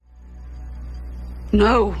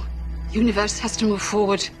No. The universe has to move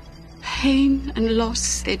forward. Pain and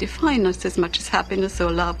loss, they define us as much as happiness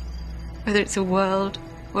or love. Whether it's a world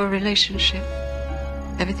or a relationship.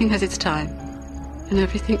 Everything has its time. And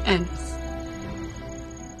everything ends.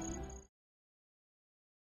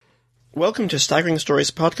 Welcome to Staggering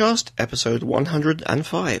Stories podcast, episode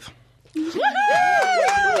 105.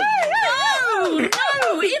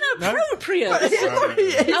 Inappropriate.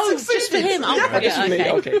 It's just for him. Just for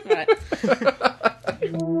me, okay. Right.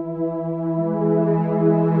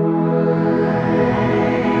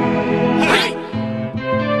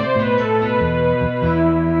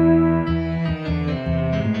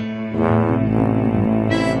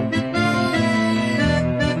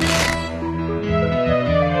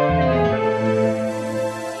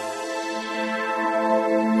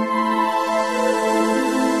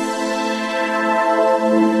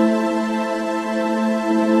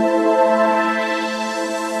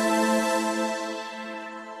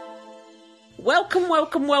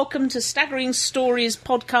 Welcome to Staggering Stories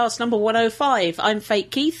podcast number 105. I'm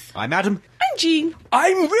Fake Keith. I'm Adam. I'm Jean.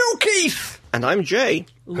 I'm Real Keith. And I'm Jay.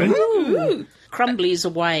 Ooh. Crumbly's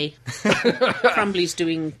away. Crumbly's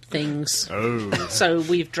doing things. Oh. So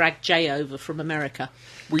we've dragged Jay over from America.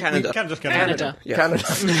 Canada. Canada. Yeah. Canada.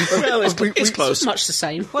 Well, it's close. Much the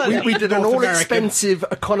same. We did an North all-expensive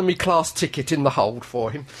economy class ticket in the hold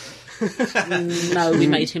for him. No, we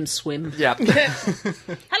made him swim. Yeah.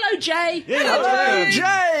 Hello, Jay. Hello,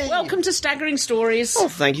 Jay. Welcome to Staggering Stories. Oh,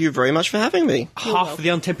 thank you very much for having me. Half of the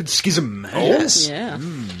untempered schism. Yes. Yeah.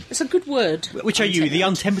 It's a good word. Which are you, the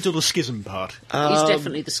untempered or the schism part? He's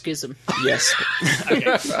definitely the schism. Yes.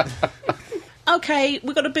 Okay,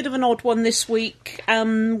 we've got a bit of an odd one this week.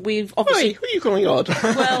 We've obviously... Wait, who are you calling odd?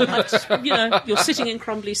 Well, you're sitting in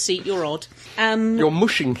Crumbly's seat, you're odd. You're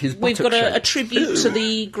mushing his buttock We've got a shape. tribute to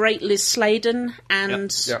the great Liz Sladen,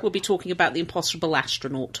 and Yep. we'll be talking about the impossible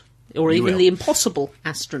astronaut. Or You even will. the impossible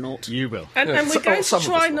astronaut. You will. And we're going to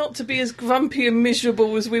try not to be as grumpy and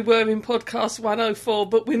miserable as we were in podcast 104,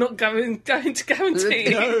 but we're not going to guarantee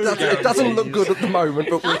it. It doesn't look good at the moment,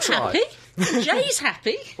 but we'll I'm try. happy. Jay's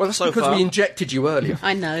happy. Well, that's So because far. we injected you earlier.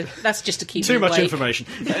 I know. That's just to keep Too me much awake. information.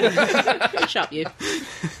 Shut you.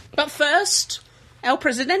 But first, El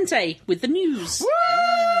Presidente with the news.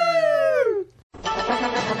 Woo!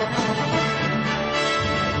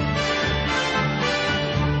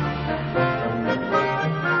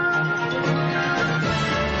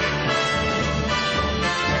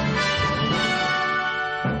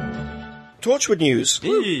 Torchwood news.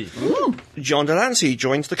 Hey. John Delancey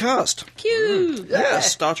joins the cast. Q.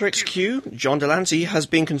 Yes, Star Trek's Q, John Delancey has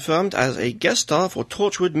been confirmed as a guest star for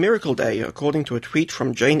Torchwood Miracle Day, according to a tweet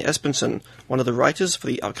from Jane Espenson, one of the writers for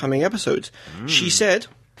the upcoming episodes. She said,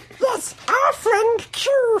 Yes, our friend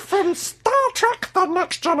Q from Star Trek The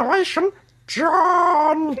Next Generation,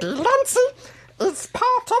 John Delancey, is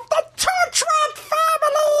part of the Torchwood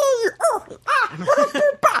family!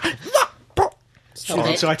 She was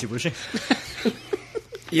excited, was she?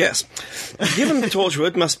 yes. Given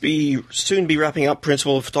Torchwood must soon be wrapping up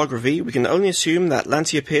principal photography, we can only assume that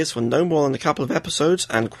Lancey appears for no more than a couple of episodes,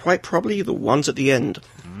 and quite probably the ones at the end.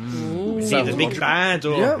 Is he the big bad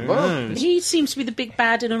or... Yeah, who well. knows? He seems to be the big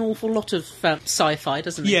bad in an awful lot of sci-fi,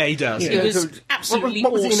 doesn't he? Yeah, he does. He Yeah. was So, absolutely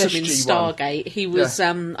what was he in awesome in SG1? Stargate. He was,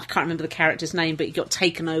 I can't remember the character's name, but he got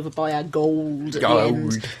taken over by a gold at the Gold.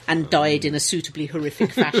 end and died in a suitably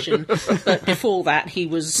horrific fashion. But before that, he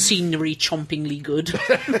was scenery chompingly good.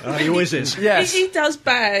 Oh, he always is. Yes. He does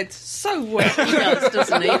bad so well. He does,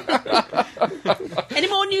 doesn't he? Any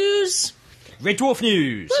more news? Red Dwarf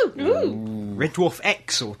news. Red Dwarf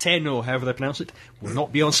X, or 10, or however they pronounce it, will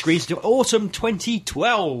not be on screens until autumn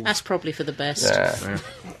 2012. That's probably for the best.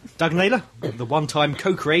 Doug Naylor, the one-time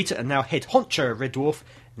co-creator and now head honcho of Red Dwarf,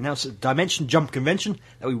 announced at Dimension Jump Convention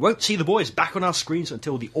that we won't see the boys back on our screens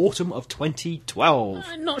until the autumn of 2012.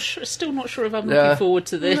 I'm not sure, still not sure if I'm looking forward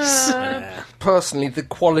to this. Personally, the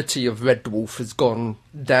quality of Red Dwarf has gone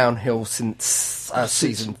downhill since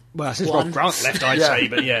season. Well, since One. Rob Grant left, I'd Yeah. say,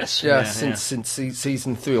 but yes. Since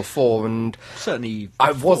season 3 or 4, and Certainly, I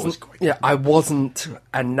 4 was wasn't. great. Yeah, I wasn't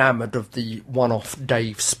enamoured of the one-off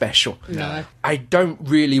Dave special. No. I don't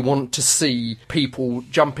really want to see people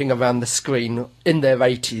jumping around the screen in their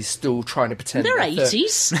 80s, still trying to pretend They're they're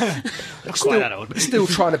 80s, Not quite that old. But still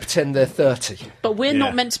trying to pretend they're 30. but we're Yeah.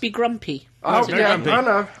 not meant to be grumpy. Oh, very yeah,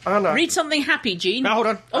 grumpy. I know. Read something happy, Jean. Now, hold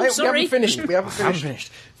on. Oh, sorry. We haven't finished. We haven't I haven't finished.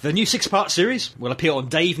 finished. The new 6-part series will appear on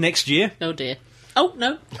Dave next year, Oh dear. Oh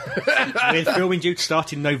no. with filming due to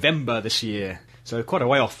start in November this year. So quite a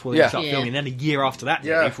way off before they start filming, and then a year after that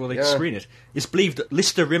before they screen it. It's believed that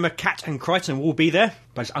Lister, Rimmer, Cat and Crichton will be there,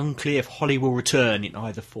 but it's unclear if Holly will return in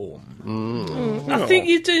either form. I think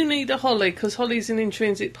you do need a Holly, because Holly's an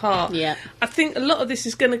intrinsic part. Yeah. I think a lot of this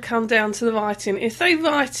is going to come down to the writing. If they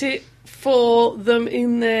write it for them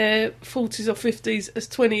in their 40s or 50s as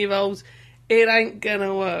 20-year-olds, it ain't going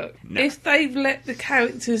to work. No. If they've let the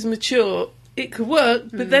characters mature, it could work,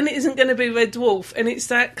 but then it isn't going to be Red Dwarf, and it's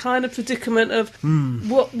that kind of predicament of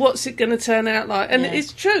what's it going to turn out like. And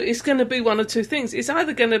it's true, it's going to be one of two things. It's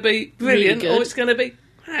either going to be brilliant really or it's going to be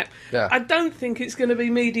crap. Yeah. I don't think it's going to be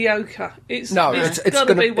mediocre. It's No, got it's to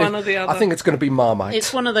going be one or the other. I think it's going to be Marmite.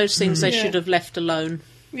 It's one of those things they should have left alone.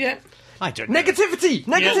 Yeah. I don't know. Negativity!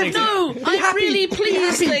 Negativity! No, Be I'm happy. really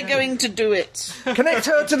pleased Be they're happy. going to do it. Connect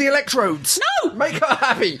her to the electrodes. No! Make her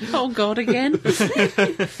happy. Oh, God, again.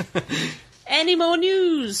 Any more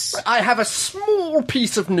news? I have a small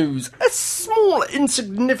piece of news. A small,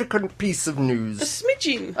 insignificant piece of A news.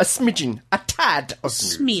 smidgen. A smidgen. A tad of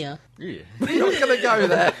news. Smear. We're not going to go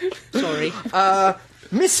there. Sorry.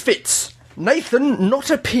 Misfits. Nathan not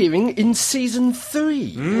appearing in season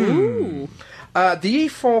 3. Ooh. The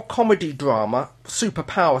E4 comedy drama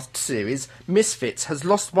Superpower series Misfits has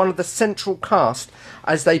lost one of the central cast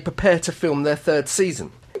as they prepare to film their 3rd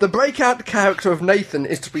season. The breakout character of Nathan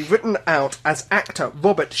is to be written out as actor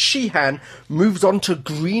Robert Sheehan moves on to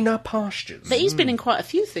greener pastures. But he's been in quite a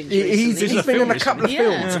few things He's recently. been in a film couple of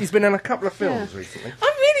recently. films. Yeah. He's been in a couple of films recently.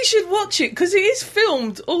 I really should watch it, because it is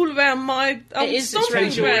filmed all around my old is, it's stomping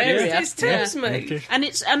around your ground. area. It tempts me. And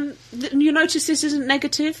it's you notice this isn't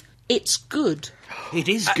negative? It's good. It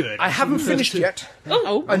is good. I haven't finished yet.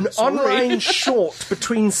 Oh, An online short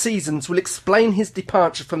between seasons will explain his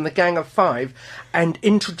departure from the Gang of Five and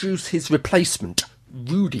introduce his replacement,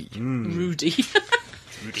 Rudy. Rudy.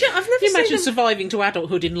 Yeah, I've never Can you seen imagine them. surviving to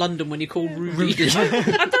adulthood in London when you're called Rudy?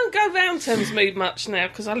 I don't go round Thamesmead much now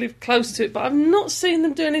because I live close to it, but I've not seen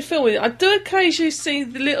them do any filming. I do occasionally see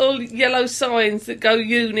the little yellow signs that go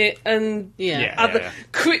unit and Yeah. other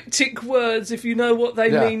cryptic words. If you know what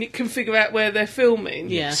they Yeah. mean, it can figure out where they're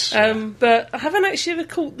filming. Yes. But I haven't actually ever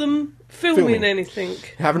caught them filming anything. You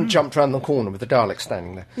haven't jumped round the corner with the Dalek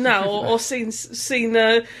standing there. No, or seen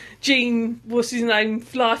Gene, what's his name,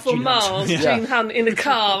 Life on Mars, Yeah. Gene Hunt in a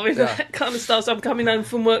car, in that kind of stuff. So I'm coming home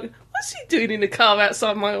from work. What's he doing in a car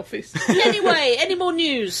outside my office? Anyway, any more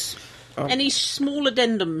news? Any small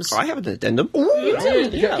addendums? I have an addendum.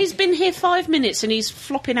 Yeah. He's been here 5 minutes and he's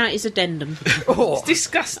flopping out his addendum. It's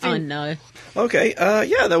disgusting. I know. Okay,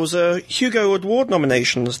 there was Hugo Award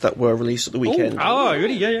nominations that were released at the weekend. Oh,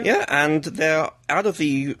 really? Yeah. Yeah, and they're out of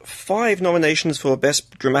the 5 nominations for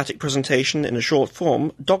Best Dramatic Presentation in a Short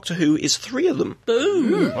Form, Doctor Who is 3 of them.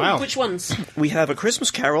 Boom. Wow. Which ones? We have A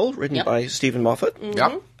Christmas Carol, written Yep. by Stephen Moffat.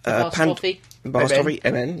 Yep. Vast Coffee. Bastoffy,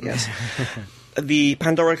 MN, yes. The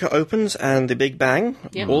Pandorica Opens and The Big Bang,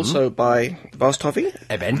 Yep. also by Bastoffy.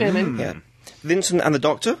 Eben. Yeah. Vincent and the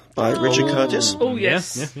Doctor by Richard Curtis. Oh,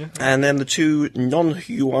 yes. Yeah. And then the 2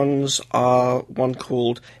 non-Who ones are one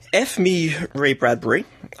called F Me Ray Bradbury.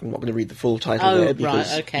 I'm not going to read the full title Oh, there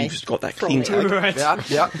because right, okay. you've got that clean Frolic. tag. Right.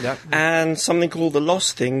 Yeah. And something called The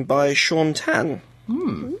Lost Thing by Sean Tan.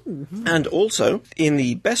 And also, in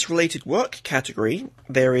the Best Related Work category,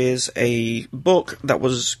 there is a book that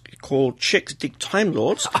was called Chicks Dig Time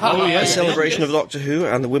Lords, a celebration of Doctor Who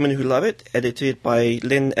and the women who love it, edited by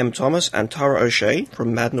Lynn M. Thomas and Tara O'Shea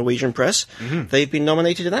from Mad Norwegian Press. They've been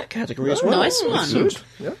nominated in that category as well. Nice one.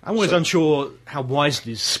 I'm always unsure how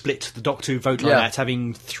wisely is split the Doctor Who vote like Yeah. that,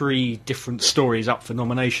 having 3 different stories up for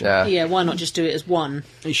nomination. Yeah. Yeah, why not just do it as one?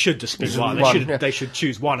 It should just be one. one, They should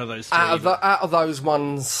choose one of those 3. Out of those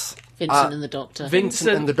ones, Vincent and the Doctor. Vincent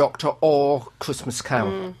and the Doctor or Christmas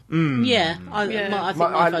Carol. Yeah, I think my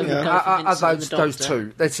vote would go for Vincent and the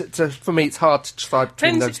Doctor. Those 2. For me, it's hard to decide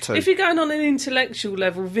between those 2. If you're going on an intellectual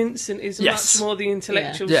level, Vincent is Yes. much more the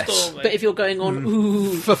intellectual Yes. story. But if you're going on,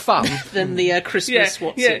 ooh, For fun. then the Christmas,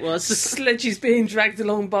 it was. The sledges being dragged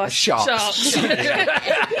along by Sharks.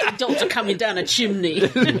 Doctor coming down a chimney.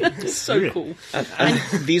 So cool. And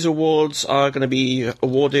these awards are going to be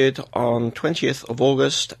awarded on 20th of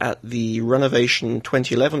August at the Renovation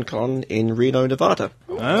 2011 Con in Reno, Nevada,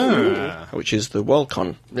 which is the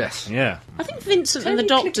WorldCon. Yes. Yeah. I think Vincent and the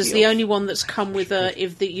Totally Doctor's clicky the off. only one that's come with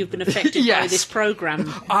if that you've been affected by Yes. this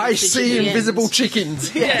programme. I message see at the invisible end.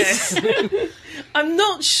 chickens. Yes. I'm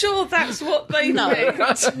not sure that's what they No, meant.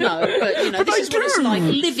 no, but this is what it's like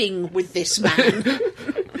living with this man.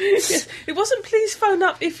 Yes, it wasn't please phone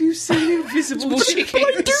up if you see invisible chickens.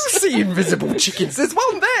 I do see invisible chickens. There's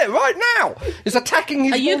one there right now. It's attacking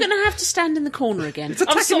his... Are you going to have to stand in the corner again? It's I'm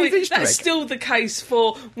attacking sorry, his Easter that's egg. still the case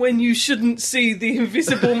for when you shouldn't see the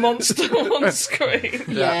invisible monster on screen.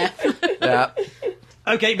 Yeah. Yeah.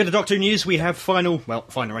 Okay, bit of Doctor Who news. We have final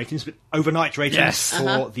ratings, but overnight ratings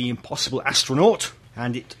for The Impossible Astronaut.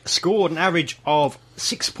 And it scored an average of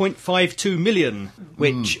 6.52 million,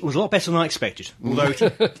 which was a lot better than I expected. Although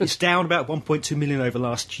it's down about 1.2 million over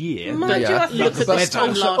last year. Mind you, I think Look at this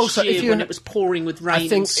time last also, if year you- when it was pouring with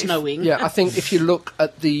rain and snowing. I think if you look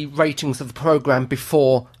at the ratings of the programme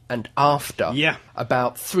before and after,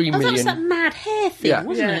 about 3 Oh, that million... was that mad hair thing,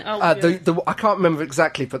 wasn't it? Oh, I can't remember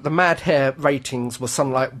exactly, but the Mad Hair ratings were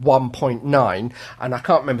something like 1.9, and I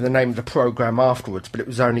can't remember the name of the programme afterwards, but it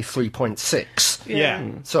was only 3.6. Yeah.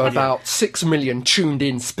 So about 6 million tuned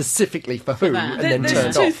in specifically for Who, that. and then There's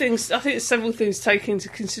turned two off. things, I think there's several things to take into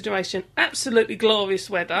consideration. Absolutely glorious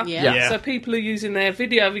weather. Yeah. So people are using their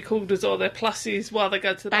video recorders or their pluses while they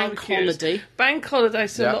go to the Bank barbecues. holiday. Bank holiday,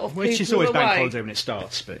 so a lot of Which people is always are bank away. holiday when it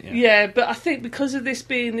starts, but Yeah, but I think because of this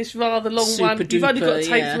being this rather long Super one, you've only got to duper,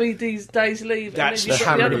 take yeah. 3 days leave. That's and then you've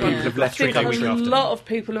how got many the other people one. have left I think 3 days a after. lot of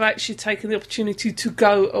people have actually taken the opportunity to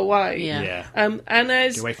go away. Yeah. And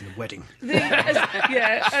as Get away from the wedding.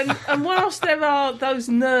 and whilst there are those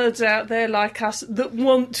nerds out there like us that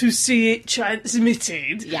want to see it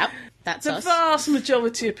transmitted, Yep, that's the us. vast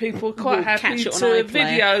majority of people are quite Will happy catch it on to iPlayer.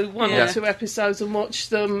 video one Yeah. or 2 episodes and watch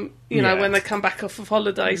them, you know, Yeah. when they come back off of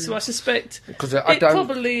holiday. So I suspect 'Cause it I don't-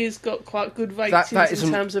 probably has got quite good ratings that in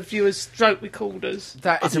isn't- terms of viewers stroke recorders.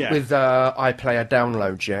 That isn't Yeah. with iPlayer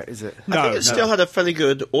downloads yet, is it? I think it still had a fairly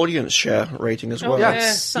good audience share rating as well.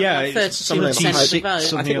 yeah. Something Yeah, like it's 32% of the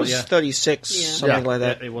vote. I think it was 36, Yeah. something like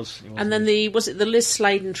that. It was. And then the Liz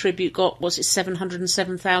Sladen tribute got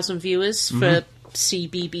 707,000 viewers for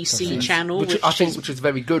CBBC channel, Which is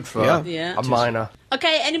very good for Yeah. a minor.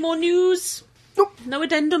 Okay, any more news? Nope. No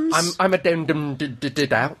addendums? I'm addendum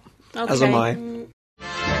did out. Okay. As am I.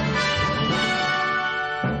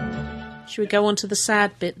 Should we go on to the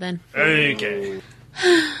sad bit then? Okay.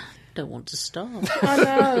 Don't want to start. I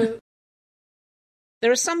know.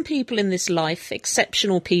 There are some people in this life,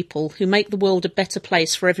 exceptional people, who make the world a better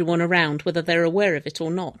place for everyone around, whether they're aware of it or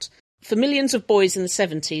not. For millions of boys in the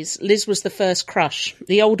 70s, Liz was the first crush,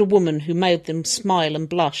 the older woman who made them smile and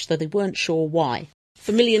blush, though they weren't sure why.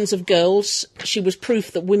 For millions of girls, she was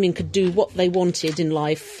proof that women could do what they wanted in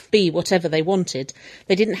life, be whatever they wanted.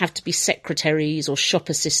 They didn't have to be secretaries or shop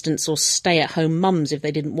assistants or stay-at-home mums if they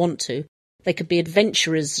didn't want to. They could be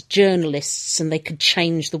adventurers, journalists, and they could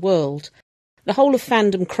change the world. The whole of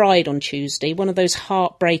fandom cried on Tuesday, one of those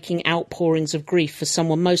heartbreaking outpourings of grief for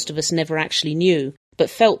someone most of us never actually knew, but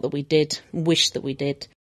felt that we did, and wished that we did.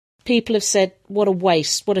 People have said, what a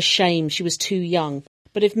waste, what a shame, she was too young.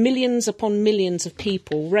 But if millions upon millions of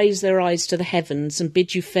people raise their eyes to the heavens and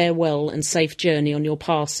bid you farewell and safe journey on your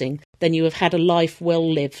passing, then you have had a life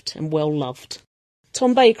well lived and well loved.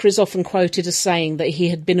 Tom Baker is often quoted as saying that he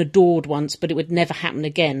had been adored once, but it would never happen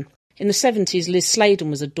again. In the 70s, Liz Sladen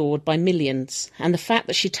was adored by millions, and the fact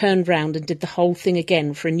that she turned round and did the whole thing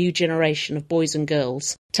again for a new generation of boys and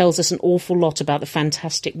girls tells us an awful lot about the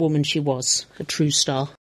fantastic woman she was, a true star.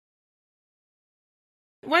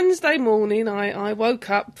 Wednesday morning, I woke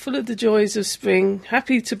up full of the joys of spring,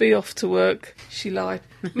 happy to be off to work, she lied,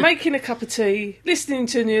 making a cup of tea, listening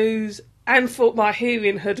to news, and thought my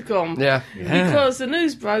hearing had gone. Yeah. Because the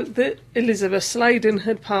news broke that Elizabeth Sladen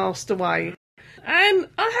had passed away. And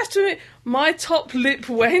I have to admit, my top lip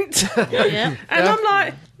went. Yeah. And I'm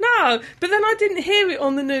like, no. But then I didn't hear it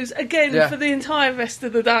on the news again for the entire rest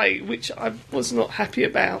of the day, which I was not happy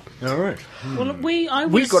about. All right. Well, We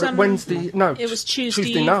got it Wednesday. No, it was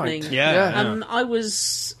Tuesday night. evening. Yeah. I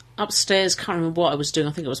was upstairs, can't remember what I was doing.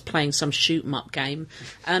 I think I was playing some shoot 'em up game.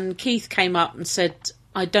 And Keith came up and said,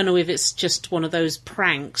 I don't know if it's just one of those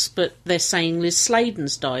pranks, but they're saying Liz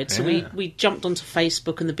Sladen's died. So we jumped onto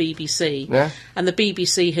Facebook and the BBC. Yeah. And the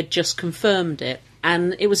BBC had just confirmed it.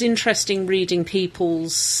 And it was interesting reading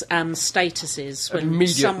people's statuses when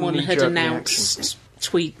Immediate someone had knee-jerk announced...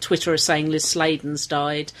 Twitter is saying Liz Sladen's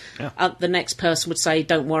died. The next person would say,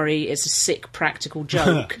 don't worry, it's a sick practical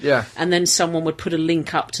joke. Yeah. And then someone would put a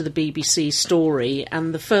link up to the BBC story,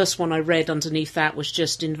 and the first one I read underneath that was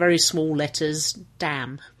just in very small letters,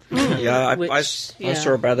 damn. Yeah, I Which,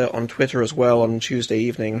 saw about it on Twitter as well on Tuesday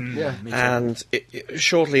evening. Yeah. And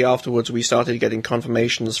shortly afterwards, we started getting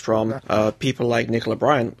confirmations from people like Nicola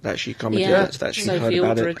Bryant that she commented that she Sophie heard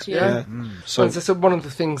about Aldred, it. yeah. So one of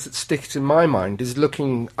the things that sticks in my mind is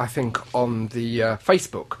looking, I think, on the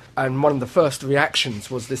Facebook, and one of the first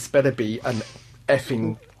reactions was this better be an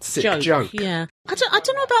effing sick joke. Yeah. I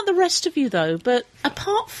don't know about the rest of you, though, but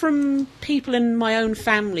apart from people in my own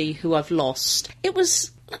family who I've lost, it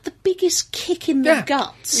was like the biggest kick in the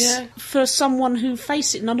guts for someone who,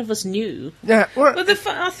 face it, none of us knew. Yeah, well, But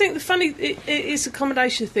I think the funny, it's a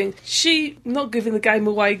combination thing. She, not giving the game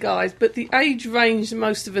away, guys, but the age range that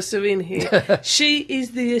most of us are in here, she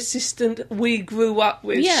is the assistant we grew up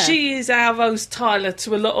with. Yeah. She is our Rose Tyler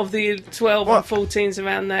to a lot of the 12 and 14s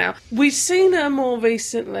around now. We've seen her more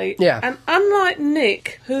recently, and unlike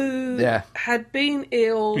Nick, who had been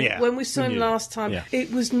ill when we saw him last time,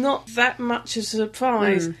 it was not that much a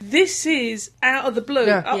surprise. This is out of the blue.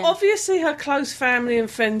 Obviously, her close family and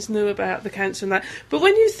friends knew about the cancer and that. But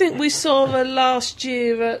when you think we saw her last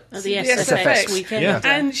year at The SFX weekend.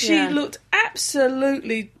 and she looked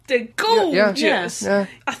absolutely gorgeous. I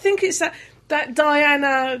think it's that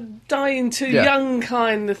Diana dying too young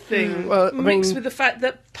kind of thing, mixed with the fact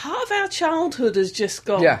that part of our childhood has just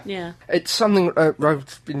gone. Yeah. It's something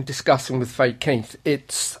I've been discussing with Faye Keith.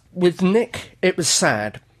 It's with Nick, it was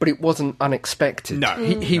sad, but it wasn't unexpected. No.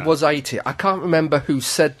 He was 80. I can't remember who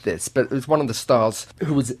said this, but it was one of the stars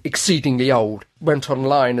who was exceedingly old, went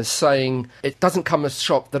online as saying, it doesn't come as a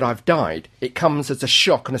shock that I've died. It comes as a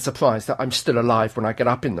shock and a surprise that I'm still alive when I get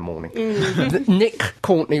up in the morning. Nick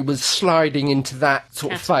Courtney was sliding into that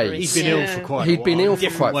sort of phase. He'd been ill for quite a while. He'd been ill for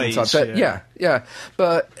Different quite ways, some time.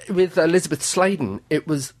 But, But with Elizabeth Sladen,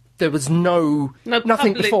 there was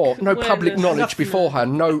nothing before, no public knowledge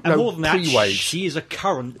beforehand, no more than that, pre-waves. she is a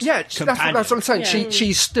current that's what I'm saying. Yeah.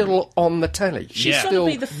 She's still on the telly. She's She's still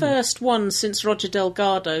got to be the first one since Roger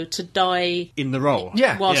Delgado to die in the role.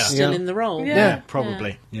 whilst still in the role. Yeah.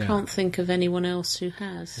 Probably. Yeah. Can't think of anyone else who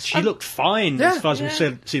has. She looked fine as far as we've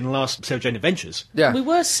seen in the last Sarah Jane Adventures. Yeah. We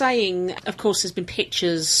were saying, of course, there's been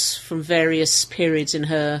pictures from various periods in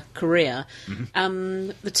her career.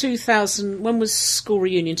 The 2000, when was School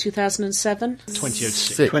Reunion? 2007?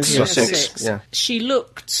 2006. 2006. Yeah. She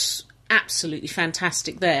looked absolutely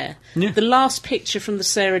fantastic there. Yeah. The last picture from the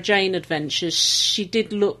Sarah Jane Adventures, she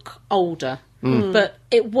did look older. But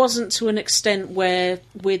it wasn't to an extent where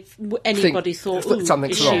anybody thought, "Ooh,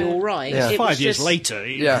 something's is she wrong." all right?" Yeah. It was 5 years just- later,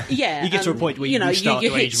 you get to a point where you start you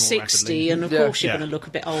to hit age more 60, rapidly. and of course you're going to look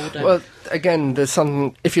a bit older. Well, again, there's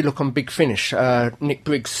something. If you look on Big Finish, Nick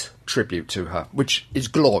Briggs' tribute to her, which is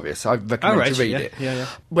glorious. I recommend to read it. Yeah.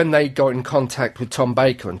 When they got in contact with Tom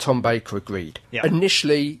Baker, and Tom Baker agreed. Yeah.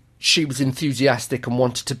 Initially, she was enthusiastic and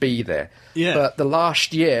wanted to be there. Yeah. But the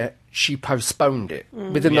last year, she postponed it.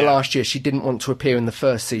 Within the last year, she didn't want to appear in the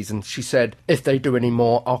first season. She said, if they do any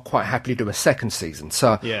more, I'll quite happily do a second season.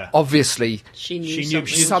 So, obviously, she knew she knew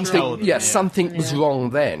something. something was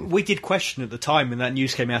wrong then. We did question at the time when that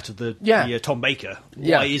news came out of the Tom Baker,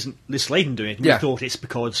 Yeah. why isn't Liz Sladen doing it? And we thought it's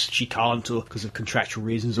because she can't, or because of contractual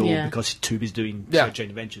reasons, or because she's too busy doing Sarah Jane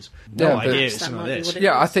Adventures. No idea. It's some of this.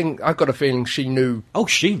 I think I got a feeling she knew. Oh,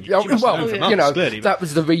 she knew. Oh, She must have known from us, clearly. that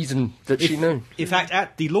was the reason that she knew. In fact,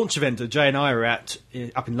 at the launch event that Jay and I were at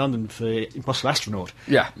up in London for Impossible Astronaut,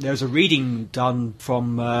 there was a reading done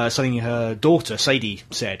from something her daughter, Sadie,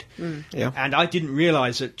 said. And I didn't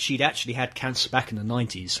realise that she'd actually had cancer back in the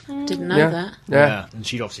 90s. Didn't know that. Yeah. And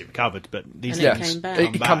she'd obviously recovered, but these And it things came back.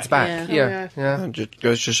 It comes back. Yeah. It just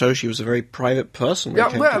goes to show she was a very private person when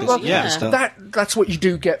it came to this kind of stuff. That's what you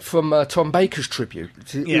do get from Tom Baker's tribute.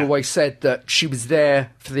 He always said that she was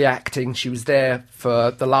there for the acting, she was there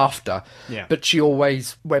for the laughter, but she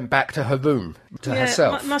always went back to her room, to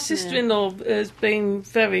herself. My sister-in-law has been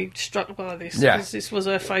very struck by this, because this was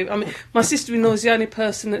her favourite. I mean, my sister-in-law is the only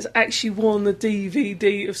person that's actually worn the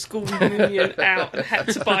DVD of School Reunion out and had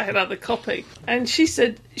to buy another copy. And she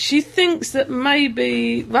said she thinks that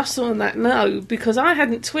maybe Russell and that know, because I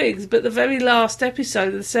hadn't twigged, but the very last episode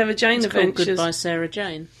of the Sarah Jane Adventures... Goodbye, Sarah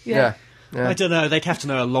Jane. Yeah. I don't know, they'd have to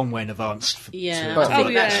know a long way in advance. I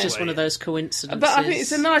think that's just one of those coincidences. But I think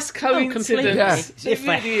it's a nice coincidence. completely. If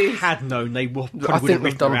they had known, they probably would have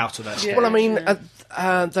written her out of that. Well, I mean,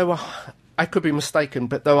 they were... I could be mistaken,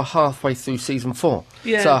 but they were halfway through season 4.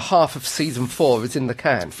 Yeah. So half of season 4 is in the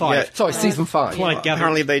can. 5. Sorry, season 5.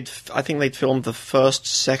 Apparently, I think they'd filmed the first,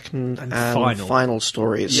 second, and final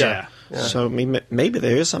stories. Yeah. So maybe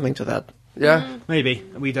there is something to that. Yeah. Maybe.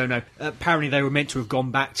 We don't know. Apparently they were meant to have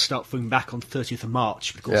gone back to start filming back on 30th of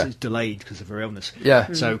March, because it's delayed because of her illness.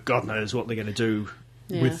 Yeah. So God knows what they're going to do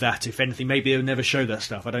with that, if anything. Maybe they'll never show that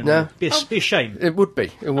stuff. I don't know. Be a shame. It would be.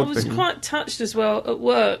 I was quite touched as well at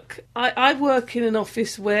work. I work in an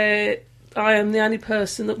office where I am the only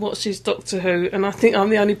person that watches Doctor Who, and I think I'm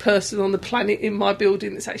the only person on the planet in my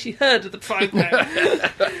building that's actually heard of the programme.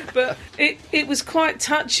 But it was quite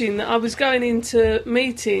touching that I was going into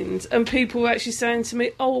meetings and people were actually saying to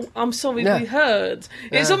me, "Oh, I'm sorry, we heard."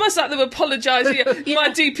 It's almost like they were apologising. My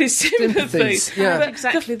deepest sympathies. Yeah. But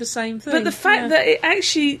exactly the same thing. But the fact that it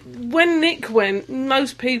actually, when Nick went,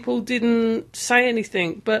 most people didn't say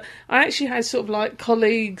anything. But I actually had sort of like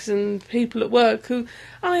colleagues and people at work who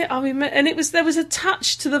I remember, and there was a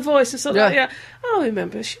touch to the voice of sort of like, I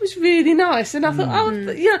remember she was really nice, and I thought,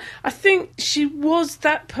 I think she was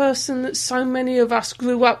that person that so many of us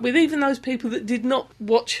grew up with, even those people that did not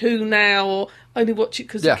watch Who now or only watch it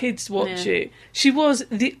because the kids watch it. She was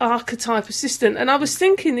the archetype assistant. And I was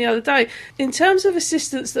thinking the other day, in terms of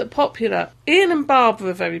assistants that are popular, Ian and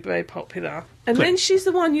Barbara are very, very popular. And then she's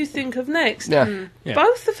the one you think of next.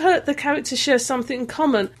 Both of the characters share something in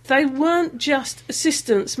common. They weren't just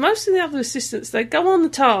assistants. Most of the other assistants, they go on the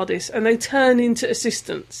TARDIS and they turn into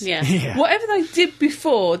assistants. Whatever they did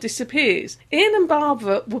before disappears. Ian and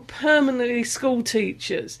Barbara were permanently school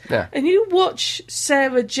teachers. And you watch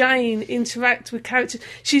Sarah Jane interact with characters.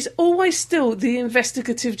 She's always still the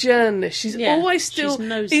investigative journalist. She's always still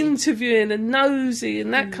interviewing and nosy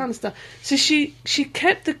and that kind of stuff. So she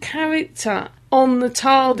kept the character on the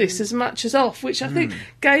TARDIS as much as off, which I think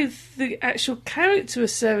gave the actual character of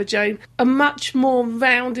Sarah Jane a much more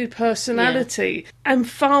rounded personality and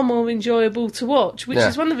far more enjoyable to watch, which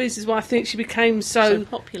is one of the reasons why I think she became so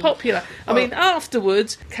popular. I mean,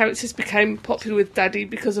 afterwards, characters became popular with Daddy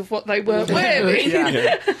because of what they were wearing.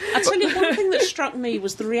 I tell you, one thing that struck me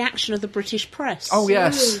was the reaction of the British press. Oh,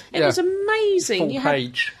 yes. It was amazing. Full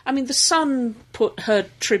page. I mean, the Sun put her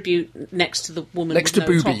tribute next to the woman Next with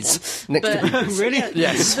to no boobies. top on. Really?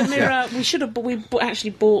 Yes. The Mirror, we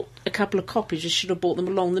actually bought a couple of copies. We should have bought them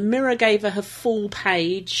along. The Mirror gave her full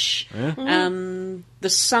page. The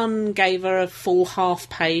Sun gave her a full half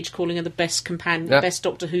page, calling her the best companion, best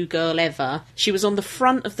Doctor Who girl ever. She was on the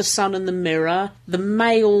front of the Sun and the Mirror. The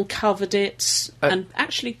Mail covered it, and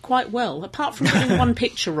actually quite well, apart from getting one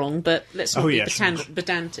picture wrong. But let's not be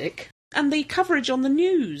pedantic. And the coverage on the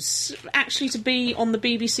news, actually to be on the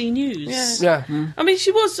BBC News. I mean,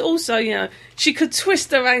 she was also, she could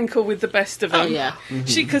twist her ankle with the best of them.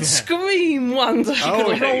 She could scream wonderfully. She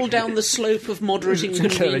could roll down the slope of moderate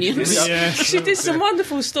inconvenience. She did some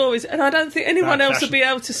wonderful stories, and I don't think anyone else would be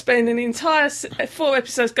able to spend an entire 4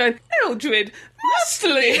 episodes going, Eldred,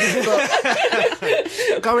 Mustily,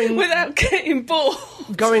 without getting bored.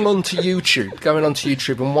 Going onto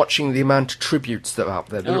YouTube and watching the amount of tributes that are up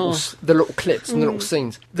there, the little clips and the little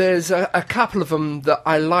scenes. There's a couple of them that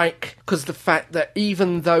I like because the fact that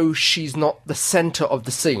even though she's not the centre of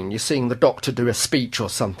the scene, you're seeing the Doctor do a speech or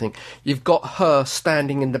something, you've got her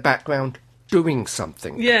standing in the background doing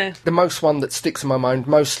something. The most one that sticks in my mind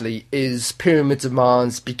mostly is Pyramids of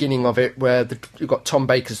Mars, beginning of it, where you've got Tom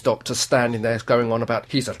Baker's Doctor standing there going on about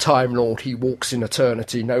he's a Time Lord, he walks in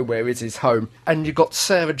eternity, nowhere is his home. And you've got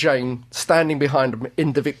Sarah Jane standing behind him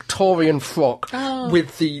in the Victorian frock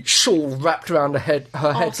with the shawl wrapped around her head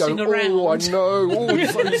going, I know,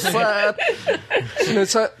 it's so sad.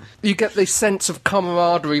 So you get this sense of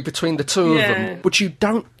camaraderie between the two of them, which you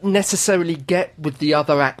don't necessarily get with the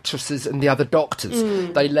other actresses and the other doctors.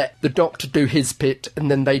 They let the Doctor do his bit and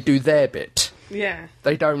then they do their bit.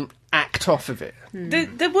 They don't act off of it.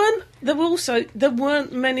 There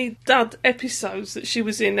weren't many dud episodes that she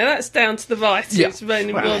was in. Now that's down to the writers.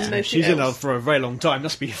 She's in there for a very long time.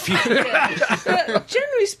 Must be a few. But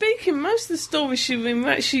generally speaking, most of the stories she was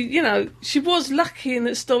in, she was lucky in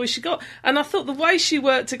that story she got. And I thought the way she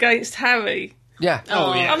worked against Harry.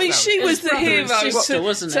 I mean, she was the hero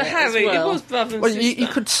to Harry. It was brother and sister. You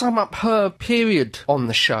could sum up her period on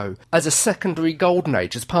the show as a secondary golden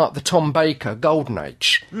age, as part of the Tom Baker golden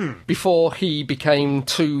age, before the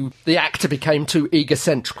actor became too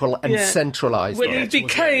egocentrical and centralised. When he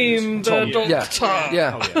became the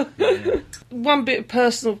Doctor. One bit of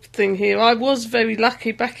personal thing here. I was very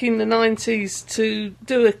lucky back in the 90s to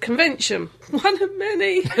do a convention. One of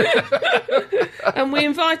many. And we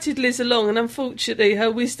invited Liz along, and unfortunately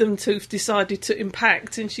her wisdom tooth decided to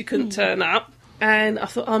impact and she couldn't turn up. And I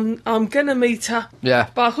thought, I'm going to meet her.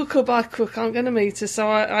 By hook or by crook, I'm going to meet her. So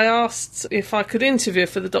I asked if I could interview her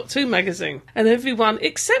for the Doctor Who magazine. And everyone,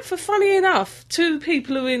 except for, funny enough, 2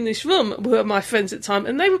 people who were in this room were my friends at the time.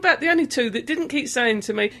 And they were about the only 2 that didn't keep saying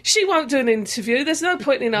to me, she won't do an interview. There's no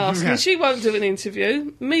point in asking. She won't do an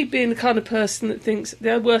interview. Me being the kind of person that thinks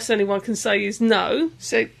the worst anyone can say is no,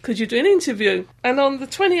 said, could you do an interview? And on the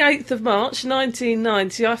 28th of March,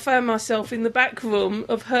 1990, I found myself in the back room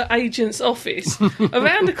of her agent's office. us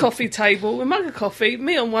around a coffee table, a mug of coffee,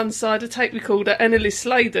 me on one side, a tape recorder, and Ellis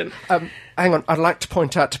Sladen. Hang on, I'd like to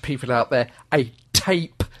point out to people out there, a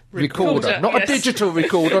tape recorder. Not yes. a digital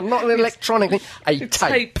recorder, not an electronic thing, a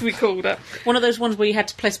tape. Recorder. One of those ones where you had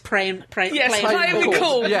to press play and Yes, play and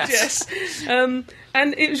record. Yes.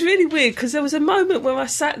 And it was really weird because there was a moment where I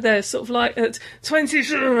sat there sort of like at 20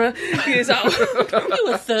 years old. You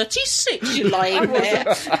were 36, you're lying there.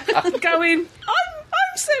 Going,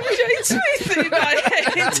 I'm Sarah Jane Smith in my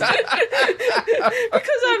head.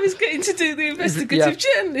 Because I was getting to do the investigative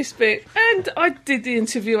journalist bit. And I did the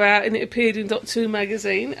interview out and it appeared in Doctor Who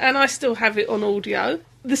magazine and I still have it on audio.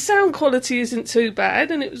 The sound quality isn't too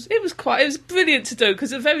bad, and it was brilliant to do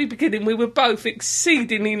because at the very beginning we were both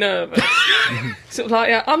exceedingly nervous. Sort of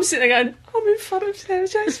like, I'm sitting there going, I'm in front of Sarah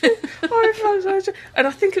Jane Smith. I'm in front of Sarah Jane. And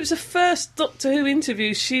I think it was the first Doctor Who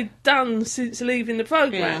interview she'd done since leaving the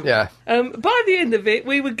programme. Yeah. By the end of it,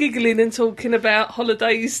 we were giggling and talking about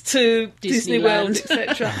holidays to Disney World,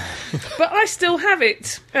 etc. But I still have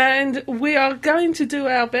it, and we are going to do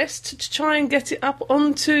our best to try and get it up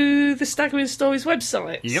onto the Staggering Stories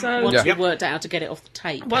website. Yep. So, Once we worked out how to get it off the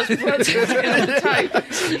tape. once we've worked out how to get it on the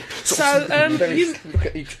tape. So Look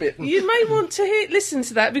at each bit. you may want to listen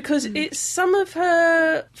to that because it's some of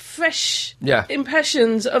her fresh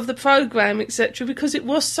impressions of the programme, etc. Because it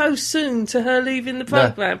was so soon to her leaving the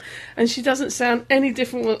programme, and she doesn't sound any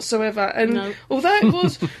different whatsoever. And although it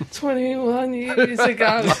was 21 years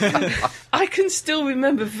ago, I can still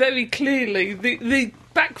remember very clearly the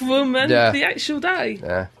back room and the actual day.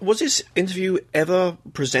 Yeah. Was this interview ever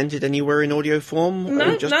presented anywhere in audio form?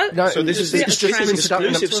 No. So this is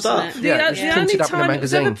exclusive stuff. The only printed up in a time it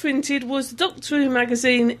was magazine. ever printed was Doctor Who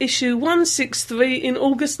magazine issue 163 in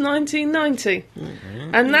August 1990.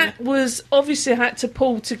 And that was obviously I had to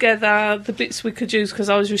pull together the bits we could use because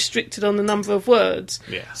I was restricted on the number of words.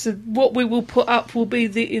 Yeah. So what we will put up will be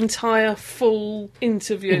the entire full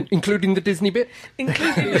interview. Including the Disney bit?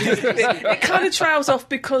 Including the Disney bit. It kind of trails off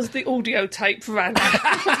because the audio tape ran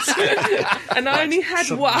out. And I only had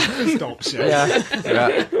one. Stops, Yeah.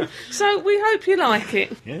 So we hope you like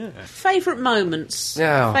it. Yeah. Favourite moments?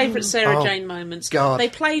 Yeah. Favourite Sarah Oh, Jane moments? God. They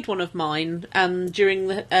played one of mine during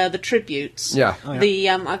the tributes. Yeah. The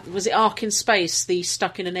was it Ark in Space? The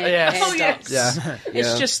stuck in an air, Yes. air Oh, duct. yes. Yeah.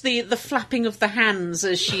 It's just the flapping of the hands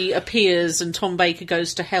as she appears and Tom Baker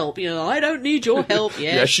goes to help. You know, I don't need your help.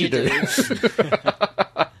 Yes, you do.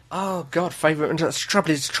 Oh, God, favourite. The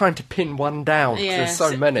trouble is trying to pin one down. Yeah. There's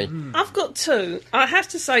so many. I've got two. I have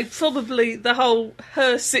to say, probably the whole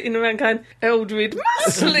her sitting around going, Eldred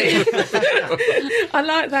Muslin. I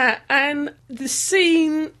like that. And the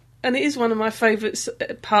scene, and it is one of my favourite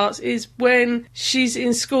parts, is when she's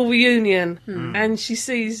in school reunion and she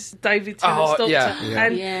sees David Tennant's doctor.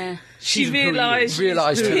 And she realised he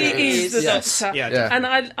is the doctor. Yeah. And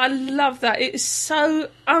I love that. It's so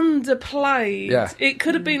underplayed. Yeah. It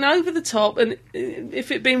could have been over the top, and if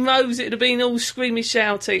it'd been Rose, it'd have been all screamy,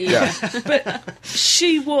 shouty. Yeah. But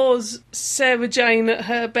she was Sarah Jane at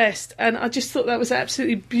her best, and I just thought that was an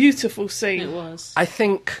absolutely beautiful scene. It was. I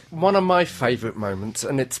think one of my favourite moments,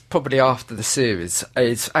 and it's probably after the series,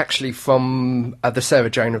 is actually from the Sarah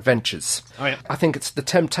Jane Adventures. Oh, yeah. I think it's The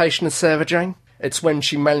Temptation of Sarah Jane. It's when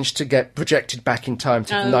she managed to get projected back in time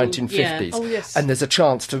to the 1950s. yeah. Oh, yes. And there's a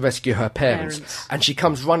chance to rescue her parents. And she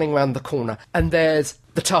comes running round the corner, and there's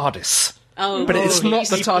the TARDIS. Oh, But it's not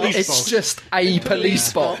the police TARDIS, box. it's just a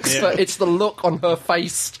police box. Yeah. But it's the look on her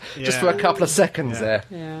face just for a couple of seconds there.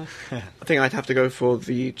 Yeah. I think I'd have to go for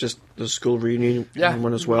the school reunion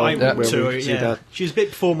one as well. I where went to we her, see yeah. that. She was a bit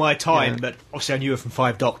before my time, but obviously I knew her from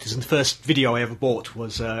Five Doctors, and the first video I ever bought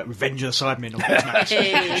was Revenge of the Sidemen on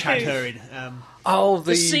Betamax, which had her in.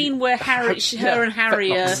 The scene where her and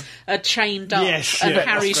Harry are chained up, Yes, and yeah,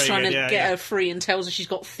 Harry's that's trying very to good, get yeah. her free and tells her she's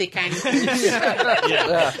got thick ankles.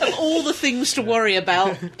 Of all the things to worry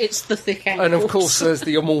about, it's the thick ankles. And of course, there's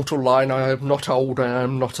the immortal line, I am not old, I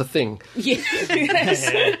am not a thing. Yeah.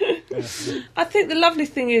 I think the lovely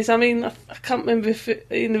thing is, I mean, I can't remember if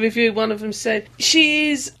in the review one of them said, she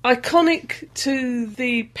is iconic to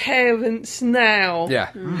the parents now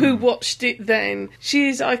who watched it then. She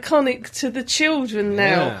is iconic to the children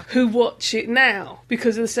now who watch it now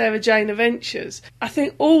because of the Sarah Jane Adventures. I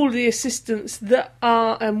think all the assistants that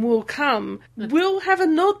are and will come will have a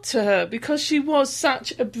nod to her because she was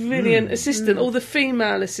such a brilliant assistant. All the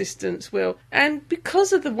female assistants will. And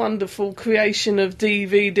because of the wonderful creation of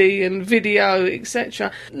DVD TV and video,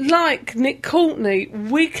 etc. Like Nick Courtney,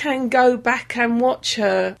 we can go back and watch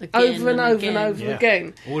her over and over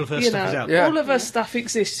again. All of her stuff is out. Yeah. All of her stuff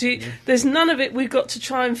exists. There's none of it we've got to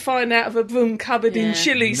try and find out of a broom cupboard in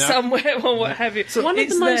Chile somewhere or what have you. One of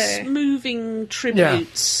It's the most there. moving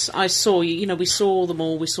tributes I saw, we saw them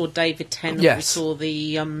all. We saw David Tennant, we saw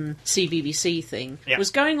the CBBC thing.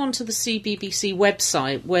 Was going onto the CBBC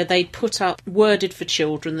website where they'd put up worded for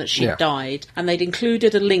children that she died, and they'd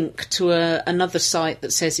included a link to another site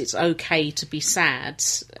that says it's okay to be sad,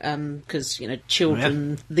 because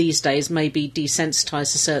children these days may be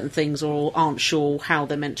desensitised to certain things or aren't sure how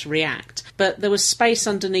they're meant to react. But there was space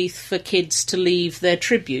underneath for kids to leave their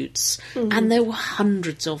tributes, and there were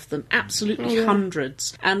hundreds of them, absolutely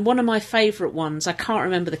hundreds. And one of my favourite ones, I can't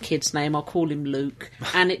remember the kid's name, I'll call him Luke,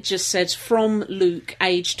 and it just said, from Luke,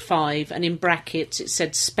 aged 5, and in brackets it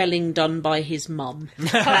said spelling done by his mum.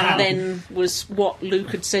 And then was what Luke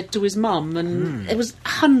had said to his mum, and there was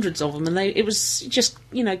hundreds of them, and it was just,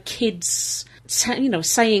 kids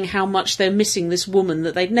saying how much they're missing this woman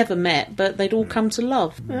that they'd never met, but they'd all come to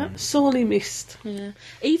love. Sorely missed. Yeah.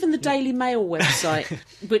 Even the Daily Mail website,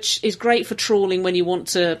 which is great for trawling when you want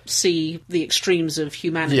to see the extremes of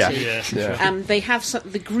humanity. They have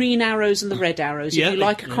the green arrows and the red arrows. If you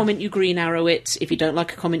like a comment, you green arrow it. If you don't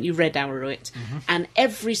like a comment, you red arrow it. And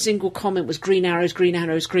every single comment was green arrows, green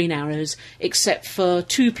arrows, green arrows, except for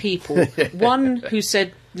 2 people. One who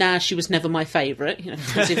said, nah, she was never my favourite,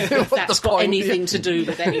 because if that's got anything to do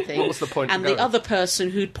with anything. What was the point? And the other person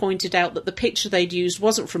who'd pointed out that the picture they'd used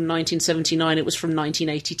wasn't from 1979, it was from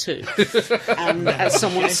 1982. And as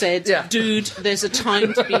someone said, dude, there's a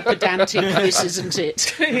time to be pedantic, this isn't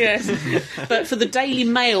it. Yes. But for the Daily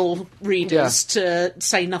Mail readers to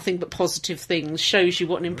say nothing but positive things shows you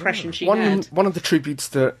what an impression she had. One of the tributes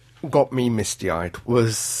that got me misty-eyed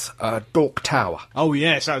was Dork Tower. Oh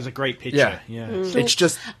yes, that was a great picture. It's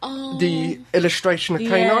just the illustration of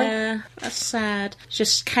K9. Yeah, that's sad.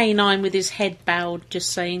 Just K9 with his head bowed,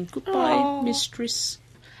 just saying goodbye, mistress.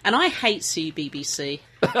 And I hate CBBC.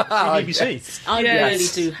 BBC. I really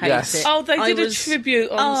do hate it. Oh, they did a tribute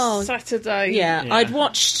on Saturday. Yeah,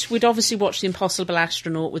 we'd obviously watched The Impossible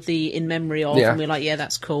Astronaut with the In Memory Of, and we were like, yeah,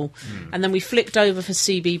 that's cool. And then we flicked over for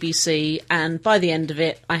CBBC, and by the end of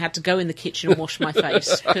it, I had to go in the kitchen and wash my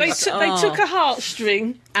face. They took a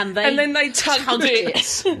heartstring and then they tugged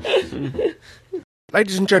it.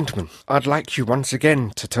 Ladies and gentlemen, I'd like you once again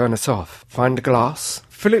to turn us off. Find a glass,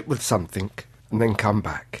 fill it with something, and then come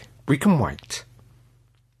back. We can wait.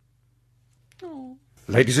 Oh.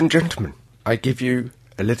 Ladies and gentlemen, I give you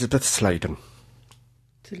Elizabeth Sladen.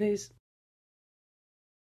 To Liz.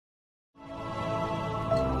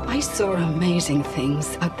 I saw amazing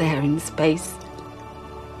things out there in space.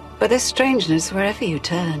 But there's strangeness wherever you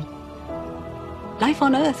turn. Life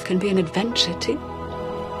on Earth can be an adventure too.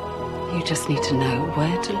 You just need to know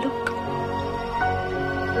where to look.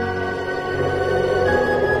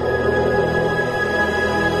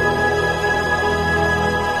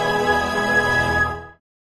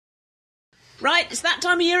 Right, it's that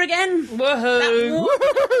time of year again. Woohoo!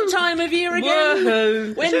 That time of year again.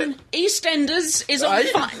 Woohoo! When EastEnders is on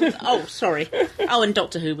fire. Oh, sorry. Oh, and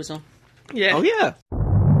Doctor Who was on. Yeah. Oh, yeah.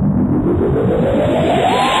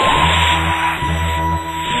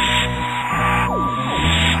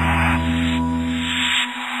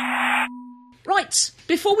 Right,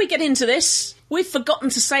 before we get into this, we've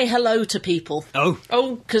forgotten to say hello to people. Oh,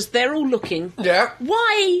 because they're all looking. Yeah.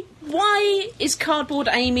 Why is Cardboard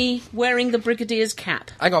Amy wearing the Brigadier's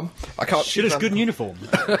cap? Hang on, I can't... she looks good in uniform.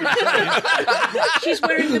 She's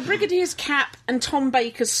wearing the Brigadier's cap and Tom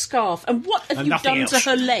Baker's scarf. And what have you done to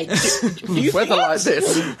her legs? Weather like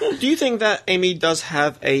this. Do you think that Amy does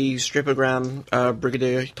have a stripogram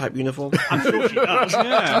brigadier type uniform? I'm sure she does,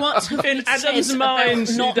 yeah. What have In you Adam's said mind, about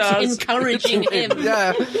she not does. encouraging him?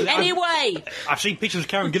 Yeah. Anyway, I've seen pictures of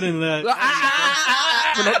Karen Gillan in the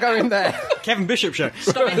We're not going there. Kevin Bishop show.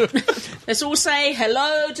 stop it. Let's all say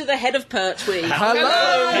hello to the head of Pertwee.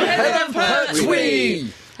 Hello, head of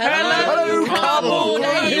Pertwee. Hello, Cardboard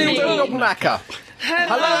Amy. Knacker.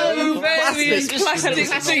 Hello, various Plastic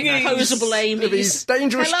plastic thingies. Opposable Amy. These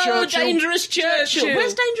Dangerous Hello, Churchill. Dangerous Churchill. Churchill.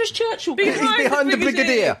 Where's Dangerous Churchill? He's behind the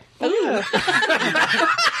Brigadier.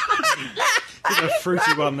 A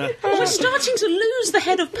fruity one there. We're starting to lose the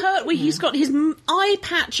head of Pertwee. He's got his eye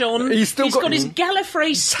patch on. He's got his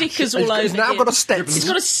Gallifrey stickers all over He's now him. got a Stetson. He's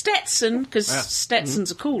got a Stetson, because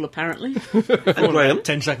Stetsons are cool, apparently. And Graham.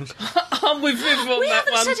 10 seconds. I'm with Viv on We that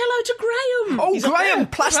haven't one. said hello to Graham. Oh, He's Graham, up there.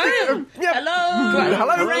 plastic. Graham. Yeah. Hello.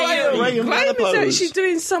 Hello, Graham. Graham Graham is Manapose. actually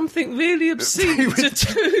doing something really obscene to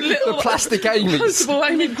two little plastic Amy's. possible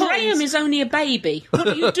Amy Graham Ponds. is only a baby. What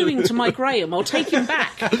are you doing to my Graham? I'll take him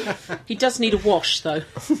back. He does need a wash, though.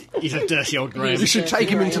 He's a dirty old Graham. You should take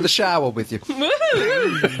him into the shower with you.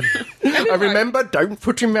 Woo! And remember, don't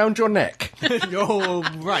put him round your neck. Oh,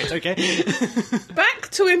 right, okay. Back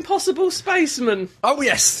to Impossible Spaceman. Oh,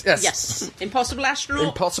 yes. Yes. Impossible Astronaut.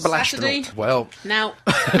 Impossible Saturday. astronaut. Well, Now,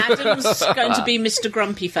 Adam's going to be Mr.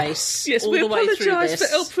 Grumpy Face Yes, all we the way through apologise this.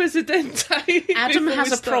 for El Presidente. Adam before has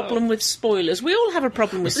we a start. problem with spoilers. We all have a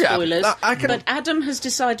problem with Yeah, spoilers, I can- but Adam has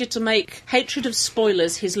decided to make hatred of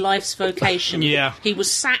spoilers his life's vocation. Yeah. He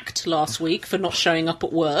was sacked last week for not showing up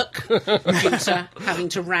at work due to having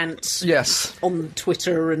to rant yes. on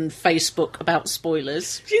Twitter and Facebook about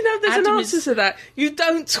spoilers. Do you know there's Adam an answer is- to that? You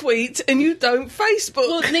don't tweet and you don't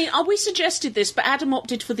Facebook. Well, we suggested this, but Adam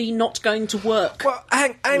opted for the not going to work. Well,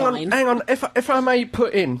 hang line. on. If I may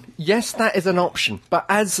put in, yes, that is an option. But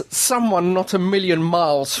as someone not a million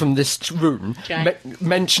miles from this room Jack.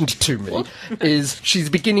 mentioned to me, is she's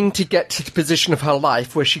beginning to get to the position of her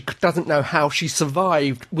life where she doesn't know how she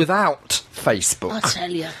survived without Facebook. I tell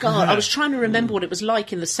you, God, I was trying to remember what it was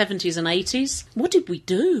like in the 70s and 80s. What did we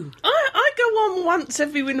do? I go on once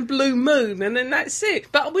every in a blue moon and then that's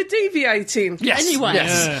it. But we're deviating. Yes. Anyway.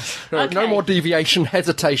 Yes. No Okay. more deviation,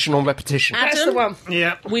 hesitation, or repetition. Adam, That's the one.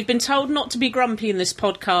 Yeah. we've been told not to be grumpy in this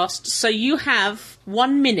podcast, so you have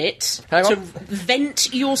 1 minute Hang to on.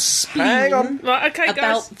 vent your spleen Hang on. Right, okay, about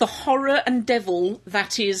guys. the horror and devil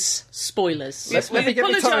that is spoilers. Let We me get my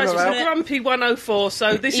apologise timer for out. Grumpy 104,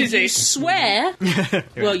 so this If is you it. swear,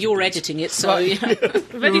 well, you're editing it, so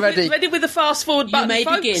Ready with the fast forward you button, may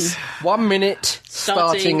folks? begin. 1 minute,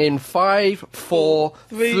 starting in 5, 4,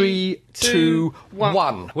 3, 2,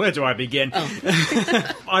 1. Where do I begin?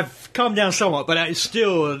 I've calmed down somewhat, but it's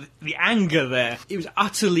still the anger there. It was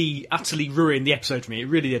utterly ruined the episode for me. It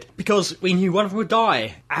really did. Because we knew one of them would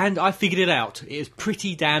die, and I figured it out. It was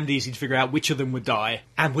pretty damned easy to figure out which of them would die.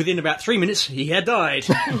 And within about 3 minutes, he had died.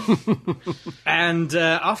 And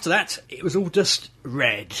after that, it was all just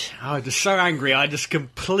red. I was just so angry. I just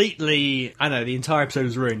completely... I know, the entire episode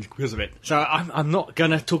was ruined because of it. So I'm not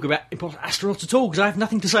going to talk about Impossible Astronaut at all, because I have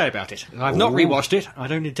nothing to say about it. I've not rewatched it. I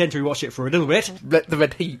don't intend to rewatch it for a little bit. Let the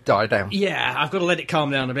red heat die down. Yeah, I've got to let it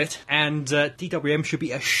calm down a bit. And DWM should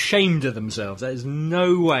be ashamed of themselves. There is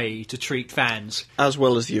no way to treat fans. As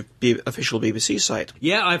well as the official BBC site.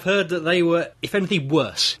 Yeah, I've heard that they were, if anything,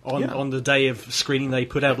 worse. On the day of screening, they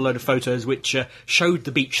put out a load of photos which showed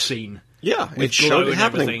the beach scene. Yeah, With it showed glow it and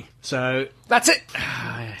happening. everything. So, That's it.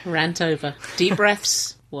 Rant over. Deep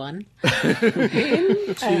breaths. 1.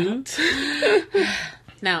 2.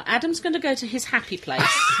 Now, Adam's going to go to his happy place.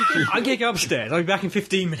 I'm going to go upstairs. I'll be back in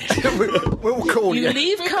 15 minutes. We'll call you. You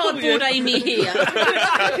leave Cardboard Amy here.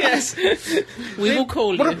 Yes. We will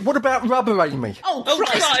call you. What about Rubber Amy? Oh, Oh,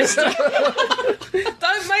 Christ. Christ.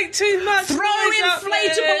 Don't make too much Throw noise up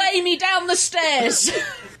inflatable there. Amy down the stairs.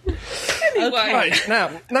 Anyway. Right,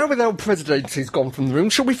 now with El Presidente's gone from the room,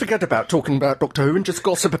 shall we forget about talking about Doctor Who and just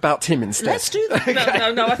gossip about him instead? Let's do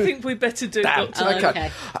that. No, I think we better do Doctor Who. Okay.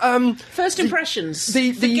 First impressions.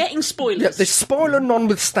 The Forgetting spoilers. Yeah, the spoiler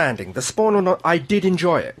notwithstanding, I did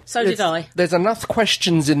enjoy it. So did I. There's enough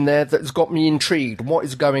questions in there that's got me intrigued. What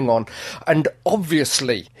is going on? And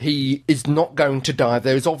obviously, he is not going to die.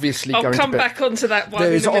 There is obviously I'll going come to be... back onto that one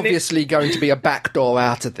There in is a minute. obviously going to be a backdoor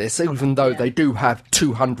out of this, even though they do have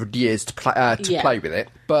 200 years to play with it.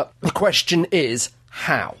 But the question is,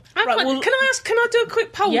 how? Right, well- Can I do a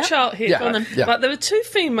quick poll Yeah. chart here? Yeah, Go on then. yeah. Right, there are 2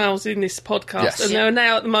 females in this podcast, Yes. and there are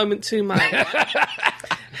now at the moment 2 males.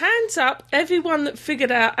 Hands up, everyone that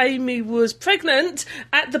figured out Amy was pregnant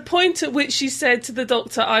at the point at which she said to the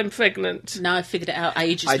doctor, "I'm pregnant." No, I figured it out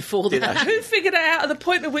ages I before did that. Who figured it out at the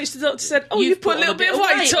point at which the doctor said, "Oh, you've put a little bit of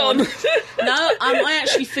weight on"? No, I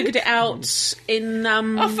actually figured it out in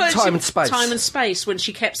thought Time and space. Time and Space when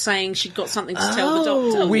she kept saying she'd got something to tell the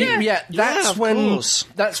doctor. That's of when course.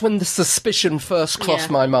 that's when the suspicion first crossed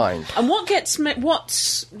Yeah. my mind. And all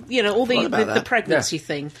Forgot about the that. pregnancy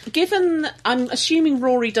thing. Given, I'm assuming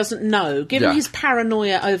Rory Rory doesn't know, given his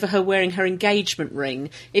paranoia over her wearing her engagement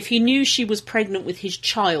ring, if he knew she was pregnant with his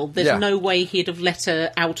child, there's no way he'd have let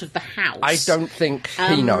her out of the house. I don't think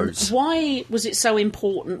he knows. Why was it so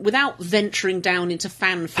important, without venturing down into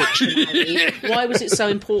fan fiction, why was it so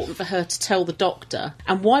important for her to tell the doctor?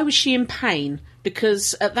 And why was she in pain?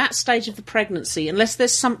 Because at that stage of the pregnancy, unless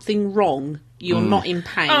there's something wrong, you're not in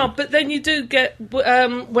pain. Oh, but then you do get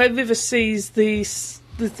where River sees the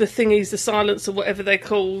thingies, the silence or whatever they're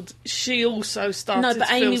called. She also started. No, but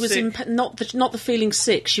to Amy feel was sick. not the feeling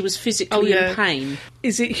sick. She was physically in pain.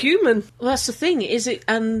 Is it human? Well, that's the thing. Is it?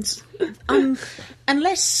 And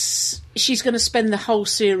unless she's going to spend the whole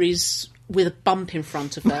series with a bump in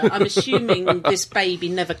front of her, I'm assuming this baby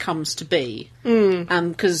never comes to be.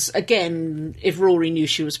 Because, again, if Rory knew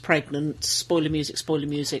she was pregnant, spoiler music,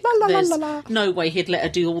 there's no way he'd let her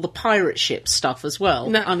do all the pirate ship stuff as well.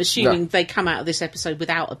 No. I'm assuming they come out of this episode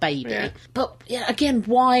without a baby. Yeah. But, again,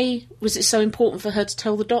 why was it so important for her to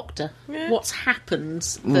tell the doctor? Yeah. What's happened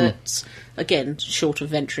that... Again, short of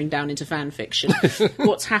venturing down into fan fiction,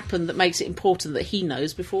 what's happened that makes it important that he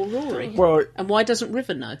knows before Rory? Well, and why doesn't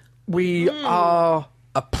River know? We are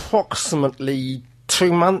approximately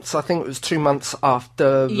 2 months, I think it was 2 months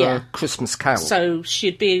after the Christmas Carol. So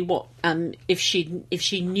she'd be, what, if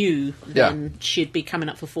she knew, then she'd be coming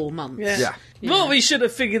up for 4 months. Yeah. Rory should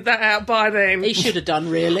have figured that out by then. He should have done,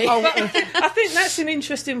 really. I think that's an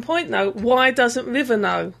interesting point, though. Why doesn't River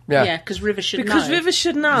know? Yeah, because River should know. Because River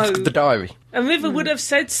should know. The diary. And River would have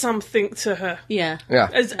said something to her. Yeah.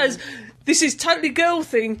 As this is totally girl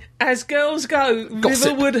thing. As girls go, Gossip.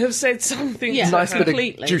 River would have said something to Nice her.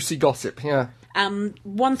 bit of juicy gossip,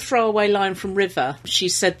 One throwaway line from River. She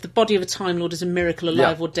said, "The body of a Time Lord is a miracle,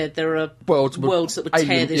 alive or dead. There are worlds that would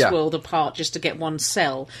tear this world apart just to get one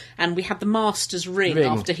cell." And we had the Master's ring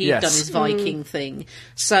after he'd done his Viking thing.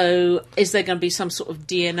 So, is there going to be some sort of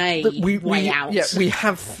DNA way out? Yeah, we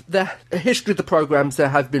have the history of the programmes. There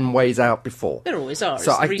have been ways out before. There always are. It's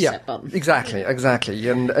the reset button. Exactly.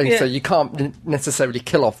 And so you can't necessarily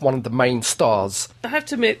kill off one of the main stars. I have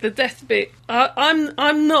to admit, the death bit.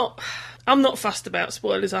 I'm not fussed about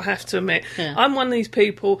spoilers, I have to admit. Yeah. I'm one of these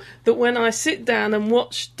people that when I sit down and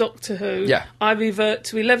watch Doctor Who, I revert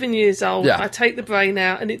to 11 years old, I take the brain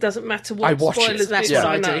out, and it doesn't matter what spoilers That's bits what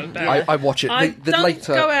I I know do. about. I watch it. I don't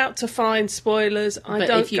go out to find spoilers. I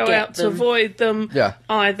don't go out to avoid them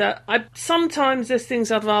either. Sometimes there's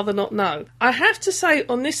things I'd rather not know. I have to say,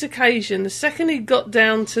 on this occasion, the second he got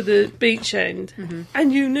down to the beach end,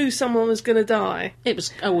 and you knew someone was going to die... It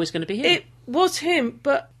was always going to be him. It was him,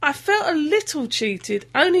 but I felt a little cheated,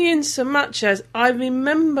 only in so much as I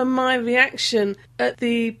remember my reaction at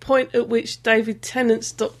the point at which David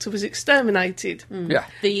Tennant's Doctor was exterminated.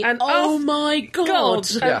 Oh my God!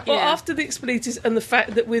 After the expletives and the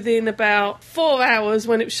fact that within about 4 hours,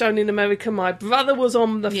 when it was shown in America, my brother was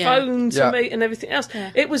on the phone to me and everything else.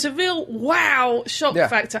 It was a real wow shock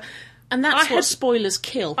factor. And that's what spoilers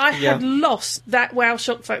kill. I had lost that wow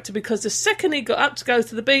shock factor because the second he got up to go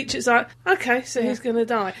to the beach, it's like, okay, so he's going to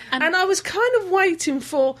die. And I was kind of waiting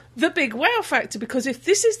for the big wow factor, because if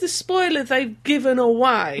this is the spoiler they've given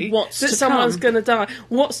away, someone's going to die,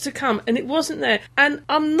 what's to come? And it wasn't there. And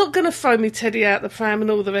I'm not going to throw me Teddy out the pram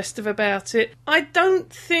and all the rest of about it. I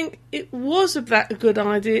don't think it was that a good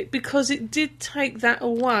idea, because it did take that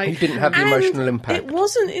away. It didn't have the emotional impact. It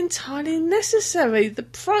wasn't entirely necessary.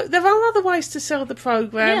 There are other ways to sell the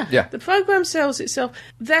programme. The programme sells itself.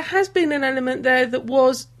 There has been an element there there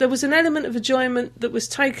was an element of enjoyment that was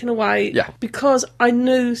taken away because I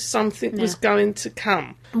knew something was going to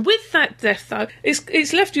come. With that death, though,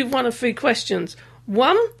 it's left you with one of three questions.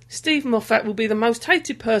 One, Steve Moffat will be the most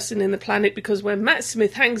hated person in the planet because when Matt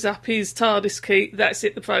Smith hangs up his TARDIS key, that's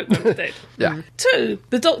it, the programme's dead. Two,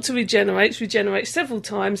 the Doctor regenerates several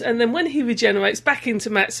times, and then when he regenerates back into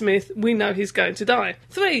Matt Smith, we know he's going to die.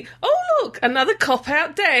 Three, oh look, another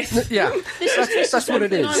cop-out death. That's what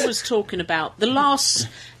it is. I was talking about.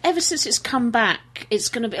 Ever since it's come back, it's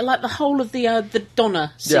going to be like the whole of the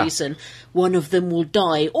Donna season. One of them will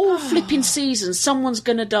die. All flipping seasons, someone's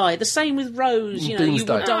going to die. The same with Rose. You will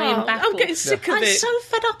die in battle. I'm getting sick of it. I'm so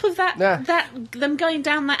fed up of that. Them going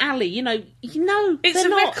down that alley. You know, it's a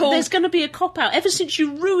record. There's going to be a cop out. Ever since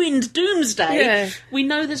you ruined Doomsday, we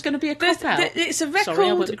know there's going to be a cop out. It's a record. Sorry,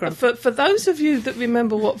 I won't be grumpy. For those of you that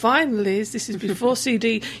remember what vinyl is, this is before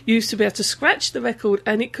CD. You used to be able to scratch the record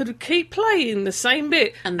and it could keep playing the same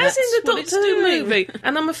bit. And as in the what Doctor Who movie.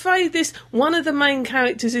 And I'm afraid one of the main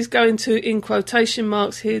characters is going to, in quotation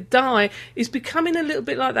marks here, die, is becoming a little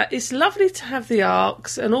bit like that. It's lovely to have the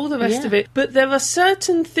arcs and and all the rest of it. But there are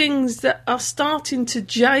certain things that are starting to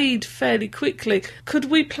jade fairly quickly. Could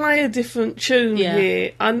we play a different tune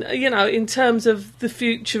here? And, in terms of the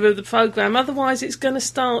future of the programme, otherwise it's going to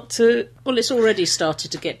start to... Well, it's already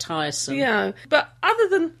started to get tiresome. Yeah, but other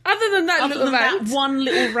than that one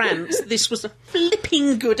little rant, this was a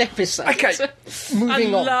flipping good episode. Okay,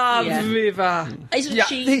 moving on. I love River. Isn't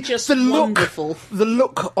she just wonderful? The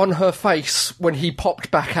look on her face when he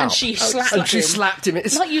popped back out. And she slapped him.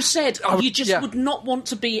 It's like you said, you just would not want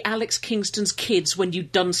to be Alex Kingston's kids when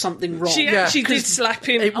you'd done something wrong. She actually did slap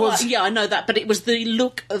him. It was, I know that, but it was the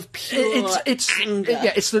look of pure anger.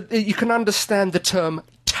 You can understand the term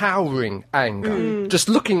towering anger. Just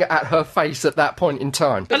looking at her face at that point in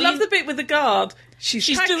time. I love the bit with the guard. She's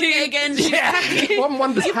doing it again. One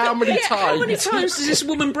wonders how many times. How many times does this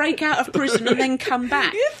woman break out of prison and then come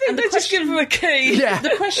back? You think they just give her a key? Yeah.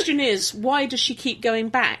 The question is, why does she keep going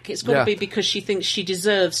back? It's got to be because she thinks she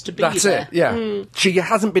deserves to be there. That's it, yeah. She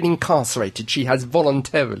hasn't been incarcerated, she has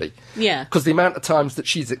voluntarily. Yeah. Because the amount of times that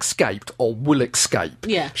she's escaped, or will escape,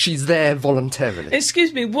 she's there voluntarily.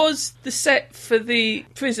 Excuse me, was the set for the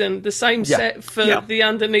prison the same set for the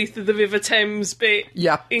underneath of the River Thames bit?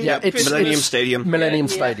 Yeah, it's Millennium Stadium. Millennium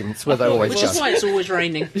Stadium, it's where they always go. Which is why it's always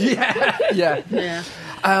raining. Yeah.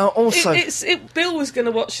 Also, Bill was going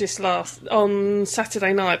to watch this on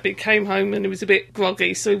Saturday night, but he came home and he was a bit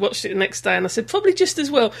groggy, so he watched it the next day. And I said, probably just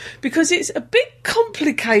as well, because it's a bit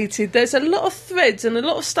complicated. There's a lot of threads and a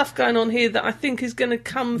lot of stuff going on here that I think is going to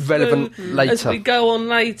come relevant through later as we go on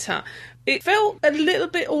later. It felt a little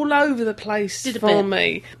bit all over the place for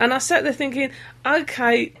me. And I sat there thinking,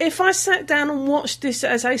 OK, if I sat down and watched this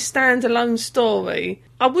as a standalone story,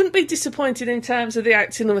 I wouldn't be disappointed in terms of the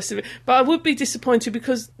acting and the rest of it, but I would be disappointed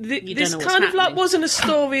because this kind of like wasn't a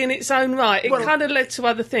story in its own right. It kind of led to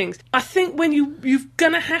other things. I think when you're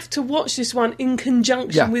going to have to watch this one in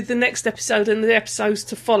conjunction with the next episode and the episodes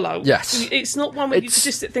to follow. Yes. It's not one where you can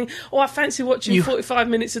just think, I fancy watching 45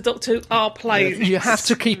 minutes of Doctor Who. I'll play this. You have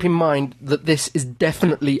to keep in mind that this is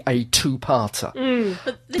definitely a two-parter.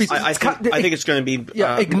 I think it's going to be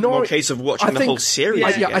more a case of watching the whole series.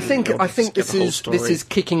 I think this is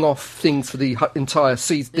kicking off things for the entire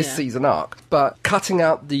season arc, but cutting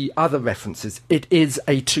out the other references, it is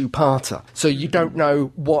a two-parter. So you don't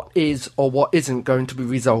know what is or what isn't going to be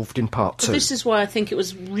resolved in part two. This is why I think it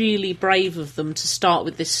was really brave of them to start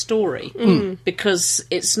with this story, because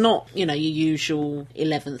it's not, your usual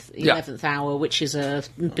 11th hour, which is a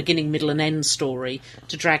beginning, middle and end story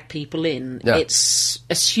to drag people in. Yeah. It's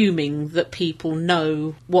assuming that people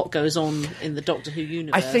know what goes on in the Doctor Who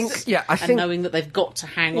universe. And knowing that they've got to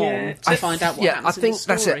hang on to find out what happens in the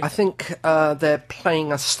story. That's it. I think they're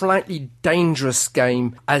playing a slightly dangerous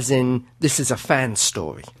game, as in, this is a fan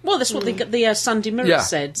story. Well, that's what the Sunday Mirror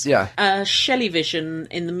said. Yeah. Shelley Vision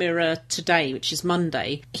in the Mirror today, which is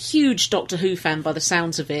Monday, a huge Doctor Who fan by the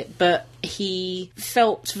sounds of it, but he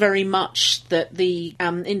felt very much that the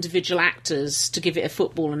individual actors, to give it a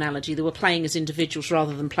football analogy, they were playing as individuals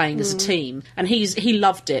rather than playing as a team, and he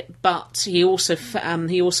loved it, but he also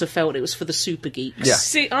felt it was for the super geeks. Yeah.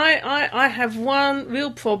 See, I have one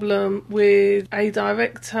real problem with a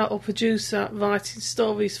director or producer writing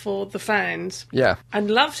stories for the fans. Yeah.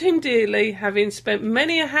 And loved him dearly, having spent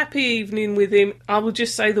many a happy evening with him. I will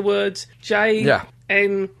just say the words JNT.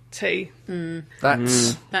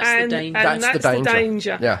 That's the danger. And that's the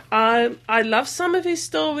danger. Yeah. I love some of his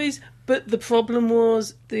stories, but the problem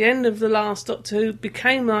was the end of the last Doctor Who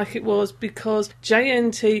became like it was because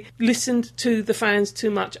JNT listened to the fans too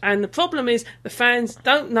much. And the problem is the fans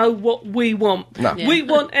don't know what we want. No. Yeah. We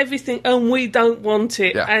want everything and we don't want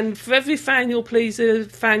it. Yeah. And for every fan you'll please, a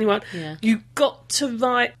fan you want, you've got to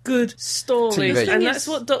write good stories. TV. And that's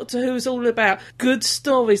what Doctor Who is all about. Good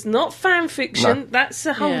stories, not fan fiction. No. That's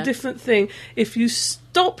a whole different thing. If you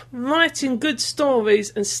stop writing good stories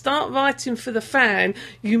and start writing for the fan,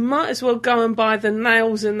 you might as well go and buy the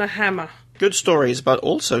nails and the hammer. Good stories, but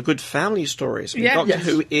also good family stories. Doctor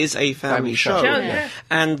Who is a family show.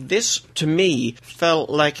 And this, to me, felt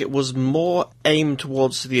like it was more aimed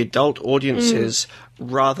towards the adult audiences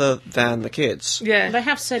rather than the kids. Yeah. They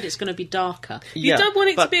have said it's going to be darker. You don't want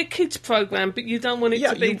it to be a kids' programme, but you don't want it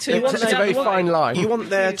to be too... It's a very fine line. You want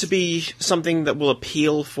there to be something that will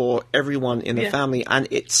appeal for everyone in the family, and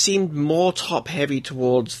it seemed more top-heavy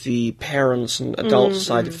towards the parents and adult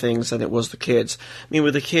side of things than it was the kids. I mean,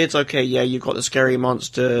 with the kids, you've got the scary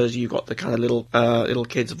monsters, you've got the kind of little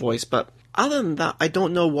kids' voice, but other than that, I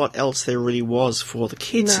don't know what else there really was for the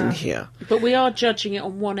kids in here. But we are judging it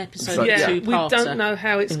on one episode. Yeah, we we don't know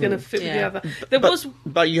how it's going to fit with the other.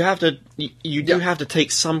 But you have to, you do have to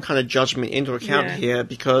take some kind of judgment into account here,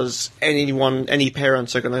 because any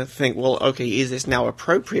parents are going to think, well, okay, is this now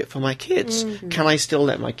appropriate for my kids? Can I still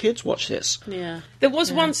let my kids watch this? Yeah. There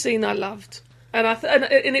was one scene I loved. And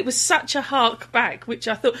and it was such a hark back, which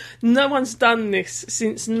I thought no one's done this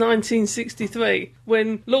since 1963,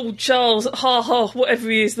 when Lord Charles, whatever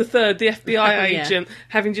he is, the third, the FBI agent,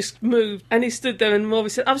 having just moved, and he stood there and Morrie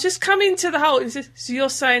said, "I was just coming to the hole." And he said, "So you're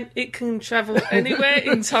saying it can travel anywhere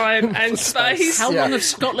in time and space?" How long have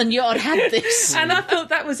Scotland Yard had this? And I thought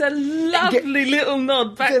that was a lovely little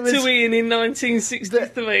nod back to Ian in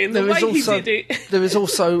 1963, and the way he did it. There is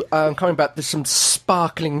also, coming back, there's some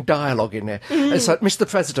sparkling dialogue in there. It's like, Mr.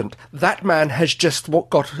 President, that man has just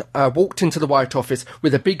walked into the White Office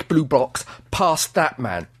with a big blue box past that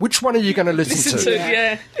man. Which one are you going to listen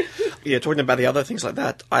to? Yeah, talking about the other things like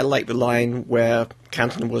that, I like the line where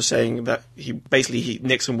Canton was saying that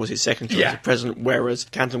Nixon was his second choice as president, whereas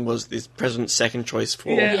Canton was the president's second choice for...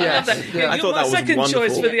 I love that. I thought that was second wonderful.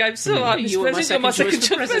 choice for the Mr. President, you're my second choice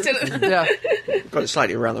for president. Got it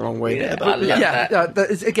slightly around the wrong way there. But I love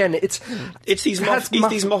that. Again, it's these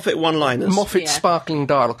Moffat one-liners. Moffat sparkling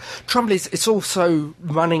dialogue. Trouble is, it's also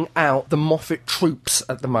running out the Moffat troops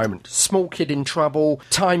at the moment. Small kid in trouble,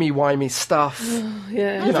 timey-wimey stuff.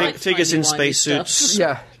 Figures in spacesuits.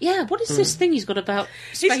 Yeah, what is this thing he's got about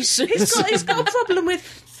spacesuits? He's got a problem with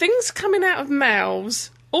things coming out of mouths.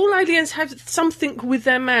 All aliens have something with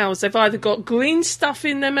their mouths. They've either got green stuff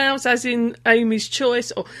in their mouths, as in Amy's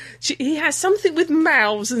choice, or he has something with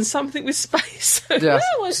mouths and something with space. Well,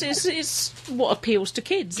 it's what appeals to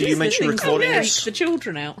kids. Do you mention recordings? Freak the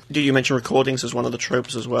children out. Do you mention recordings as one of the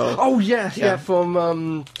tropes as well? Oh, yeah,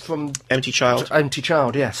 from Empty Child. Empty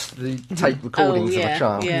Child, yes. The tape recordings of a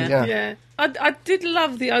child. Yeah. I did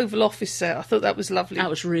love the Oval Office set. I thought that was lovely. That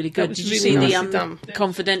was really good. Did you see the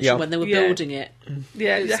Confidential when they were building it?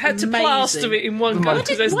 Yeah, they had to plaster it in one go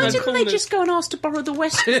because there's no corners. Why didn't they just go and ask to borrow the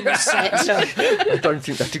Western set? I don't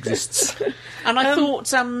think that exists. And I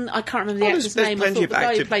thought, I can't remember the actor's name, I thought the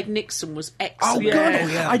guy who played Nixon was excellent. Oh, God,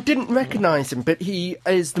 I didn't recognise him, but he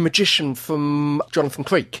is the magician from Jonathan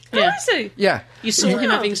Creek. Yeah. Oh, is he? Yeah. You saw him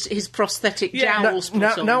having his prosthetic jowls put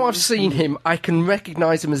on. Now I've seen him, I can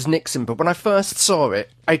recognise him as Nixon, but when I first saw it,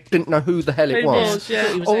 I didn't know who the hell it was.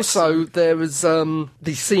 Also, there was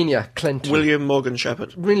the senior Clinton. William Morgan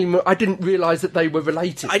Shepherd. I didn't realise that they were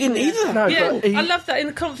related. I didn't either. No, but I love that in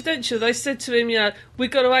the Confidential. They said to him,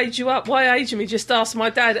 we've got to age you up. Why age him? He just asked my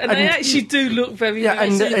dad. And they actually do look very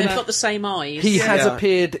and they've got the same eyes. He has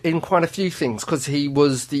appeared in quite a few things, because he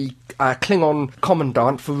was the Klingon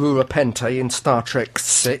commandant for Rura Penthe in Star Trek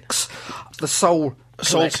VI, the Soul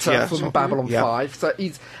Collector from Babylon 5. So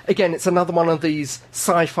it's another one of these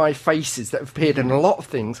sci-fi faces that have appeared in a lot of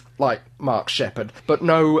things, like Mark Sheppard, but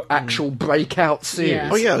no actual breakout series. Yeah.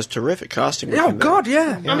 Oh yeah, it was terrific casting. Oh God,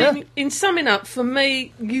 I mean, in summing up, for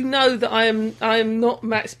me, you know that I am not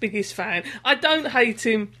Matt's biggest fan. I don't hate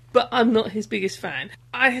him, but I'm not his biggest fan.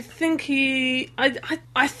 I think he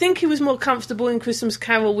was more comfortable in Christmas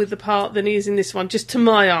Carol with the part than he is in this one, just to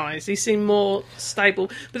my eyes. He seemed more stable.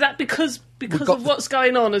 But that because of what's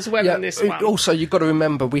going on as well in this one. Also, you've got to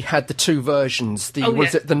remember, we had the two versions.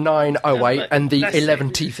 Was it the 908 and the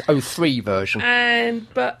 1103 version?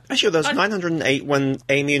 Actually, there was 908 when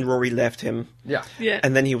Amy and Rory left him. Yeah.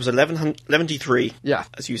 And then he was 1103,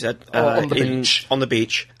 as you said, on the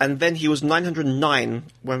beach. And then he was 909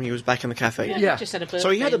 when he was back in the cafe. Yeah. Just had a birthday, so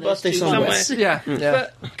he had a birthday somewhere.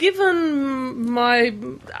 But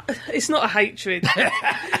given it's not a hatred,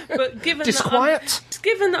 but given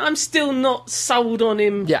that I'm still not sold on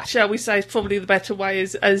him, shall we say, is probably the better way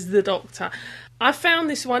as the Doctor. I found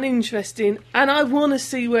this one interesting, and I want to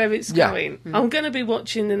see where it's going. I'm going to be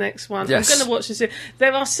watching the next one. Yes. I'm going to watch this.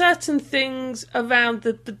 There are certain things around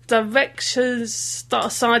the director's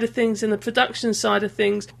side of things and the production side of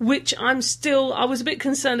things, which I was a bit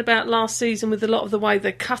concerned about last season with a lot of the way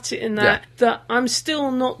they cut it in that I'm still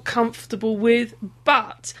not comfortable with,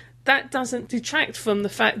 but that doesn't detract from the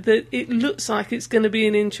fact that it looks like it's going to be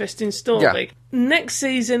an interesting story. Yeah. Next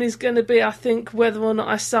season is going to be, I think, whether or not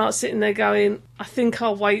I start sitting there going, I think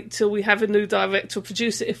I'll wait till we have a new director or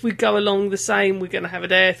producer. If we go along the same, we're going to have a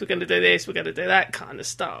death, we're going to do this, we're going to do that kind of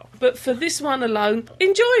stuff. But for this one alone,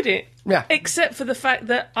 enjoyed it. Yeah. Except for the fact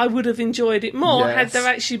that I would have enjoyed it more had there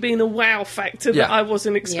actually been a wow factor that I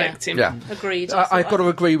wasn't expecting. Yeah. Agreed. I've got to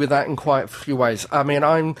agree with that in quite a few ways. I mean,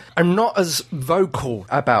 I'm not as vocal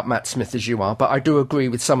about Matt Smith as you are, but I do agree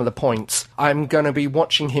with some of the points. I'm going to be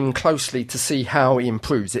watching him closely to see how he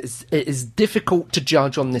improves. It is difficult to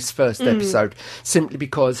judge on this first episode, simply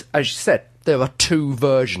because, as you said, there are two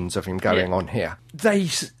versions of him going on here. They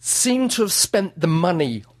seem to have spent the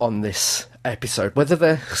money on this episode. Whether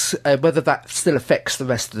that still affects the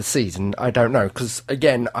rest of the season, I don't know. Because,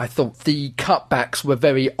 again, I thought the cutbacks were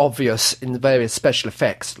very obvious in the various special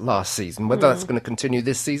effects last season. Whether that's going to continue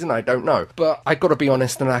this season, I don't know. But I've got to be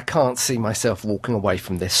honest, and I can't see myself walking away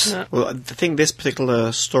from this. No. Well, I think this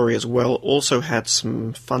particular story as well also had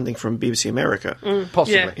some funding from BBC America.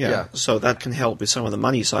 Possibly, Yeah. So that can help with some of the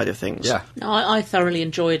money side of things. Yeah. No, I thoroughly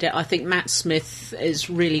enjoyed it. I think Matt Smith has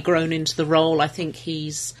really grown into the role. I think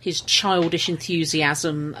his childish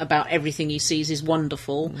enthusiasm about everything he sees is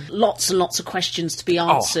wonderful. Lots and lots of questions to be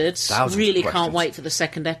answered. Really can't wait for the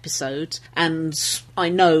second episode. And I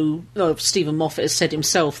know Stephen Moffat has said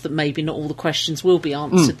himself that maybe not all the questions will be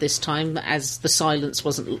answered this time, as the silence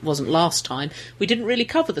wasn't last time. We didn't really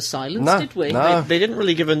cover the silence, did we? No. They didn't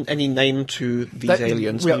really give any name to these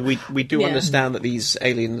aliens. We do understand that these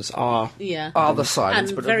aliens are the silence,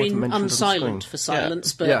 and but it very wasn't mentioned on unsilent screen. for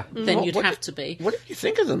silence, but then you'd have to be. What did you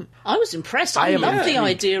think of them? I was impressed. I love the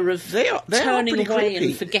idea of They are turning pretty away creepy.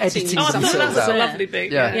 and forgetting Editing I thought something. that was a out. lovely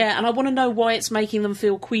bit. Yeah. Yeah, and I want to know why it's making them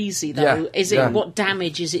feel queasy, though. Yeah, Is it yeah. what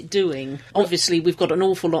damage is it doing? Obviously, we've got an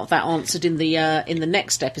awful lot of that answered in the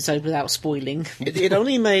next episode without spoiling. It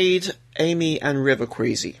only made Amy and River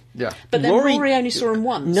queasy. Yeah. But then Rory- Rory only saw him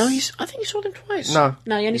once. No, I think you saw them twice. No.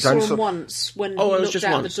 No, he only He's saw only him saw- once when it he was looked just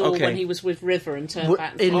out once. the door Okay. when he was with River and turned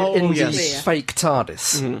back and In forth. the yes. fake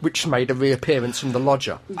TARDIS, which made a reappearance from the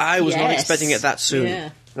lodger. I was not Yes. expecting it that soon. Yeah.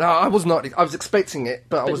 No, I was not. I was expecting it,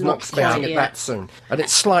 but I was not not expecting quite it yet. that soon. And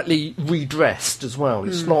it's slightly redressed as well.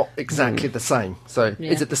 It's not exactly the same. So,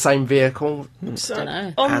 Yeah. is it the same vehicle? So,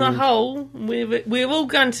 Dunno. on the whole, we're all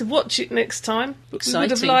going to watch it next time. But we would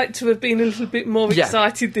have Exciting. liked to have been a little bit more Yeah.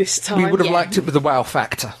 excited this time. We would have Yeah. liked it with the wow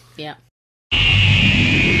factor. Yeah.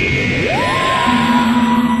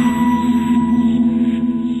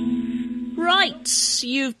 Right,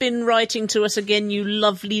 you've been writing to us again, you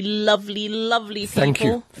lovely, lovely, lovely people. Thank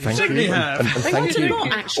you. Thank Certainly you. have. And Quite thank a you. lot,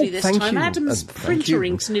 actually, this thank time. you. Adam's And thank printer you.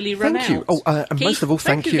 ink's nearly run Thank you. out. Oh, and Keith, most of all,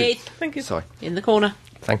 thank you. Keith. Thank you. Sorry. In the corner.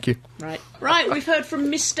 Thank you. Right, we've heard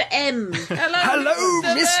from Mr. M, Hello,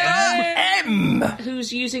 Mr. M.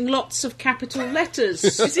 who's using lots of capital letters.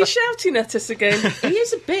 Is he shouting at us again? He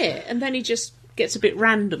is a bit, and then he just gets a bit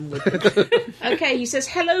random with it. Okay, he says,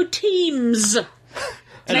 hello, teams.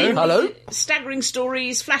 Namely, Hello. Staggering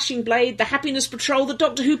Stories, Flashing Blade, The Happiness Patrol, the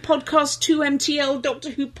Doctor Who Podcast, 2MTL, Doctor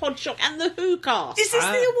Who Podshock, and the Who Cast. Is this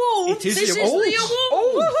the award? It is This the is award. the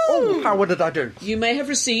award. Oh, how did I do? You may have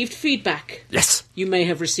received feedback. Yes. You may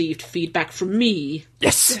have received feedback from me.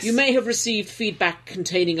 Yes. You may have received feedback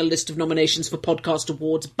containing a list of nominations for podcast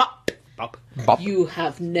awards, but Up. Bop. you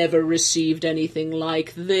have never received anything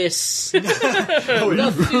like this.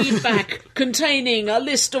 The feedback containing a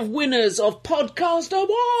list of winners of podcast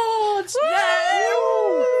awards.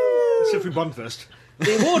 Let's see if we won first.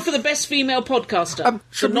 The award for the best female podcaster.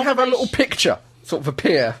 Should The we have a little nomination- picture sort of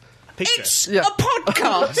appear? Picture. It's Yeah. a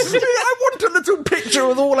podcast. I want a little picture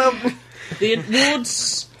with all our... The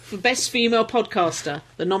awards for best female podcaster.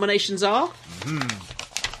 The nominations are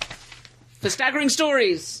for Staggering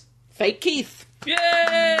Stories, Fake Keith.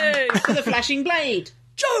 Yay! For the Flashing Blade,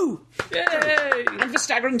 Joe. Yay! And for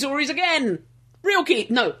Staggering Stories again, Real Keith.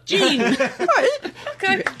 No, Gene.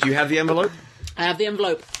 Okay. Do you have the envelope? I have the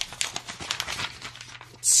envelope.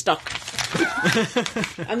 It's stuck.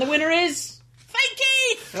 And the winner is Fake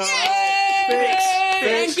Keith. Yay!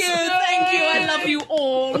 Thank you. I love you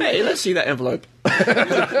all. Hey, let's see that envelope.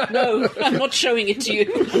 No, I'm not showing it to you.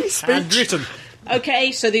 Handwritten.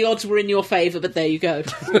 Okay, so the odds were in your favour, but there you go.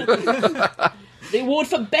 The award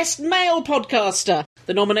for Best Male Podcaster.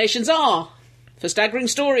 The nominations are for Staggering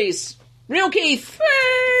Stories, Real Keith.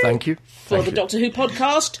 Thank you. For the Doctor Who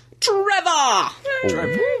podcast, Trevor.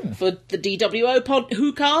 For the DWO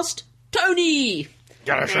Who cast, Tony.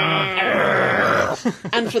 And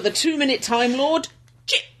for the 2-minute Time Lord,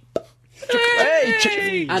 Chip. Hey,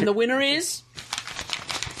 chicken. And the winner is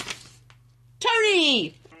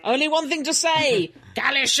Tony. Only one thing to say.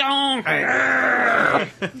 Galishon.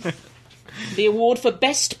 The award for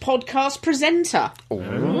Best Podcast Presenter.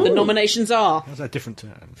 The nominations are How's that different?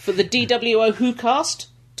 for the DWO Who cast,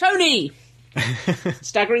 Tony.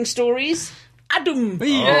 Staggering Stories, Adam.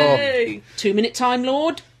 Yay! 2-minute Time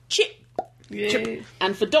Lord, Chip. Yay!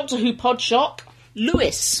 And for Doctor Who Podshock,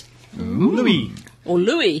 Lewis. Louis. Or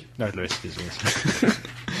Louis. No, Lewis. It is Lewis. I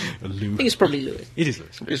think it's probably Lewis. It is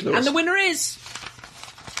Lewis. It's Lewis. And the winner is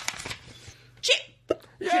Chip.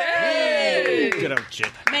 Yay! Good old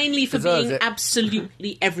Chip. Mainly for Deserves being it.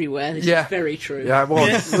 absolutely everywhere. This Yeah. is very true. Yeah, well,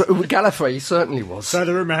 Gallifrey certainly was. So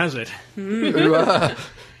the rumour has it.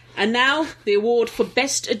 And now, the award for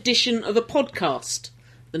Best Edition of a Podcast.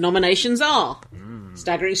 The nominations are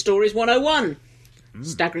Staggering Stories 101,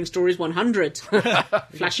 Staggering Stories 100,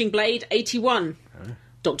 Flashing Blade 81,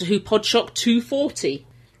 Doctor Who Podshock 240,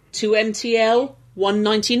 2MTL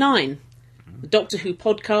 199, the Doctor Who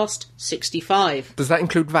Podcast 65. Does that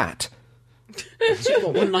include VAT?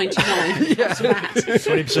 199. That's that.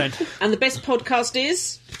 20%. And the best podcast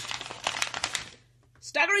is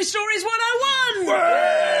Staggering Stories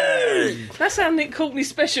 101! That's our Nick Courtney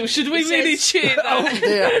special. Should we It really says- cheer that?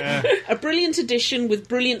 Yeah. A brilliant edition with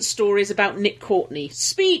brilliant stories about Nick Courtney.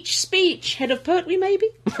 Speech, head of Pertwee maybe?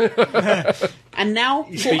 And now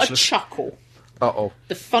for a speechless. chuckle. Uh-oh.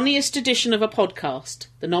 The funniest edition of a podcast.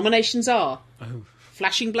 The nominations are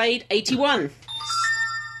Flashing Blade 81,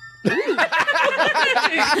 Someone's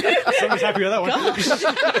happy with that one.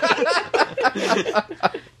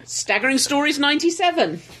 Staggering Stories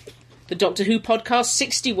 97, the Doctor Who Podcast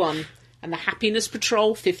 61, and the Happiness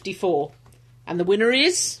Patrol 54. And the winner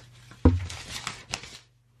is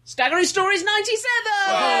Staggering Stories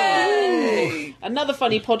 97! Another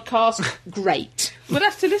funny podcast, great. We'll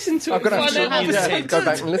have to listen to it. I'm going to find out have how to it's go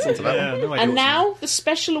back and listen to that Yeah, one. no idea And what's now, the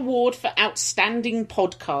special award for outstanding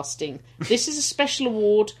podcasting. This is a special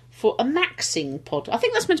award for a maxing pod. I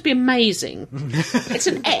think that's meant to be amazing. It's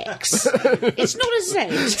an X. It's not a Z.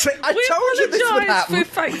 I told you this would happen.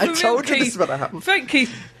 For I told you this would happen. Thank you.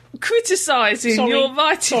 Criticising Sorry. your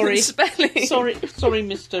writing Sorry. and spelling. Sorry,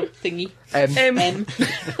 Mr. Thingy. M.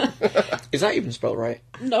 Is that even spelled right?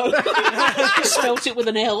 No. Spelt it with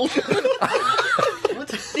an L.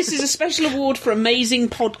 This is a special award for amazing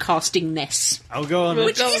podcastingness. I'll go on.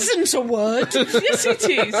 Which isn't a word. Yes, it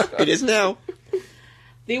is. It is now.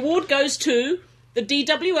 The award goes to the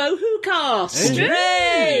DWO Who Cast.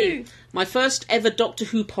 Yay! My first ever Doctor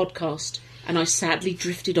Who podcast, and I sadly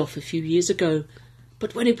drifted off a few years ago.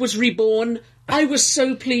 But when it was reborn, I was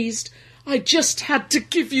so pleased. I just had to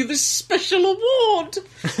give you this special award.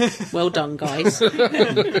 Well done, guys.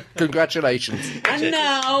 Congratulations. And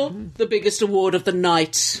now, the biggest award of the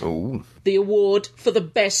night. Ooh. The award for the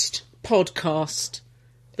best podcast.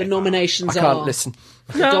 The nominations I can't are listen.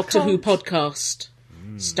 the No, I Doctor Who can't. Podcast,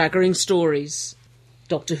 Staggering Stories,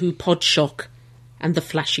 Doctor Who Podshock, and The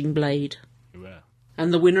Flashing Blade.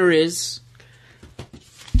 And the winner is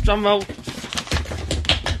Drum roll.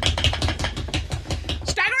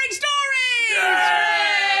 Staggering Stories!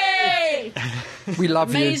 Hooray! We love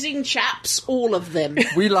Amazing chaps, all of them. you.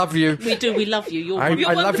 We love you. We do, we love you. You're I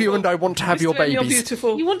wonderful. love you and I want to have your Mr. M, You're babies.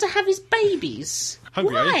 beautiful. You want to have his babies.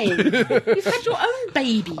 Hungry, Why? You've had your own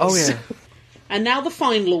babies. Oh, yeah. And now the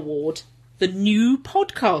final award, the New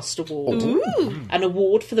Podcast Award. Ooh. An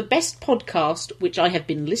award for the best podcast which I have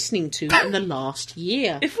been listening to in the last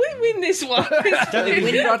year. If we win this one, I don't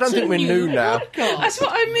think we're new now. Podcast. that's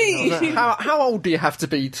what I mean. How old do you have to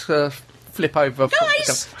be to flip over?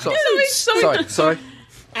 Guys, Sorry. Sorry.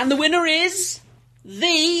 And the winner is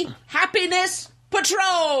the Happiness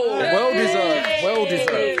Patrol. Well deserved. Well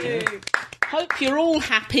deserved. Hope you're all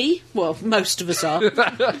happy. Well, most of us are.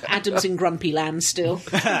 Adam's in grumpy land still.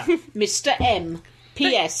 Mr. M.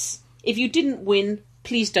 P.S. If you didn't win,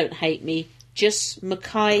 please don't hate me. Just make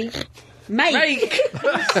better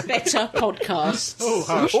podcasts.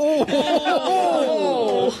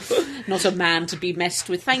 Oh, not a man to be messed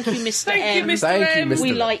with. Thank you, Mr. Thank M. you, Mr. Thank you, M. Mr. We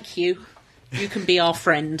M. like you. You can be our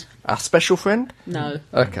friend. Our special friend? No.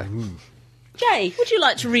 Okay. Jay, would you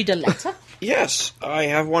like to read a letter? Yes, I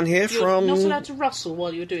have one here You're from... not allowed to rustle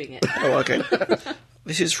while you're doing it. Oh, okay.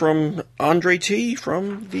 This is from Andre T.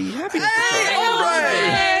 from the Happiness Patrol.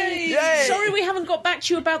 Yay! Sorry we haven't got back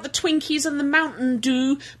to you about the Twinkies and the Mountain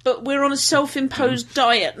Dew, but we're on a self-imposed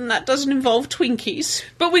diet and that doesn't involve Twinkies.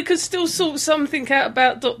 But we could still sort something out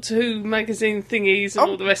about Doctor Who magazine thingies and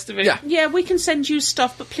all the rest of it. yeah. Yeah, we can send you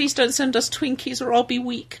stuff, but please don't send us Twinkies or I'll be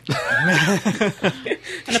weak.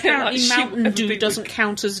 And apparently Like, Mountain shoot, Dew big doesn't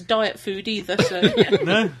count as diet food either, so...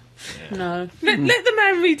 No? No. Let the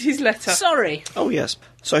man read his letter. Sorry. Oh, yes.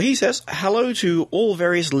 So he says, hello to all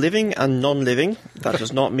various living and non-living. That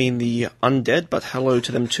does not mean the undead, but hello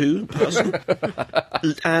to them too, person.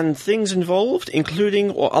 And things involved,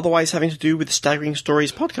 including or otherwise having to do with the Staggering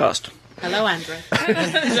Stories podcast. Hello, Andre.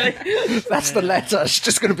 That's the letter. It's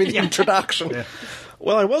just going to be the introduction.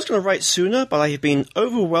 Well, I was going to write sooner, but I have been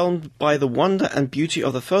overwhelmed by the wonder and beauty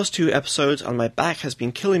of the first 2 episodes, and my back has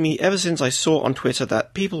been killing me ever since I saw on Twitter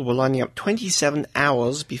that people were lining up 27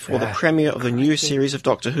 hours before the premiere of the new series of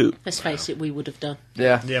Doctor Who. Let's face it, we would have done.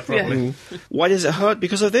 Yeah. Yeah, probably. Why does it hurt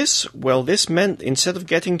because of this? Well, this meant instead of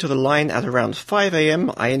getting to the line at around 5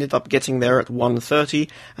 a.m, I ended up getting there at 1:30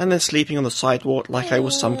 and then sleeping on the sidewalk like I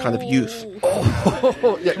was some kind of youth.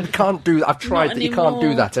 Oh, yeah, you can't do that. I've tried Not that. You can't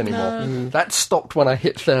do that anymore. anymore. That stopped when I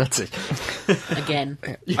hit 30. Again.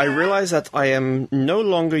 I realize that I am no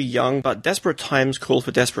longer young, but desperate times call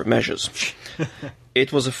for desperate measures.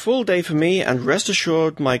 It was a full day for me, and rest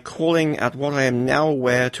assured my calling at what I am now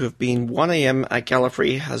aware to have been 1 a.m. at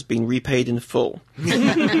Gallifrey has been repaid in full.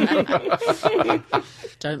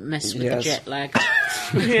 Don't mess with Yes. the jet lag.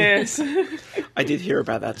 Yes. I did hear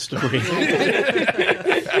about that story.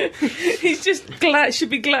 He's just should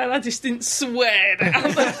be glad I just didn't swear down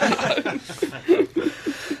the phone.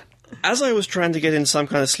 As I was trying to get in some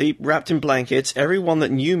kind of sleep, wrapped in blankets, everyone that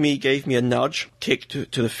knew me gave me a nudge, kick to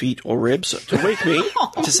the feet or ribs, to wake me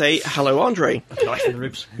to say, "Hello, Andre." Knife in the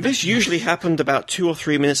ribs. This usually happened about 2 or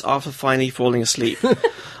 3 minutes after finally falling asleep.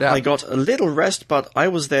 Yeah. I got a little rest, but I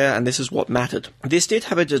was there, and this is what mattered. This did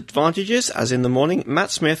have its advantages, as in the morning, Matt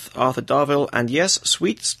Smith, Arthur Darvill, and yes,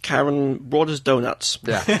 sweet Karen brought us donuts.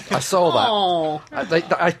 Yeah, I saw that. Oh, They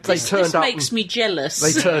this turned up. makes me jealous.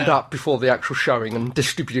 They turned up before the actual showing and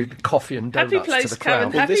distributed coffee and donuts Happy place, to the Karen.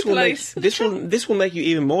 crowd. Well, Happy this will make place. this will make you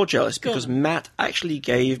even more jealous because on. Matt actually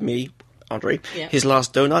gave me, Andre, Yeah. his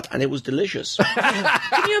last donut, and it was delicious.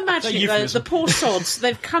 Can you imagine it, though? The poor sods,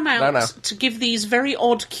 they've come out No. to give these very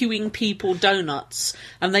odd queuing people donuts,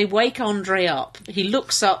 and they wake Andre up. He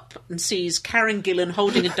looks up and sees Karen Gillan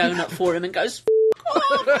holding a donut for him and goes,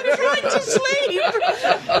 "Oh, I'm trying to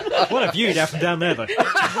sleep." What a view you'd have from down there, though.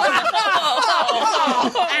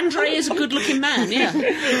 Andre is a good-looking man, yeah.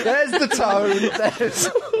 There's the tone.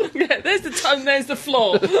 Yeah, there's the tone, there's the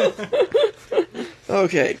floor.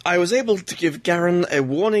 Okay, I was able to give Garen a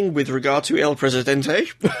warning with regard to El Presidente.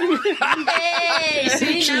 Hey,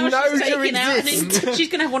 see, She now knows she's you taking out exist. she's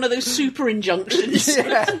going to have one of those super injunctions.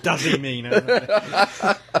 Does he mean?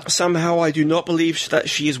 Somehow I do not believe that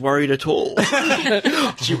she is worried at all.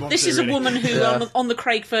 This is a woman who, on the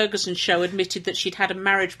Craig Ferguson show, admitted that she'd had a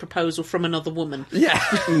marriage proposal from another woman. Yeah.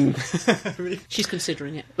 She's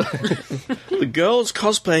considering it. The girls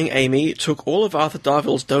cosplaying Amy took all of Arthur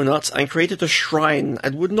Darvill's donuts and created a shrine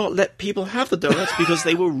and would not let people have the donuts because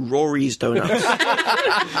they were Rory's donuts.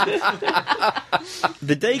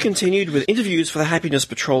 The day continued with interviews for the Happiness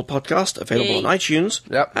Patrol podcast, available on iTunes,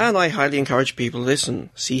 and I highly encourage people to listen.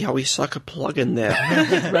 See how we suck a plug in there.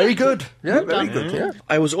 Very good. Yeah, very good. Yeah.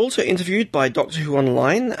 I was also interviewed by Doctor Who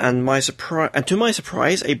Online, and to my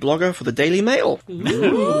surprise, a blogger for the Daily Mail.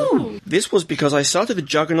 Ooh. This was because I started a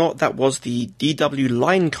juggernaut that was the DW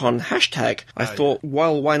LineCon hashtag. I thought,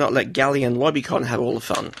 well, why not let Galley and LobbyCon have all the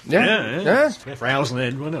fun? Yeah. For hours on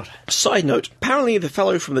end, why not? Side note, apparently the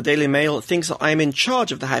fellow from the Daily Mail thinks that I'm in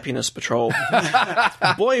charge of the Happiness Patrol.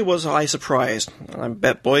 Boy, was I surprised. And I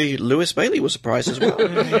bet boy Lewis Bailey was surprised as well.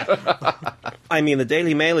 I mean, the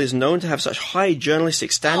Daily Mail is known to have such high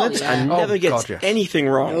journalistic standards and never gets anything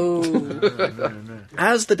wrong.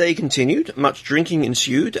 As the day continued, much drinking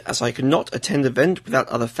ensued, as I could not attend an event without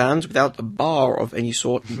other fans, without a bar of any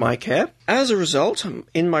sort in my care. As a result,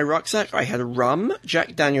 in my rucksack I had rum,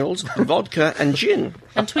 Jack Daniels, vodka and gin.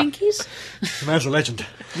 And Twinkies? The man's a legend.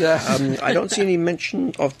 Yeah. I don't see any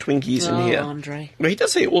mention of Twinkies in here. Andre. Well, he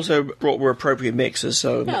does say he also were appropriate mixers,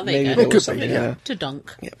 so Well, there maybe you there go. was something. Yeah. To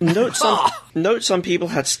dunk. Yeah. Note some people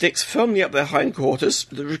had sticks firmly up their hindquarters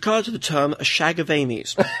that regard to the term a shag of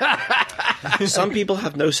Amy's. Some people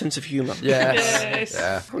have no sense of humour. Yes.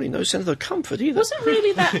 Yeah. Probably no sense of comfort either. Was it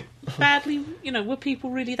really that badly, were people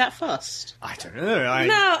really that fussed? I don't know.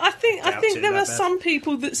 No, I think there are some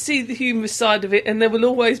people that see the humorous side of it, and there will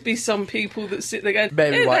always be some people that sit there going,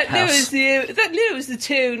 Mary Whitehouse. that lowers the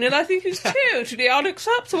tune, and I think it's totally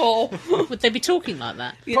unacceptable. Would they be talking like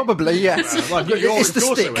that? Probably, yes. Well, New York, It's the of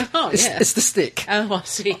course they stick. would. Oh, It's, yeah. it's the stick. Oh, I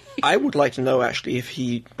see. I would like to know, actually, if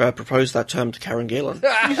he proposed that term to Karen Gillan.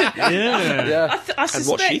 Yeah. I And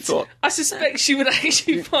what she thought. I suspect she would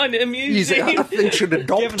actually find it amusing. I think should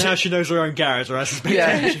adopt Given it. now she knows her own garage, or I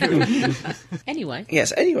suspect. Anyway.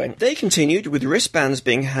 Yes, anyway, they continued with wristbands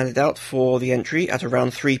being handed out for the entry at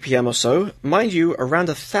around 3 p.m. or so. Mind you, around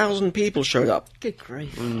 1,000 people showed up. Good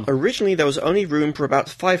grief. Originally, there was only room for about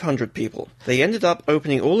 500 people. They ended up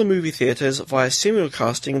opening all the movie theatres via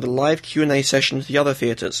simulcasting the live Q&A session to the other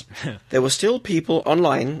theatres. There were still people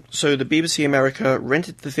online, so the BBC America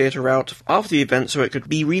rented the theatre out after the event so it could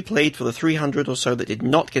be replayed for the 300 or so that did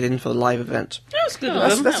not get in for the live event. That was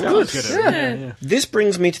good. That's good. Yeah. This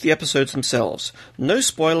brings me to the episodes themselves. No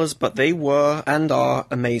spoilers, but they were and are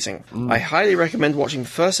amazing. I highly recommend watching the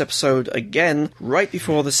first episode again right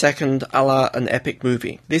before the second, a la an epic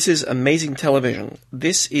movie. This is amazing television.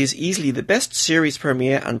 This is easily the best series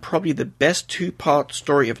premiere and probably the best two-part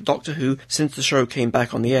story of Doctor Who since the show came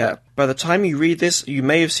back on the air. By the time you read this, you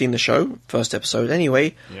may have seen the show, first episode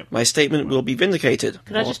anyway. Yep. My statement will be vindicated.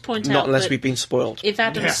 Could I just point Not out unless that we've been spoiled. if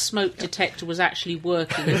Adam's smoke detector was actually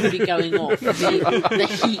working, it would be going off. The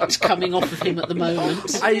heat coming off of him at the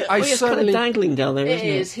moment. I It's kind certainly... of dangling down there, It isn't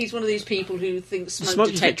it? is. He's one of these people who thinks smoke,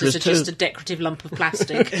 Smoke detectors are detectors just too. a decorative lump of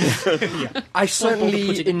plastic. I certainly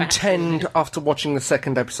putting it back intend, after watching the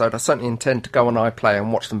second episode, I certainly intend to go on iPlayer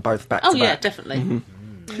and watch them both back Oh to yeah, back. definitely.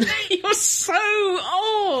 You're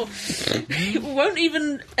so you won't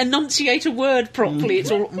even enunciate a word properly. It's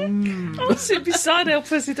all I'm sitting beside El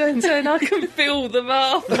Presidente and I can feel the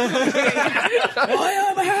wrath. I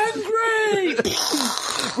am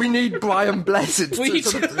hungry. We need Brian Blessed We need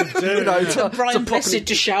to Brian properly- Blessed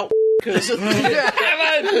to shout.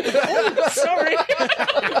 Sorry.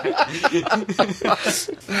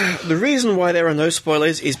 The reason why there are no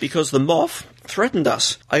spoilers is because the moth threatened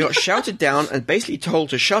us. I got shouted down and basically told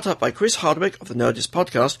to shut up by Chris Hardwick of the Nerdist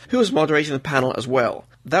podcast, who was moderating the panel as well.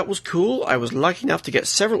 That was cool. I was lucky enough to get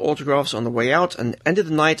several autographs on the way out and ended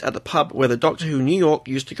the night at the pub where the Doctor Who New York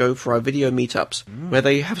used to go for our video meetups, where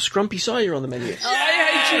they have scrumpy cider on the menu. I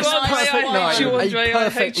hate you, Andre. perfect I night. hate you, A Andre. I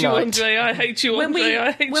perfect hate you, night. Andre. I hate you, When Andre. we,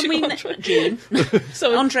 I hate when you, we, Andre. June,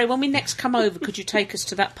 Sorry. Andre, when we next come over, could you take us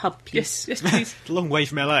to that pub, please? Yes, please. It's a long way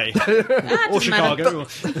from LA. Ah, Or doesn't matter.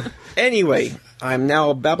 Chicago. Anyway, I'm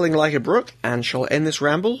now babbling like a brook and shall end this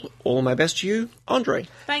ramble. All my best to you, Andre.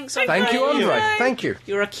 Thanks, Andre. Thank you, Andre. Thank you.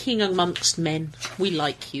 You're a king amongst men. We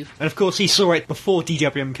like you. And of course, he saw it before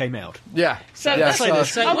DWM came out. Yeah. So yeah,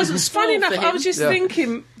 that's- So it wasn't Funny spoiled enough, for I him. was just Yeah.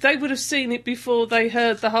 thinking they would have seen it before they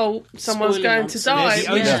heard the whole someone's Spoiler going nonsense. to die. Yeah, the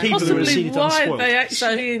only which is people who would have seen possibly it why unspoiled. they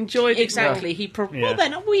actually enjoyed it. Exactly. He probably. Yeah. Well,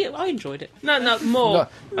 then I enjoyed it. More. No, more.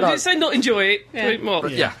 No, I didn't say not enjoy it. Yeah. Do it more.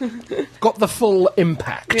 Yeah. Got the full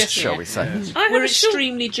impact, Yes, shall yeah. we say. I have We're a short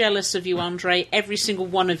extremely jealous of you, Andre. Every single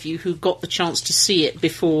one of you who got the chance to see it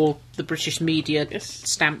before the British media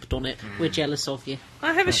stamped on it. We're jealous of you.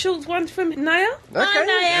 I have a short one from Naya. Okay.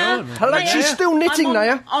 Naya. Hello, she's still knitting,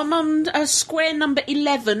 Naya. I'm on square number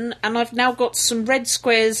 11, and I've now got some red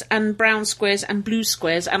squares and brown squares and blue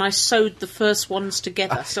squares, and I sewed the first ones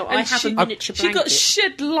together. So I And have a miniature She blanket. got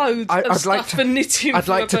shed loads of I'd stuff like to, for knitting. I'd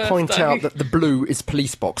for like her to point birthday. out that the blue is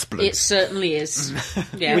police box blue. It certainly is.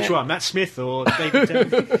 Yeah. Which one, Matt Smith or David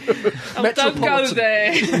Tennant? Oh, don't go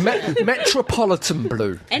there. Metropolitan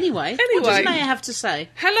blue. Anyway, what Anyway. does Naya have to say?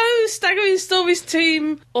 Hello, Staggering Stories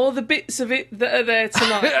team, or the bits of it that are there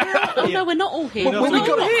tonight. Oh no, we're not all here. Well, We're we not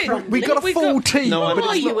got all here. crumbly. We got a We full got- team. No, Why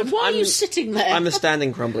are you? And why are you sitting there? I'm the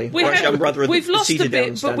standing crumbly. We Or actually, have- I'm rather we've lost a seated down bit,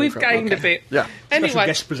 but standing we've crumbly. gained a Okay. bit. Yeah. Special Anyway,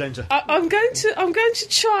 guest presenter. I'm going to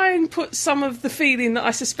try and put some of the feeling that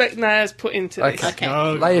I suspect Naya's put into this. Okay.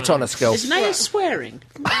 Okay. Lay it on us, girls. Is Naya swearing?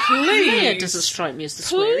 Naya Please, doesn't strike me as the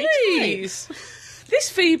swearing type. please. This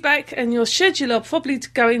feedback and your schedule are probably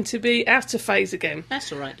going to be out of phase again.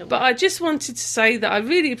 That's all right. Don't But worry. I just wanted to say that I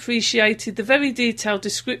really appreciated the very detailed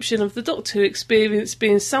description of the Doctor Who experience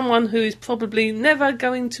being someone who is probably never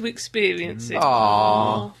going to experience it.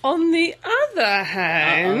 Aww. On the other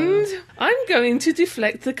hand, I'm going to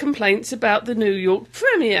deflect the complaints about the New York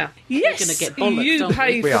premiere. Yes, gonna get bollocked, you aren't we?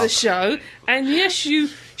 pay We for are. the show, and yes, you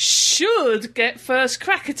should get first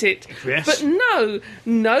crack at it. Yes. But no,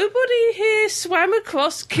 nobody here swam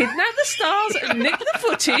across, kidnapped the stars, and nicked the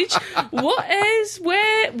footage. What airs,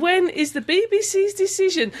 where, when is the BBC's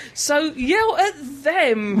decision. So yell at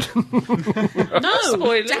them. No,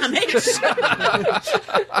 spoilers. damn it.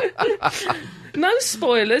 No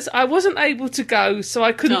spoilers. I wasn't able to go, so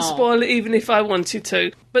I couldn't Aw. spoil it even if I wanted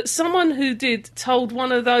to. But someone who did told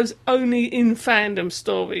one of those only in fandom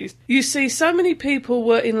stories. You see, so many people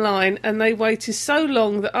were in line and they waited so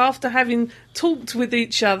long that after having talked with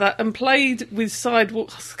each other and played with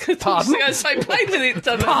sidewalk... Pardon? I was going to say played with each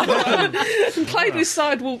other. And played with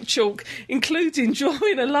sidewalk chalk, including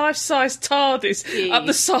drawing a life-size TARDIS Yes. up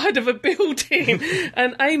the side of a building.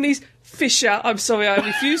 And Amy's fissure, I'm sorry, I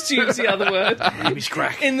refuse to use the other word,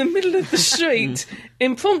 in the middle of the street,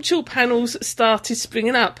 impromptu panels started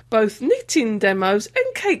springing up. Both knitting demos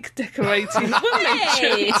and cake decorating were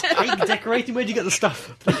mentioned. Cake decorating? Where'd you get the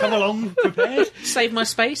stuff? Come along prepared? Save my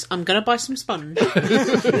space, I'm going to buy some sponge.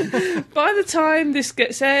 By the time this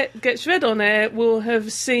gets read on air, we'll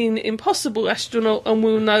have seen Impossible Astronaut and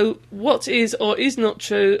we'll know what is or is not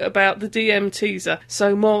true about the DM teaser.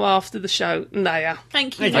 So more after the show. Naya.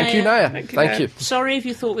 Thank you, Thank you, Naya. Thank you. Sorry if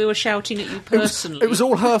you thought we were shouting at you personally. It was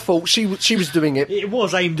all her fault. She was doing it. It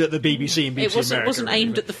was aimed at the BBC and BBC America. It wasn't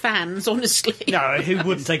aimed at the fans, honestly. No, who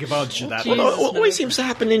wouldn't take advantage of that? Well, it always seems to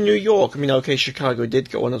happen in New York. I mean, okay, Chicago did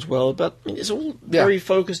go on as well, but I mean, it's all very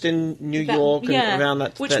focused in New York and around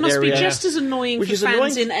that which that must area. be just as annoying for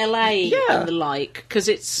fans in LA and the like, because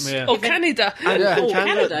it's... Or Canada.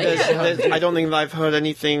 Canada, I don't think I've heard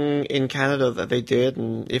anything in Canada that they did,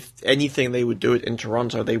 and if anything, they would do it in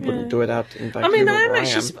Toronto. They wouldn't do it out in Vancouver. I mean, I am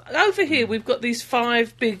actually... Over here, we've got these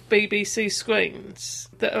 5 big BBC screens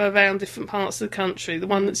that are around different parts of the country. The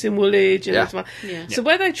one that's in Woolwich and this one. Yeah. So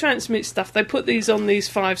where they transmit stuff, they put these on these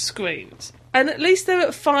 5 screens. And at least they're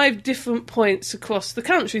at 5 different points across the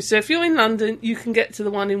country. So if you're in London, you can get to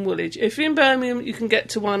the one in Woolwich. If you're in Birmingham, you can get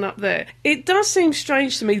to one up there. It does seem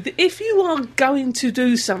strange to me that if you are going to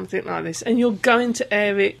do something like this and you're going to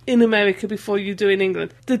air it in America before you do in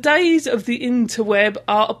England, the days of the interweb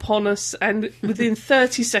are upon us, and within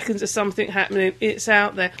 30 seconds of something happening, it's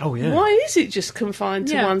out there. Oh, yeah. Why is it just confined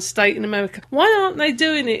to one state in America? Why aren't they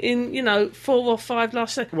doing it in, 4 or 5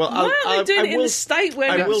 last days? Well, why aren't they doing it in the state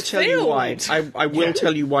where I will it's tell filmed? you why. I will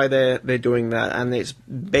tell you why they're doing that, and it's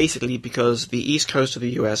basically because the east coast of the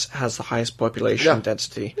US has the highest population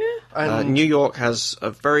density. New York has a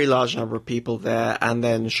very large number of people there, and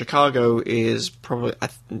then Chicago is probably, I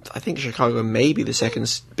think Chicago may be the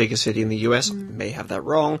second biggest city in the US. May have that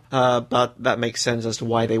wrong, but that makes sense as to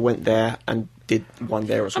why they went there and did one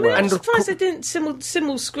there as well. I'm surprised they didn't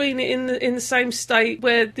simul screen it in the same state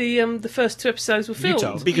where the first 2 episodes were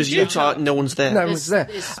filmed. Because Utah, no one's there. No one's there.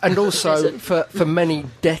 And also, for many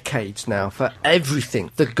decades now, for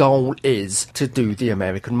everything, the goal is to do the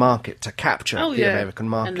American market, to capture the American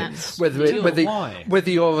market.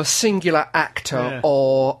 Whether you're a singular actor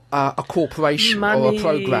or a corporation or a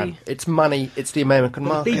programme, it's money, it's the American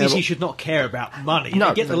market. The BBC should not care about money.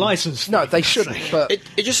 They get the licence. No, they shouldn't. But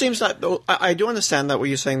it just seems like, I do understand that what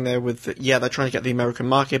you're saying there with, they're trying to get the American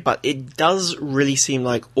market, but it does really seem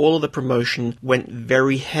like all of the promotion went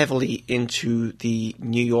very heavily into the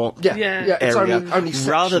New York area, it's only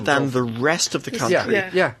rather than the rest of the country,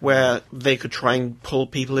 where they could try and pull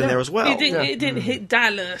people in there as well. It didn't hit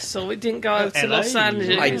Dallas, or it didn't go over to LA. Los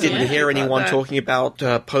Angeles. I didn't hear anyone talking about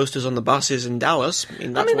posters on the buses in Dallas. I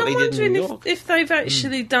mean, that's what they did in New York. If they've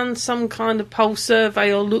actually done some kind of poll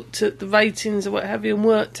survey or looked at the ratings or what have you and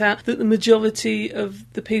worked out that the majority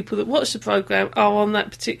of the people that watch the programme are on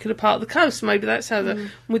that particular part of the coast. Maybe that's how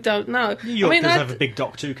we don't know. New York does have a big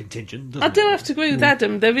Doctor Who contingent, doesn't I do have to agree with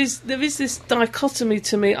Adam. There is this dichotomy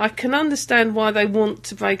to me. I can understand why they want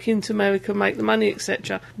to break into America, make the money,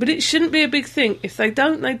 etc. But it shouldn't be a big thing. If they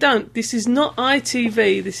don't, they don't. This is not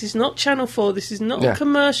ITV. This is not Channel 4. This is not a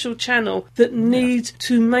commercial channel that needs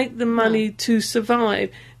to make the money to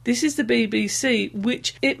survive. This is the BBC,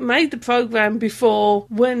 which it made the programme before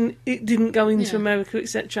when it didn't go into America,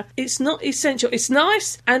 etc. It's not essential. It's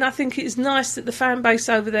nice, and I think it's nice that the fan base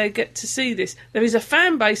over there get to see this. There is a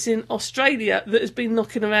fan base in Australia that has been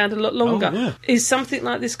knocking around a lot longer. Is something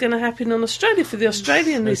like this going to happen in Australia for the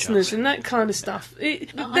Australian listeners and that kind of stuff?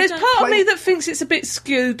 There's part of me that thinks it's a bit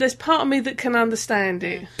skewed. There's part of me that can understand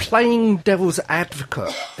it. Playing devil's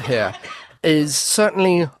advocate here is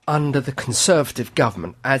certainly under the Conservative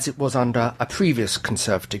government, as it was under a previous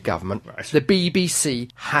Conservative government. Right. The BBC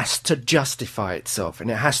has to justify itself, and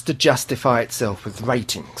it has to justify itself with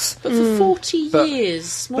ratings. But for 40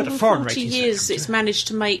 years, more than 40 years, it's managed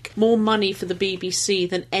to make more money for the BBC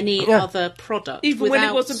than any other product. Even when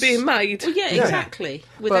it wasn't being made. Well, exactly.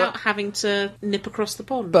 Without having to nip across the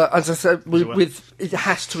pond. But as I said, it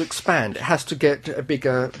has to expand. It has to get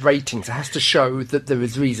bigger ratings. It has to show that there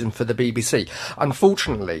is reason for the BBC.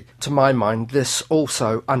 Unfortunately, to my mind, this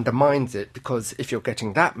also undermines it, because if you're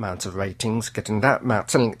getting that amount of ratings,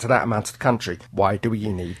 selling it to that amount of the country, why do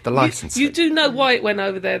you need the licence? You do know why it went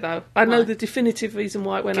over there, though. I know the definitive reason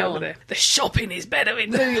why it went over there. The shopping is better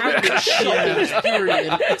in New York.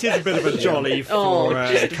 It is a bit of a jolly for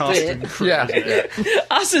cast and crew. Yeah.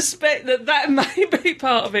 I suspect that may be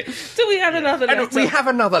part of it. Do we have another letter? We have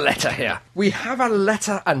another letter here. We have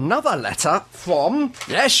another letter from,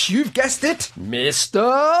 yes, you've guessed guessed it,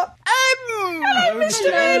 Mr. M. Hello,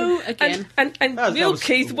 Mr. Hello again. And That Will was-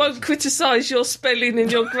 Keith won't criticise your spelling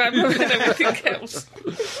and your grammar and everything else.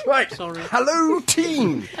 Right. Sorry. Hello,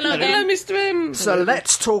 team. Hello Hello, again. Mr. M. So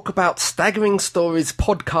let's talk about Staggering Stories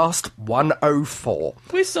podcast 104.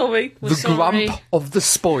 We're sorry. The sorry. grump of the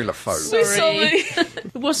spoiler phone. We're sorry.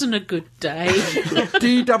 It wasn't a good day.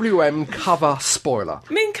 DWM cover spoiler.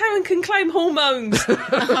 Me and Karen can claim hormones.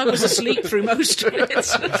 I was asleep through most of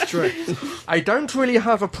it. I don't really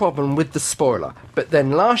have a problem with the spoiler, but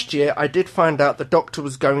then last year I did find out the Doctor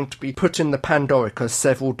was going to be put in the Pandorica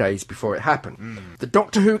several days before it happened. The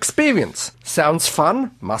Doctor Who experience. Sounds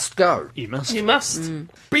fun, must go. You must. You must.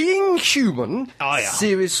 Being Human, Oh, yeah.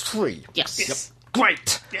 Series 3. Yes.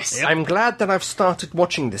 Great! Yes. I'm glad that I've started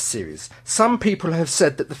watching this series. Some people have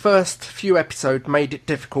said that the first few episodes made it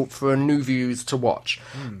difficult for new viewers to watch,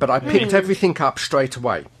 but I picked everything up straight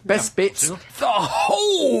away. Best bits, the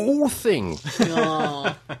whole thing.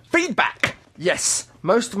 Feedback! Yes,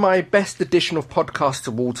 most of my best edition of podcast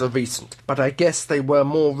awards are recent, but I guess they were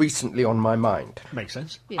more recently on my mind. Makes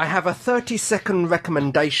sense. I have a 30-second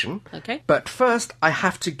recommendation, Okay. but first I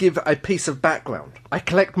have to give a piece of background. I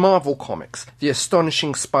collect Marvel comics, The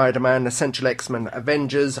Astonishing Spider-Man, Essential X-Men,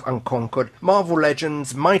 Avengers, Unconquered, Marvel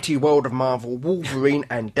Legends, Mighty World of Marvel, Wolverine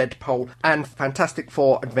and Deadpool, and Fantastic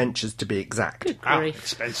Four Adventures to be exact. Grief.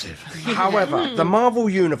 Expensive. However, the Marvel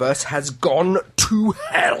Universe has gone to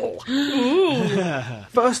hell.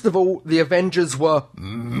 First of all, the Avengers were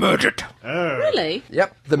murdered. Really?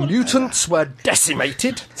 Yep, the mutants were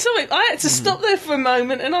decimated. Sorry, I had to stop there for a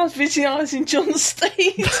moment and I was visualising John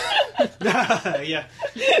Steed. Yeah.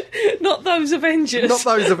 Not those Avengers. Not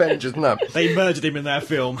those Avengers, no. They murdered him in that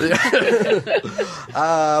film.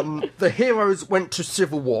 The heroes went to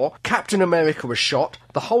civil war. Captain America was shot.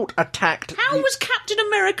 The Hulk attacked How was Captain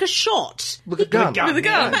America shot? with a gun. gun. With a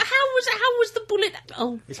gun. But how was the bullet?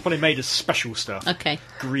 Oh, It's probably made of special stuff. okay.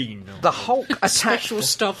 Green. The Hulk attacked. Special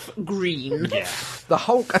stuff, green. Yeah. The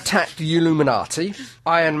Hulk attacked the Illuminati.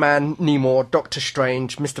 Iron Man, Namor, Doctor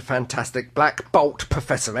Strange, Mr. Fantastic, Black Bolt,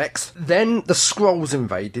 Professor X. Then the Skrulls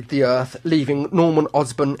invaded the Earth, leaving Norman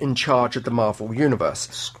Osborn in charge of the Marvel Universe.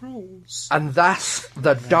 Scrolls. And thus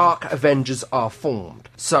the Dark Avengers are formed.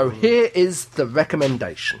 So here is the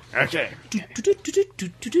recommendation. Okay.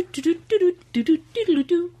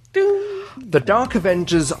 The Dark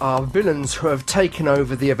Avengers are villains who have taken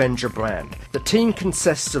over the Avenger brand. The team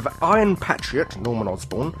consists of Iron Patriot, Norman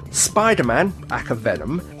Osborn, Spider-Man, aka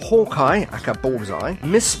Venom, Hawkeye, aka Bullseye,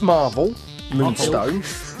 Miss Marvel, Moonstone,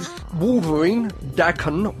 Wolverine,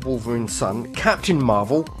 Dagon, Wolverine's son, Captain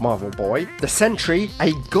Marvel, Marvel Boy, the Sentry,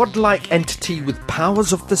 a godlike entity with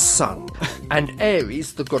powers of the sun, and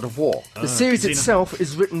Ares, the god of war. The series itself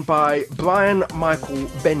is written by Brian Michael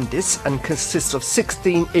Bendis and consists of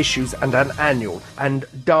 16 issues and an annual, and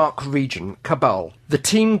Dark Region, Cabal. The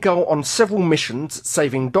team go on several missions,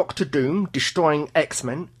 saving Doctor Doom, destroying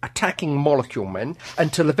X-Men, attacking Molecule Men,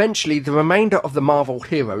 until eventually the remainder of the Marvel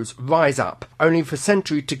heroes rise up, only for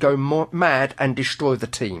Sentry to go mad and destroy the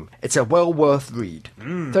team. It's a well worth read.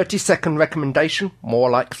 30-second recommendation, more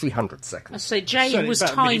like 300 seconds. I say Jay So was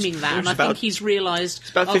it's about timing minutes. that, and I about- think he's realised.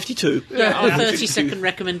 About 52. Yeah, our 52. 30-second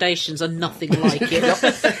recommendations are nothing like it.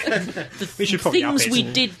 The We should probably things up it. we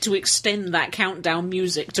did to extend that countdown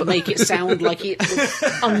music to make it sound like it was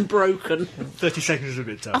unbroken. 30 seconds is a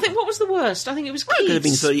bit tough. I think what was the worst? I think it was It could have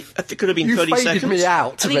been Keith's. 30. I think it could have been You 30 faded seconds. me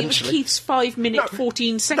out I think it was eventually. Keith's 5-minute,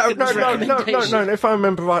 14 seconds No. recommendation. If I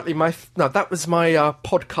remember rightly, that was my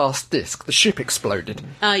podcast disc. The ship exploded.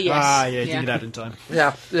 Ah, yes. Ah, yeah, didn't get out in time.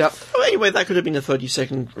 Yeah. Well, anyway, that could have been a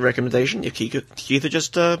 30-second recommendation if Keith had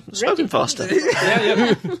just spoken faster.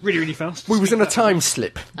 Really, really fast. We was in a time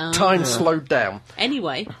slip. Time slowed down.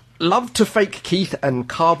 Anyway, Love to Fake Keith and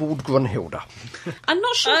Cardboard Grunhilda. I'm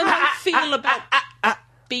not sure how I feel about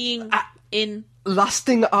being in...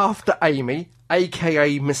 Lusting after Amy,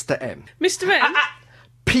 a.k.a. Mr. M. Mr. M.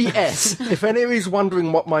 P.S. If anybody's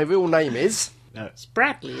wondering what my real name is, No. It's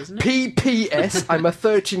Bradley, isn't it? P.P.S. I'm a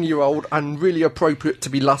 13-year-old and really appropriate to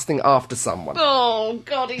be lusting after someone. Oh,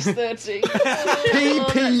 God, he's 30.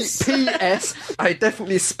 P.P.P.S. I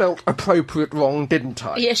definitely spelt appropriate wrong, didn't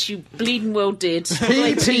I? Yes, you bleeding well did.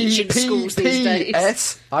 They teach in schools these days.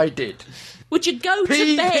 P.P.P.S. I did. Would you go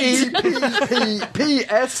to bed?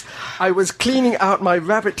 P.S. I was cleaning out my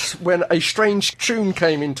rabbit when a strange tune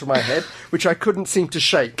came into my head, which I couldn't seem to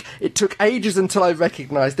shake. It took ages until I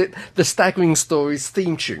recognised it, the Staggering Stories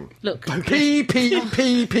theme tune. Look, P.S.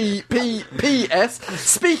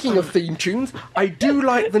 Speaking of theme tunes, I do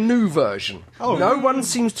like the new version. No one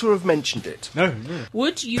seems to have mentioned it. No.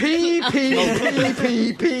 would you...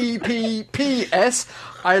 P.S.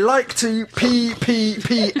 I like to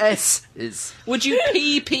PPPS is. Would you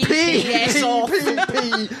PPPS off?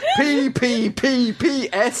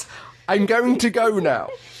 PPPPS. I'm going to go now.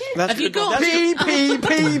 Have you got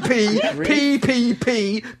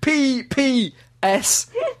PPPPPPPS.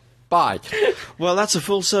 Bye. Well, that's a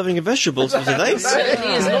full serving of vegetables for today.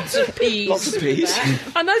 Certainly is lots of peas. Lots of peas.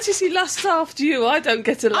 I notice he lusts after you. I don't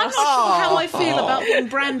get a I'm lust. not sure how I feel about being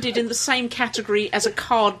branded in the same category as a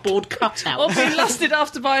cardboard cutout. Or being lusted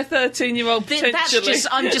after by a 13-year-old, potentially. That's just,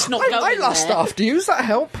 I'm just not going I lust there. after you. Does that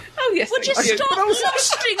help? Oh, yes, Would you thank you. stop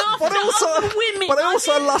lusting after other women? But I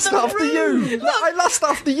also I'm in lust the after room. you. No, I lust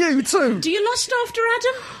after you too. Do you lust after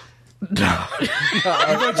Adam? I'm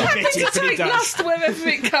going to admit it, but Take it does. lust wherever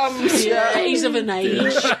it comes. Yeah, he's of an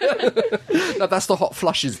age. No, that's the hot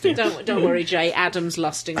flushes thing. Don't worry, Jay. Adam's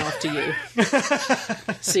lusting after you.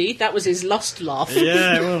 See, that was his lust laugh.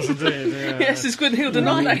 Yeah, it was indeed. Yeah. Yes, it's good Hilda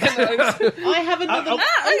not making those. I have another.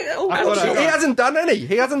 He hasn't done any.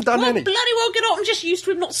 He hasn't done Well, any. bloody well get on. I'm just used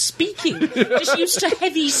to him not speaking. Just used to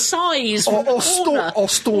heavy sighs from Or the corner.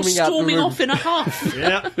 storming out the storming room. off in a huff.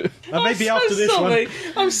 Yeah. And maybe I'm after so this sorry. one.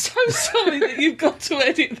 I'm so sorry that you've got to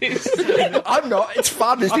edit this. I'm not. It's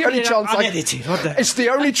fun. It's the only chance I. Unedited. What the? It's the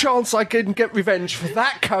only chance I can get revenge for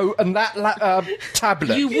that coat and that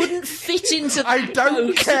tablet. You wouldn't fit into. I that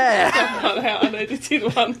don't coat. care. I'll cut out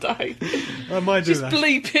unedited one day. I might do that.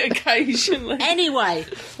 Bleep it occasionally. Anyway,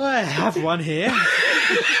 I have one here.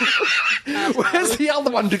 Where's the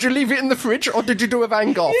other one? Did you leave it in the fridge or did you do a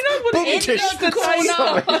Van Gogh? You know what it In is? the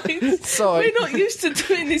corner. Sorry. We're not used to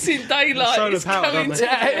doing this in daylight. Solar It's power, going don't to they?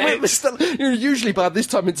 Yeah, we're still, usually by this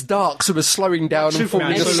time it's dark, so we're slowing down and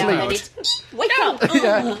Superman, falling Superman. asleep. wake up.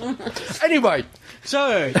 Yeah. Anyway,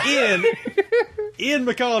 So, Ian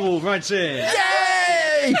McArdle writes in.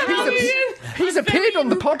 yay! He's appeared on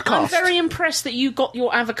the podcast. I'm very impressed that you got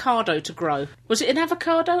your avocado to grow. Was it an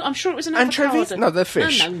avocado? I'm sure it was an Anchovies? avocado. No, they're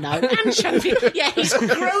fish. No. Anchovies. Yeah, he's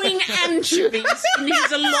growing anchovies in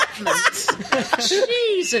his allotment.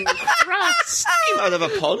 Cheese and crust. Out of a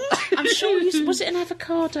pond. I'm sure was it an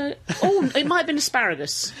avocado? Oh, it might have been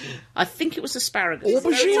asparagus. I think it was asparagus. I'm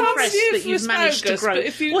very Aubergine? impressed It's that for you've managed to asparagus, grow. but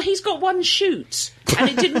if you- Well, he's got one shoot, and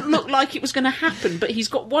it didn't look like it was going to happen, but he's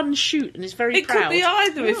got one shoot and is very It proud. could be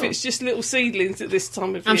either if Oh. it's just little seedlings at this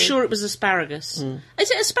time of year. I'm sure it was asparagus.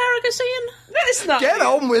 Is it asparagus, Ian? Let's not. Get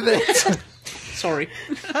on with it. Sorry.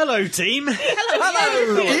 Hello, team.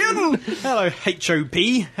 Hello, Ian. Hello,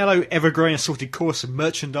 HOP. Hello, ever-growing assorted course of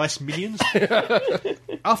merchandise millions.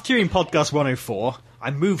 After hearing podcast 104, I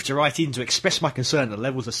moved to write in to express my concern at the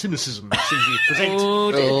levels of cynicism that seems to be present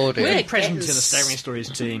Oh, dear. We're present in getting the Staggering Stories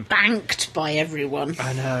team. banked by everyone.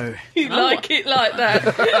 I know. You like it like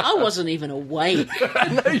that. I wasn't even awake.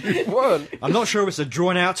 No, you weren't. I'm not sure if it's a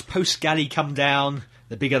drawn-out post-galley come down,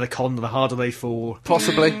 the bigger the con, the harder they fall.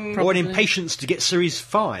 Possibly. Or an impatience to get Series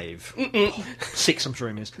 5. 6, I'm sure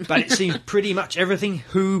it is. But it seemed pretty much everything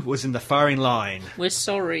Who was in the firing line. We're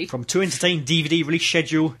sorry. From to entertain DVD release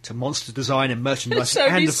schedule to monster design and merchandise, There's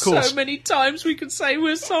only and of course, so many times we could say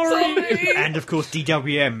we're sorry. and of course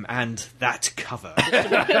DWM and that cover.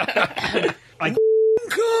 I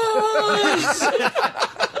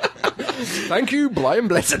Thank you, Blind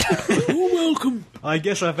Blessed. You're welcome. I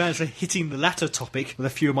guess I've managed to hitting the latter topic with a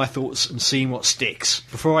few of my thoughts and seeing what sticks.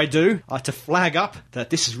 Before I do, I have to flag up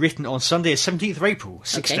that this is written on Sunday, the 17th of April,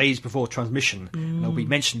 6 Okay. days before transmission. And I'll be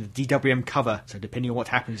mentioning the DWM cover, so depending on what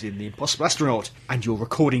happens in The Impossible Astronaut, and your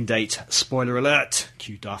recording date, spoiler alert,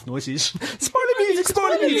 cue daft noises. Spoiler music,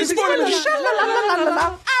 spoiler music, spoiler music.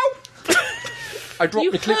 Sha-la-la-la-la-la. Ow! I dropped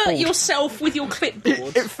You the hurt clipboard. yourself with your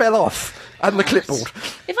clipboard. It fell off. And the clipboard.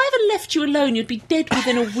 If I ever left you alone, you'd be dead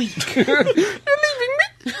within a week. You're leaving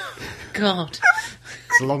me? God.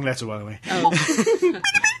 It's a long letter, by the way.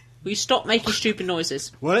 Will you stop making stupid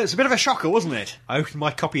noises? Well, it's a bit of a shocker, wasn't it? I opened my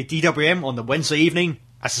copy of DWM on the Wednesday evening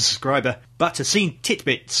as a subscriber, but to see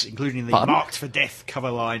tidbits, including the Pardon? Marked for Death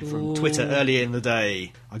cover line from Twitter earlier in the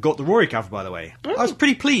day. I got the Rory cover, by the way. I was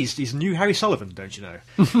pretty pleased. He's a new Harry Sullivan, don't you know?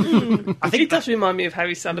 I It think does remind me of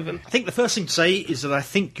Harry Sullivan. I think the first thing to say is that I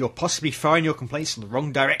think you're possibly firing your complaints in the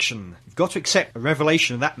wrong direction. You've got to accept a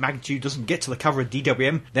revelation of that magnitude doesn't get to the cover of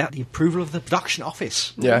DWM without the approval of the production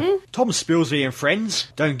office. Yeah. Tom Spilsby and friends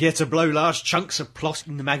don't get to blow large chunks of plot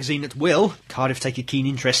in the magazine at will. Cardiff take a keen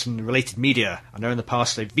interest in the related media. I know in the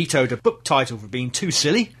past they've vetoed a book title for being too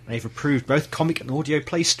silly. They've approved both comic and audio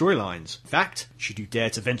play storylines. In fact, should you dare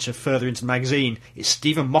to venture further into the magazine, it's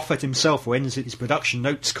Stephen Moffat himself who ends his production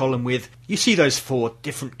notes column with, "You see those 4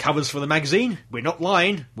 different covers for the magazine? We're not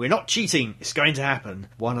lying. We're not cheating. It's going to happen.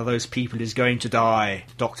 One of those people is going to die.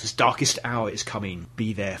 Doctor's darkest hour is coming.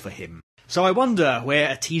 Be there for him." So I wonder where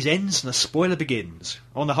a tease ends and a spoiler begins.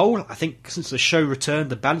 On the whole, I think since the show returned,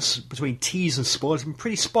 the balance between tease and spoilers has been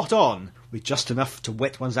pretty spot on, with just enough to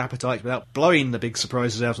whet one's appetite without blowing the big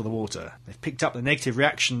surprises out of the water. They've picked up the negative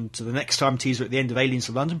reaction to the next time teaser at the end of Aliens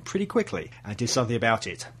of London pretty quickly, and did something about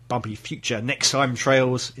it. Bumpy future next time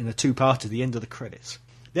trails in a two-part at the end of the credits.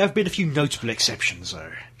 There have been a few notable exceptions,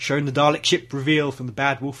 though. Showing the Dalek ship reveal from the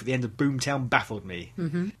Bad Wolf at the end of Boomtown baffled me.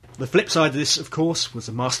 Mm-hmm. The flip side of this, of course, was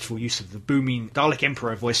the masterful use of the booming Dalek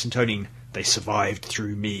Emperor voice intoning, "They survived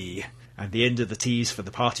through me," and the end of the tease for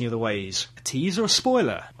the parting of the ways. A tease or a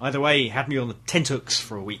spoiler? Either way, had me on the tenthooks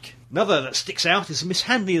for a week. Another that sticks out is the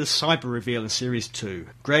mishandling of the cyber reveal in Series 2.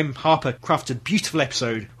 Graham Harper crafted a beautiful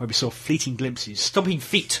episode where we saw fleeting glimpses, stomping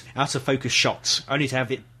feet, out-of-focus shots, only to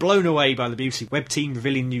have it blown away by the BBC web team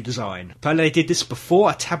revealing new design. Apparently they did this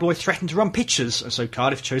before a tabloid threatened to run pictures, and so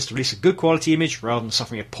Cardiff chose to release a good quality image rather than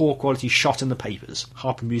suffering a poor quality shot in the papers.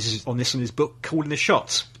 Harper muses on this in his book, Calling the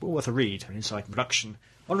Shots. It's well worth a read, an insight in production.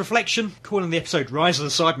 On reflection, calling the episode Rise of the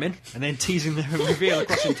Cybermen and then teasing the reveal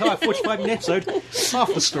across the entire 45-minute episode,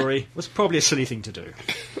 half the story, was probably a silly thing to do.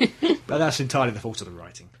 But that's entirely the fault of the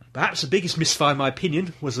writing. Perhaps the biggest misfire in my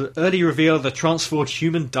opinion was the early reveal of the transformed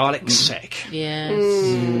human Dalek Sec. Yes.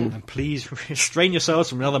 And please restrain yourselves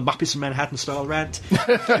from another Muppets of Manhattan style rant.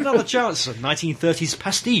 Another chance of 1930s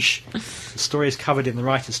pastiche. The story is covered in the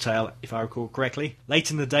writer's tale, if I recall correctly. Late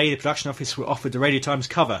in the day, the production office were offered the Radio Times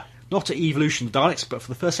cover. Not to Evolution of Daleks, but for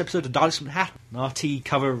the first episode of Daleks from Manhattan. An RT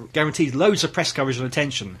cover guaranteed loads of press coverage and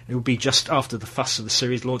attention. It would be just after the fuss of the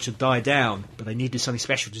series launch had died down, but they needed something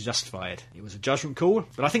special to justify it. It was a judgment call,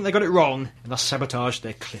 but I think they got it wrong, and thus sabotaged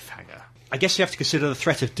their cliffhanger. I guess you have to consider the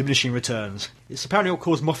threat of diminishing returns. It's apparently what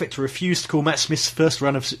caused Moffat to refuse to call Matt Smith's first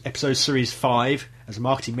run of episode Series 5, as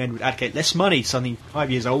marketing men would allocate less money to something 5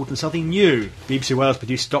 years old than something new. BBC Wales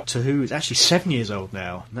produced Doctor Who is actually 7 years old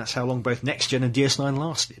now, and that's how long both Next Gen and DS9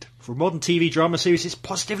 lasted. For a modern TV drama series, it's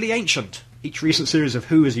positively ancient. Each recent series of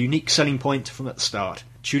Who is a unique selling point from at the start.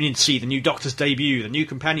 Tune in to see the new Doctor's debut, the new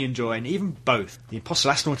companion join, even both. The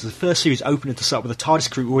Impossible Astronaut is the first series opener to start with the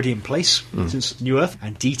TARDIS crew already in place since New Earth,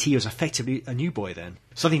 and DT was effectively a new boy then.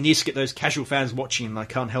 Something needs to get those casual fans watching, and I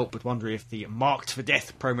can't help but wonder if the Marked for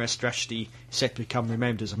Death promo strategy is set to become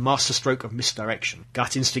remembered as a masterstroke of misdirection.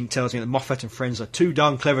 Gut instinct tells me that Moffat and friends are too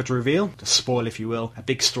darn clever to reveal, to spoil if you will, a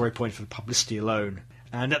big story point for the publicity alone.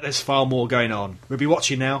 And that there's far more going on. We'll be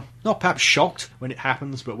watching now, not perhaps shocked when it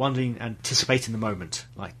happens, but wondering and anticipating the moment,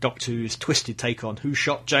 like Doctor Who's twisted take on Who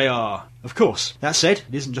Shot JR. Of course, that said,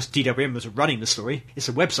 it isn't just DWM that are running the story, it's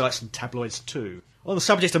the websites and tabloids too. On the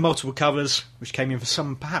subject of multiple covers, which came in for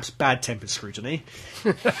some perhaps bad-tempered scrutiny,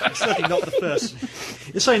 it's certainly not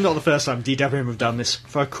the first time DWM have done this.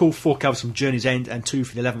 For a cool 4 covers from Journey's End and 2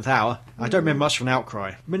 for the 11th Hour, I don't remember much from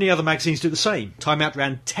Outcry. Many other magazines do the same. Time Out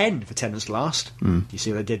ran 10 for Tenant's Last. You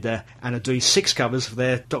see what they did there? And are doing 6 covers for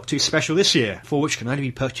their Doctor Who special this year, 4 which can only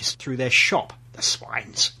be purchased through their shop. The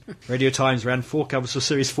swines. Radio Times ran 4 covers for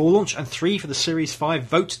Series 4 launch and 3 for the Series 5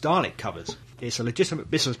 Vote Dalek covers. It's a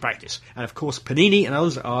legitimate business practice, and of course Panini and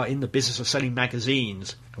others are in the business of selling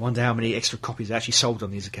magazines. I wonder how many extra copies are actually sold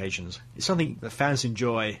on these occasions. It's something that fans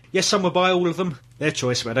enjoy. Yes, some will buy all of them, their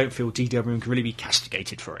choice, but I don't feel DWM can really be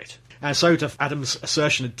castigated for it. And so to Adam's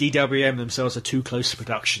assertion that DWM themselves are too close to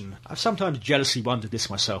production, I've sometimes jealously wondered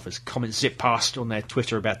this myself as comments zip past on their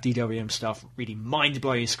Twitter about DWM stuff, reading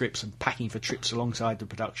mind-blowing scripts and packing for trips alongside the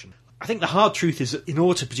production. I think the hard truth is that in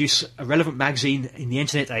order to produce a relevant magazine in the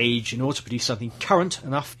internet age, in order to produce something current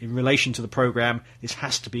enough in relation to the programme, this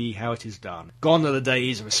has to be how it is done. Gone are the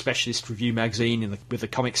days of a specialist review magazine with a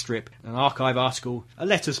comic strip, an archive article, a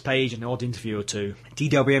letters page and an odd interview or two.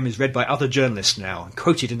 DWM is read by other journalists now and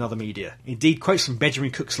quoted in other media. Indeed, quotes from Benjamin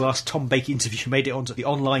Cook's last Tom Baker interview made it onto the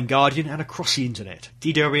Online Guardian and across the internet.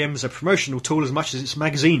 DWM is a promotional tool as much as it's a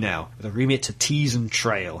magazine now, with a remit to tease and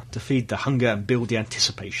trail, to feed the hunger and build the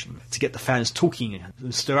anticipation, to get the fans talking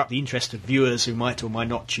and stir up the interest of viewers who might or might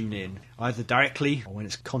not tune in, either directly or when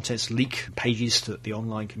its contents leak pages to the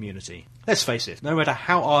online community. Let's face it, no matter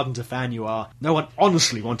how ardent a fan you are, no one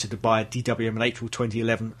honestly wanted to buy a DWM in April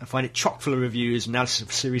 2011 and find it chock full of reviews, analysis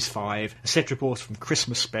of Series 5, a set report from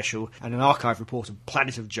Christmas Special, and an archive report of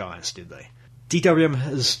Planet of Giants, did they? DWM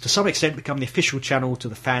has, to some extent, become the official channel to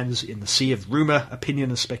the fans in the sea of rumour, opinion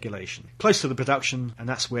and speculation. Close to the production, and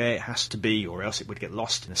that's where it has to be, or else it would get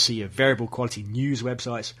lost in a sea of variable quality news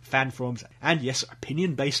websites, fan forums, and yes,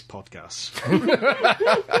 opinion-based podcasts.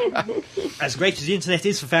 As great as the internet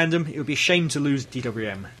is for fandom, it would be a shame to lose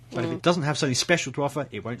DWM. But if it doesn't have something special to offer,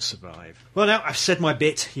 it won't survive. Well now, I've said my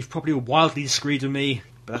bit. You've probably all wildly disagreed with me,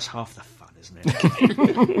 but that's half the fun, isn't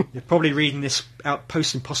it? You're probably reading this out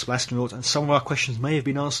post Impossible Astronaut, and some of our questions may have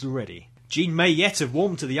been answered already. Jean may yet have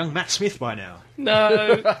warmed to the young Matt Smith by now.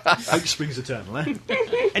 No. Hope springs eternal, eh?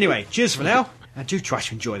 Anyway, cheers for now, and do try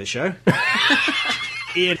to enjoy the show.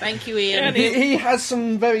 Ian. Thank you, Ian. He has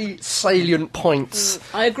some very salient points.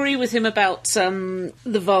 I agree with him about the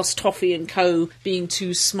Vast Toffee and Co. being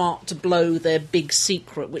too smart to blow their big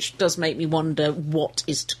secret, which does make me wonder what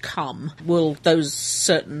is to come. Will those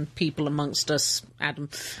certain people amongst us, Adam,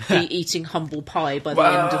 be eating humble pie by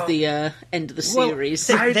the end of the series?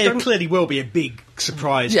 There clearly will be a big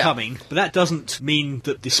surprise coming, but that doesn't mean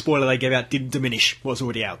that the spoiler they gave out didn't diminish what's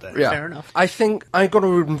already out there. Yeah. Fair enough. I think I've got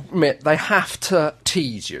to admit they have to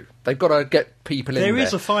tease you. They've got to get people in there. There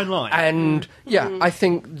is a fine line. And, I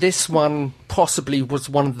think this one possibly was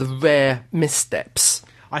one of the rare missteps.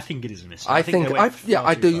 I think it is a mistake.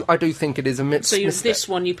 I do think it is a misstep. So this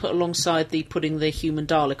one you put alongside the putting the human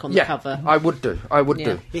Dalek on the cover. I would do.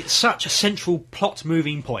 It's such a central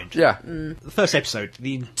plot-moving point. Yeah. The first episode,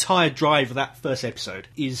 the entire drive of that first episode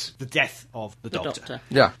is the death of the Doctor.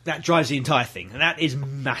 Yeah. That drives the entire thing, and that is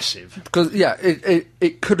massive. Because,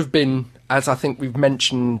 it could have been, as I think we've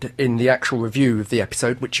mentioned in the actual review of the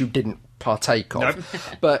episode, which you didn't partake of, Nope.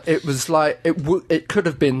 But it was like it could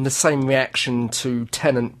have been the same reaction to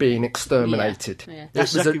Tennant being exterminated. Yeah.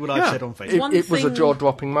 That's exactly what I've said on Facebook. It was a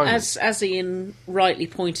jaw-dropping moment. As Ian rightly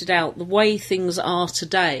pointed out, the way things are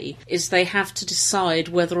today is they have to decide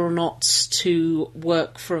whether or not to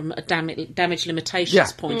work from a damage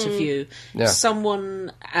limitations point of view. Yeah.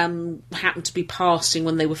 Someone happened to be passing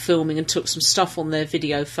when they were filming and took some stuff on their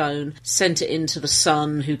video phone, sent it into the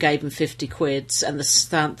Sun, who gave them 50 quids, and the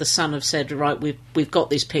Sun have said, right, we've got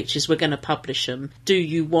these pictures, we're going to publish them. Do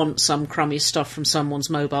you want some crummy stuff from someone's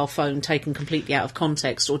mobile phone taken completely out of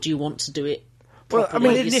context, or do you want to do it? Well, I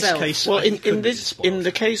mean, in this case, in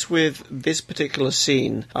the case with this particular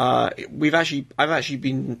scene, I've actually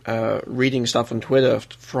been reading stuff on Twitter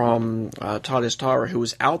from TARDIS Tara, who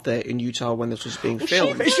was out there in Utah when this was being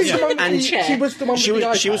filmed. She was the one with the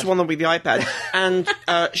iPad. She was the one with the iPad, and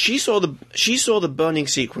she saw the burning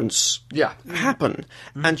sequence happen,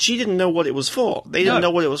 and she didn't know what it was for. They didn't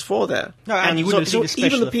know what it was for there, No, and you wouldn't have seen the special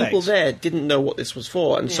even the people effects. there didn't know what this was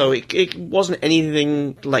for, and so it wasn't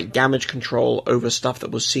anything like damage control over stuff that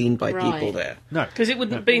was seen by people there. No, Because it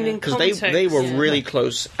wouldn't have been in Because context. they were really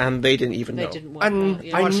close, and they didn't even They know. didn't work And out, I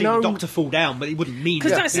yeah. might have seen know- the Doctor fall down, but it wouldn't mean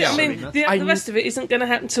Because that's it. I mean, the rest of it isn't going to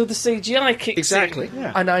happen until the CGI kicks Exactly. in.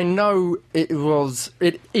 Yeah. And I know it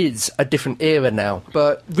is a different era now,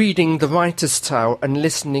 but reading the writer's tale and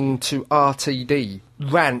listening to RTD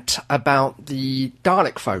rant about the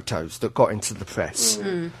Dalek photos that got into the press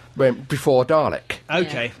before Dalek.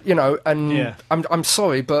 Okay. You know, and Yeah. I'm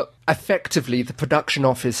sorry, but effectively the production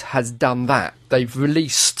office has done that. They've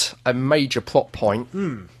released a major plot point,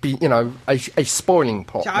 a spoiling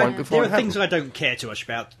plot point before there it are things happens. that I don't care too much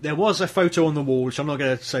about. There was a photo on the wall, which I'm not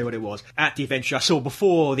going to say what it was, at the adventure I saw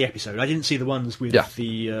before the episode. I didn't see the ones with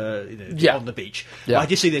the on the beach. Yeah. I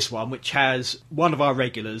did see this one, which has one of our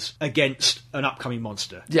regulars against an upcoming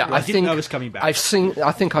monster. Yeah, I didn't know it was coming back. I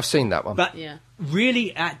think I've seen that one. But Yeah.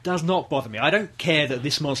 really, that does not bother me. I don't care that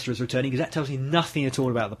this monster is returning, because that tells me nothing at all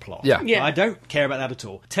about the plot. Yeah. Yeah. I don't care about that at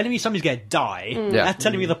all. Telling me somebody's going to die, that's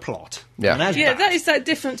telling me the plot. Yeah. And that's Yeah, bad. that is that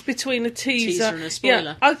difference between a teaser and a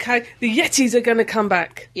spoiler. Yeah, okay, the Yetis are going to come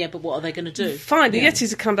back. Yeah, but what are they going to do? Fine, the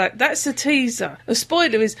Yetis will come back. That's a teaser. A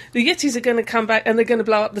spoiler is the Yetis are going to come back and they're going to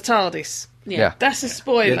blow up the TARDIS. Yeah. That's a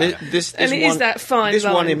spoiler. Yeah, this and it one, is that fine This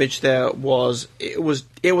line. one image there was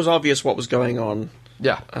obvious what was going on.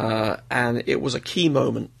 Yeah. And it was a key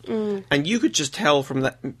moment, and you could just tell from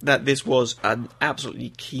that this was an absolutely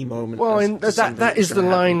key moment. Well, as and to something that was is the gonna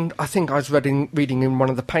happen. line I think I was reading in one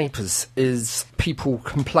of the papers, is people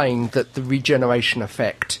complain that the regeneration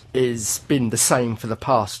effect has been the same for the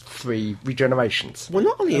past 3 regenerations. Well,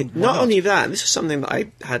 not only that. This is something that I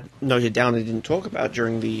had noted down and didn't talk about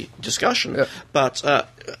during the discussion. But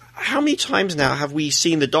how many times now have we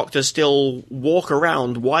seen the Doctor still walk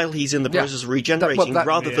around while he's in the process of regenerating,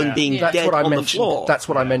 rather than being That's dead what I on mentioned. the floor? That's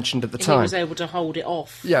what I mentioned at the And time. he was able to hold it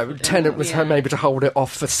off. Yeah, Tennant was able to hold it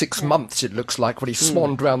off for 6 months, it looks like, when he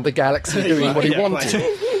swanned around the galaxy doing what he wanted.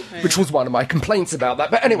 Which was one of my complaints about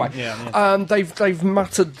that. But anyway, they've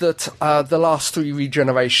muttered that the last 3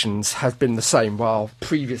 regenerations have been the same, while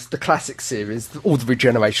the classic series, all the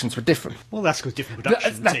regenerations were different. Well, that's because different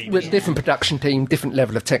production team. With different production team, different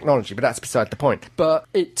level of technology, but that's beside the point. But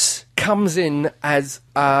it's comes in as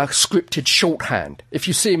scripted shorthand. If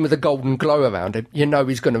you see him with a golden glow around him, you know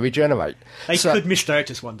he's going to regenerate. They could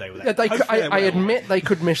misdirect us one day with that. Yeah, I admit they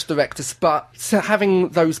could misdirect us, but having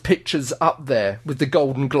those pictures up there with the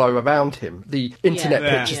golden glow around him, the internet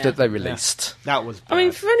pictures that they released. That was bad. I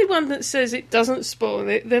mean, for anyone that says it doesn't spoil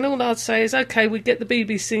it, then all I'd say is, OK, we get the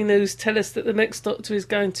BBC News tell us that the next Doctor is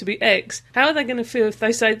going to be X. How are they going to feel if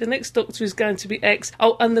they say the next Doctor is going to be X?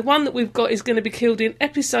 Oh, and the one that we've got is going to be killed in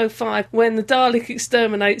episode 5 when the Dalek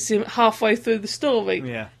exterminates him halfway through the story.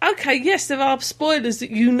 Yeah. OK, yes, there are spoilers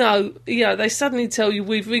that you know, they suddenly tell you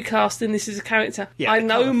we've recast and this is a character. Yeah, I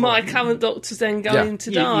know my current Doctor's then going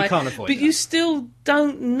to die. You can't avoid but that. you still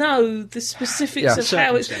don't know the specifics of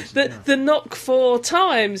how it's... Circumstances, The knock 4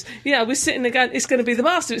 times. Yeah, we're sitting there going, it's going to be the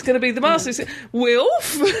Master, it's going to be the Master.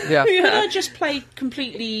 Wilf? Yeah. You know? Could I just play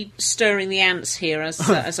completely stirring the ants here, as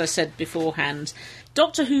I said beforehand?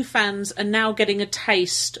 Doctor Who fans are now getting a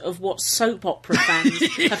taste of what soap opera fans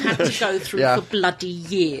have had to go through for bloody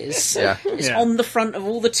years. Yeah. It's on the front of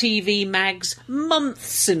all the TV mags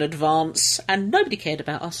months in advance, and nobody cared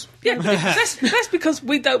about us. Yeah, that's because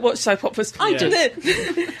we don't watch soap operas. I do.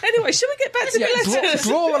 Anyway, shall we get back to the letters?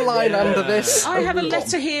 Draw a line under this. I have a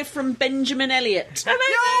letter here from Benjamin Elliott.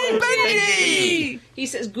 Hello, Benji! He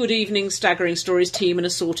says, "Good evening, Staggering Stories team and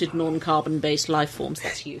assorted non-carbon-based life forms."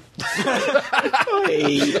 That's you.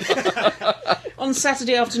 On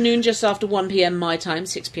Saturday afternoon, just after 1 p.m. my time,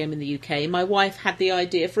 6 p.m. in the UK, my wife had the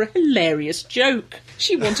idea for a hilarious joke.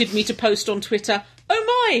 She wanted me to post on Twitter,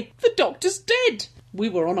 "Oh my, the Doctor's dead." We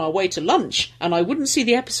were on our way to lunch, and I wouldn't see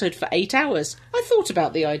the episode for 8 hours. I thought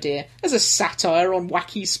about the idea. As a satire on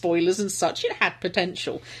wacky spoilers and such, it had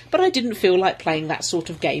potential. But I didn't feel like playing that sort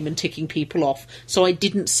of game and ticking people off, so I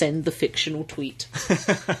didn't send the fictional tweet.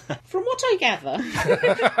 From what I gather,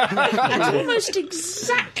 at almost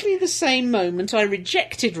exactly the same moment I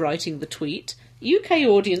rejected writing the tweet, UK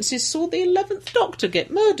audiences saw the 11th Doctor get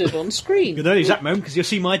murdered on screen. You know the exact moment because you'll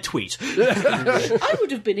see my tweet. I would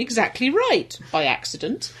have been exactly right, by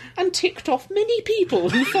accident, and ticked off many people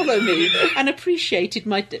who follow me and appreciated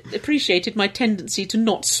my tendency to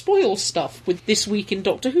not spoil stuff with This Week in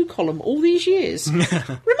Doctor Who column all these years.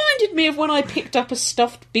 Reminded me of when I picked up a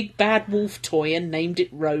stuffed Big Bad Wolf toy and named it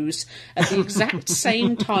Rose, at the exact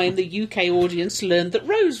same time the UK audience learned that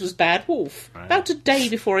Rose was Bad Wolf, about a day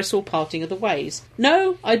before I saw Parting of the Ways.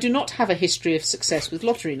 No, I do not have a history of success with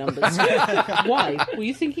lottery numbers. Why? Were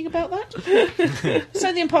you thinking about that?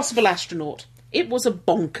 So, The Impossible Astronaut. It was a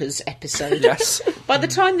bonkers episode. Yes. By the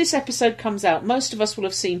time this episode comes out, most of us will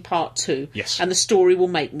have seen part 2, yes, and the story will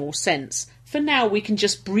make more sense. For now, we can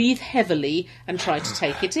just breathe heavily and try to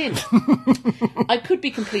take it in. I could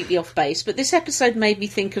be completely off base, but this episode made me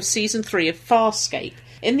think of Season 3 of Farscape.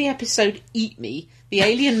 In the episode Eat Me, the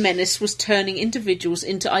alien menace was turning individuals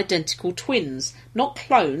into identical twins. Not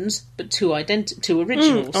clones, but two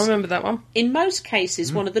originals. I remember that one. In most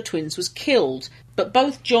cases, one of the twins was killed, but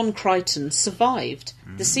both John Crichton survived.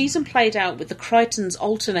 The season played out with the Crichtons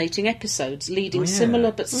alternating episodes, leading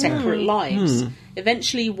similar but separate lives.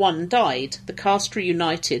 Eventually one died, the cast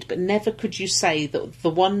reunited, but never could you say that the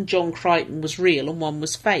one John Crichton was real and one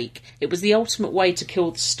was fake. It was the ultimate way to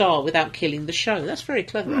kill the star without killing the show. That's very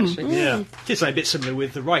clever, actually. Yeah. Did say a bit similar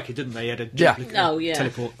with the Riker, didn't they? He had a duplicate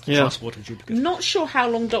teleport, transport and duplicate. Not sure how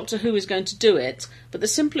long Doctor Who is going to do it, but the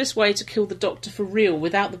simplest way to kill the Doctor for real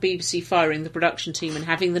without the BBC firing the production team and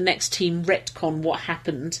having the next team retcon what happened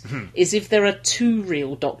is if there are 2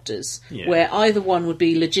 real Doctors, where either one would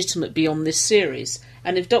be legitimate beyond this series.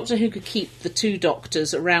 And if Doctor Who could keep the 2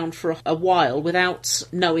 Doctors around for a while without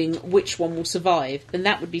knowing which one will survive, then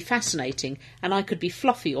that would be fascinating. And I could be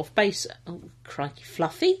Fluffy off base. Oh, crikey,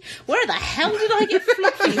 Fluffy? Where the hell did I get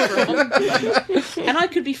Fluffy from? And I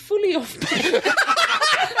could be fully off base.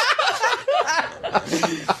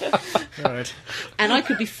 Right. And I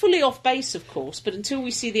could be fully off base, of course, but until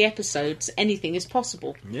we see the episodes, anything is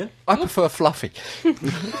possible. Yeah. I prefer Fluffy.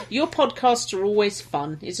 Your podcasts are always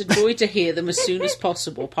fun. It's a joy to hear them as soon as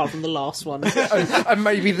possible, apart from the last one. And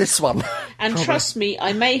maybe this one. And trust me,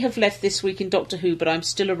 I may have left This Week in Doctor Who, but I'm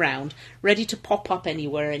still around, ready to pop up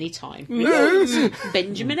anywhere, anytime.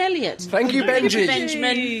 Benjamin Elliott. Thank you, Benji.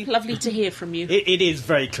 Benjamin, lovely to hear from you. It is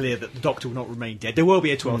very clear that the Doctor will not remain dead. There will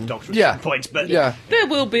be a 12th Doctor at some point, but there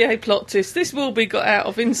will be a plot twist. This will be got out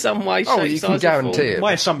of in some way, shape, you size, can guarantee or it.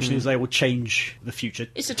 my assumption is they will change the future.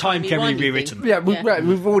 It's a Time can be timey-wimey rewritten. thing. Yeah,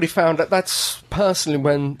 we've already found that. That's personally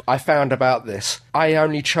when I found about this. I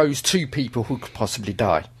only chose 2 people who could possibly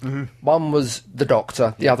die. One was the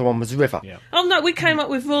Doctor, the other one was River. Yeah. Oh no, we came up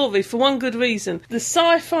with Rory for one good reason. The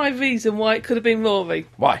sci-fi reason why it could have been Rory.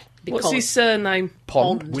 Why? What's his surname?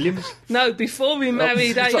 Pond. Williams? No, before he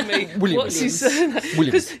married Amy. What's his surname?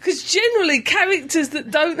 Because generally, characters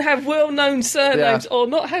that don't have well-known surnames or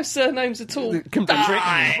not have surnames at all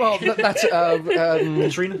die. Well, that's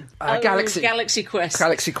Katrina? Galaxy Quest.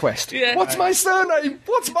 Galaxy Quest. Yeah. What's my surname?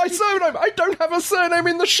 I don't have a surname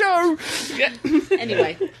in the show. Yeah.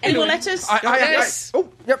 Anyway, any more letters? Yes. Oh,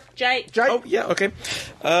 yep. Jay. Oh, yeah, okay.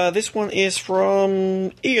 This one is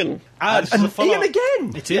from Ian. And Ian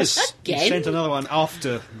again. It is. Again? He sent another one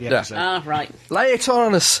after the episode. Ah, right. Lay it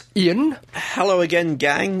on us, Ian. Hello again,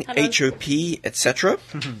 gang, Hello. HOP, etc.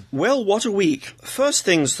 Well, what a week. First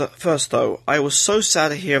things first, though, I was so sad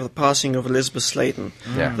to hear of the passing of Elizabeth Sladen.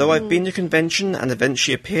 Yeah. Though I've been to convention and events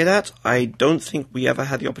she appeared at, I don't think we ever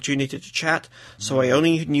had the opportunity to chat, so I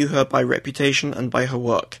only knew her by reputation and by her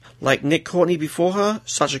work. Like Nick Courtney before her,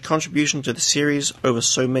 such a contribution to the series over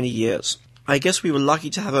so many years. I guess we were lucky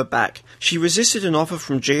to have her back. She resisted an offer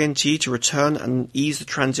from JNT to return and ease the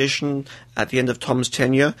transition at the end of Tom's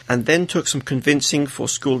tenure, and then took some convincing for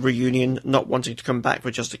School Reunion, not wanting to come back for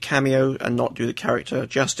just a cameo and not do the character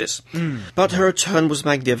justice. But her return was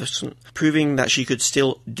magnificent, proving that she could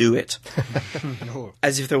still do it.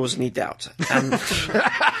 As if there was any doubt. And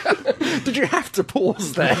Did you have to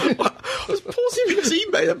pause there? I was pausing because he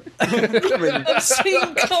made a comment.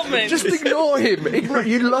 Obscene comment. Just ignore him.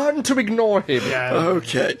 You learn to ignore him.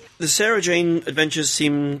 Okay. The Sarah Jane adventures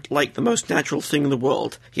seemed like the most natural thing in the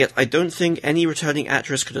world, yet I don't think any returning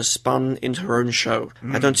actress could have spun into her own show.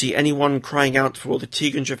 I don't see anyone crying out for the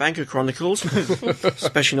Tegan Javanka Chronicles,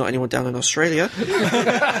 especially not anyone down in Australia,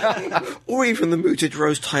 or even the mooted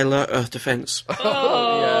Rose Tyler Earth Defense.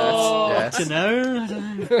 Yes. I don't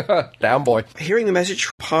know. Down, boy. Hearing the message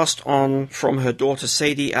passed on from her daughter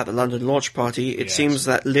Sadie at the London launch party, it seems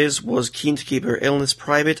that Liz was keen to keep her illness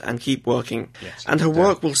private and keep working. Yes. And her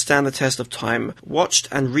work will stand the test of time. Watched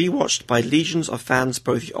and rewatched by legions of fans,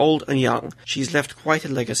 both old and young. She's left quite a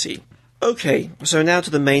legacy. Okay, so now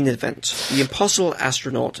to the main event. The Impossible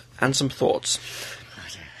Astronaut, and some thoughts.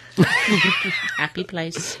 Happy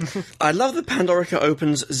place. I love the Pandorica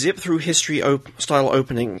Opens zip-through history style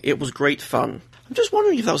opening. It was great fun. I'm just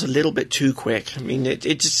wondering if that was a little bit too quick. I mean, it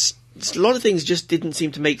just... A lot of things just didn't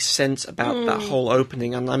seem to make sense about that whole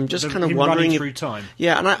opening, and I'm just kind of wondering through time.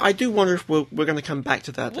 Yeah, and I do wonder if we're going to come back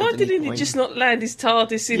to that. Why at any didn't he point. just not land his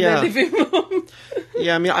TARDIS in their living room?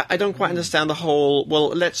 Yeah, I mean, I don't quite understand the whole, well,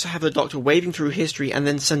 let's have the Doctor waving through history and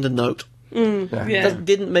then send a note. That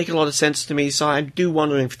didn't make a lot of sense to me, so I do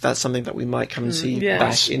wonder if that's something that we might come and see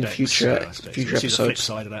back in future We'll see the flip episodes.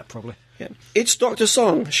 side of that, probably. Yeah. It's Dr.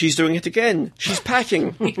 Song. She's doing it again. She's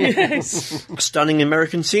packing. Yes. Stunning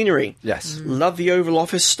American scenery. Yes. Love the Oval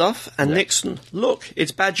Office stuff. And Nixon. Look,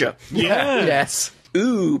 it's Badger. Yeah. Yes.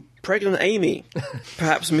 Ooh, pregnant Amy.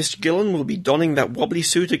 Perhaps Mr. Gillen will be donning that wobbly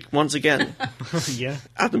suit once again. Yeah.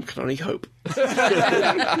 Adam can only hope.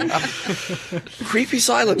 Creepy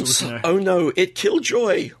silence. Oh no, it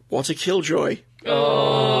killjoy. What a killjoy.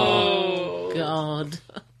 Oh, God.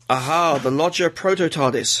 Aha, the Lodger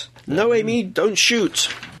Proto-TARDIS. No, Amy, don't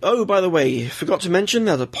shoot. Oh, by the way, forgot to mention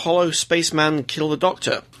that Apollo spaceman killed the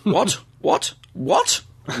Doctor. What? What?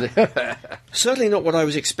 Certainly not what I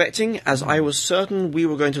was expecting, as I was certain we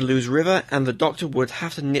were going to lose River and the Doctor would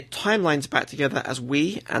have to knit timelines back together as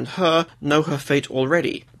we, and her, know her fate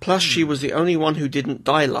already. Plus, she was the only one who didn't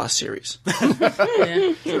die last series.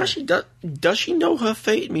 Actually, does she know her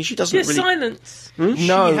fate? I mean, she doesn't really... silence.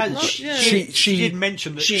 No. She did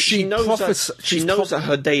mention that She knows that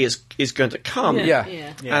her day is going to come. Yeah.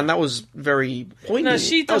 And that was very poignant. No,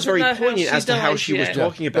 she that was doesn't very know how poignant she as to how died she was yet.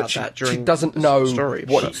 talking But about that during she doesn't the know story.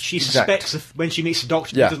 what she suspects when she meets the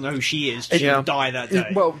Doctor, Yeah. she doesn't know who she is. She'll die that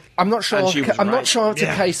day. Well, I'm not sure. And she was I'm right. not sure it's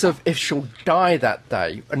a case of if she'll die that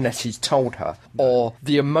day unless he's told her, or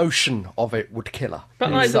the emotion of it would kill her.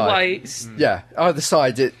 But either inside. way, it's... Yeah,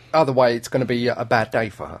 either way, it's going to be a bad day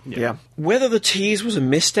for her. Yeah. Whether the tease was a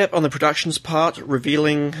misstep on the production's part,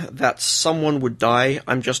 revealing that someone would die,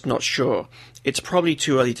 I'm just not sure. It's probably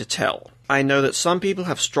too early to tell. I know that some people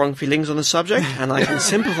have strong feelings on the subject, and I can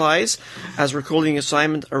sympathise as recalling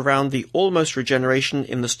assignment around the almost regeneration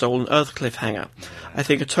in the Stolen Earth cliffhanger. I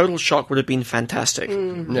think a total shock would have been fantastic.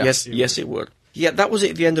 Yes, it would. Yet that was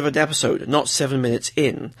at the end of an episode, not 7 minutes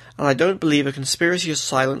in, and I don't believe a conspiracy of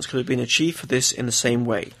silence could have been achieved for this in the same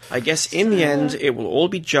way. I guess in the end it will all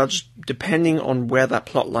be judged depending on where that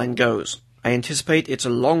plotline goes. I anticipate it's a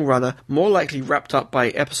long runner, more likely wrapped up by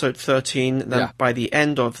episode 13 than by the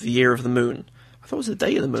end of the Year of the Moon. I thought it was the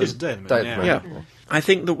Day of the Moon. It's the day of the moon, Yeah. I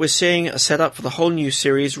think that we're seeing a setup for the whole new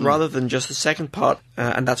series rather than just the second part,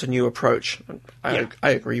 and that's a new approach. I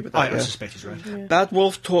agree with that. I suspect he's right. Yeah. Bad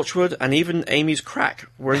Wolf, Torchwood, and even Amy's crack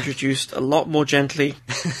were introduced a lot more gently.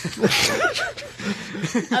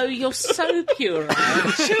 Oh, you're so pure.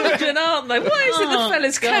 Children, aren't they? Why is it the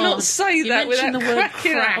fellas cannot say you that without mention the word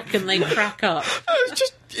cracking up? crack and they crack up. I was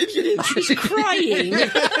just idiot. He's crying.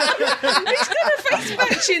 He's got a face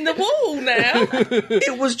patch in the wall now.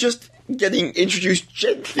 It was just getting introduced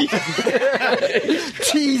gently.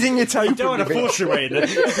 Teasing it open. Don't want to force your way in it.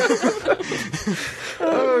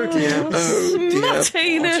 Oh dear. Oh dear.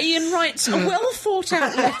 Martina. Ian writes a well thought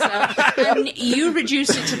out letter and you reduce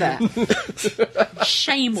it to that.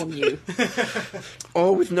 Shame on you.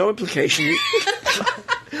 Oh, with no implication.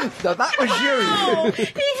 No, that was you. Oh, he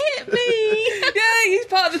hit me. Yeah, he's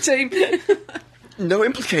part of the team. No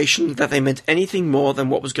implication that they meant anything more than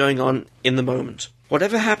what was going on in the moment.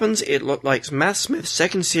 Whatever happens, it looked like Matt Smith's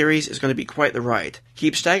second series is going to be quite the ride.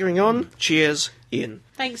 Keep staggering on. Cheers, Ian.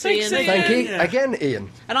 Thanks, Thanks, Ian. Ian. Thank you. Yeah. Again, Ian.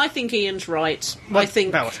 And I think Ian's right. I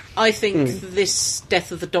think this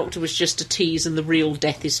death of the Doctor was just a tease and the real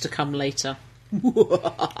death is to come later.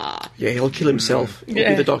 Yeah, he'll kill himself. He'll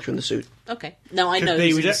be the Doctor in the suit. Okay. No, I know be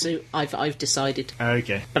he's with in the it. suit. I've decided.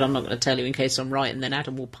 Okay. But I'm not going to tell you in case I'm right and then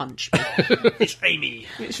Adam will punch me. It's Amy.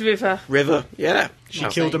 It's River. River, yeah. She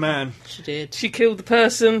killed a man. She did. She killed the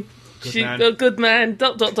person. man. A good man. ...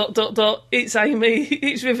 It's Amy.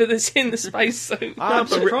 It's River that's in the spacesuit. I'm But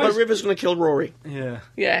surprised. River's going to kill Rory. Yeah.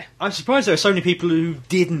 Yeah. I'm surprised there are so many people who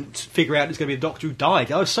didn't figure out it's going to be the Doctor who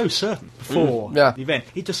died. I was so certain before Yeah. the event.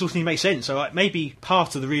 It just doesn't make sense. So maybe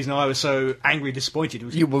part of the reason I was so angry and disappointed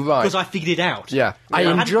was You were right. because I figured it out. Yeah. I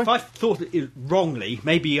If enjoy. if I thought it wrongly,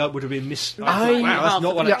 maybe I would have been I- wow, that's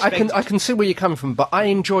not what Yeah, I expected. I can see where you're coming from, but I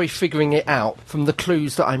enjoy figuring it out from the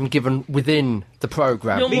clues that I'm given within the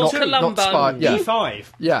programme. You're more not, Columbo. not spy- yeah. E5.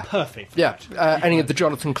 Yeah. Perfect. Yeah, any of the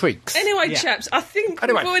Jonathan Creeks. Anyway, Yeah. chaps, I think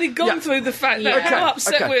Anyway, we've already gone yeah. through the fact Yeah. that how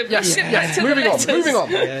upset we're. Yeah, Sit yeah. back to Moving the on, letters. moving on.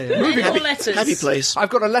 Moving More on. letters. Happy place. I've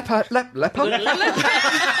got a leper.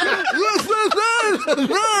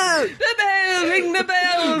 The bell, ring the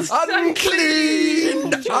bells.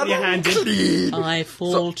 Unclean! Put your hand in. Unclean! I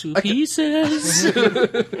fall to pieces.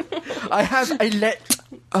 I have a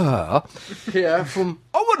letter here from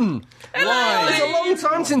Owen. It's a long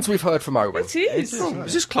time since we've heard from Owen. It is.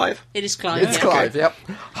 Is this Clive? It is Clive. It's yeah. Clive, yep.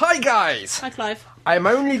 Hi, guys. Hi, Clive. I'm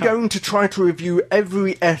only going to try to review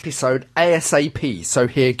every episode ASAP, so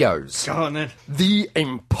here goes. Go on then. The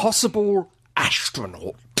Impossible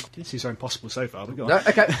Astronaut. Didn't seem so impossible so far, but go on. No,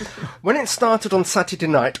 okay. When it started on Saturday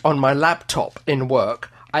night on my laptop in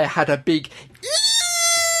work, I had a big...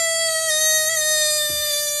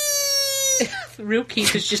 The real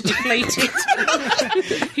Keith is just deflated.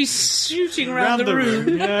 He's shooting around the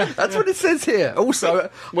room. Yeah. That's what it says here. Also,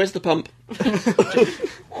 Where's the pump?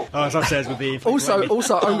 Oh, it's upstairs with the... also,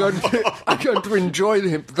 I'm going to enjoy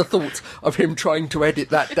the thought of him trying to edit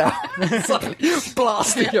that down, suddenly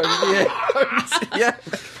blasting over the airphones. Yeah.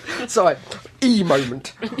 So,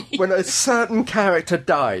 moment. When a certain character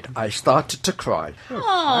died, I started to cry.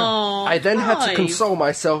 Oh, I then had to Clive. console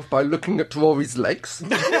myself by looking at Rory's legs.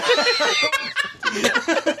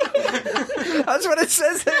 That's what it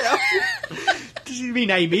says here. Does he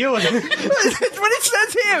mean Amy or... That's what it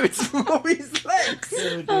says here. It's Rory's legs.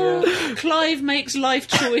 Oh, Clive makes life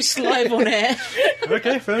choice live on air.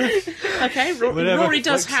 Okay, fair enough. Okay, Whatever Rory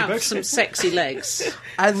does floats your have boat. some sexy legs.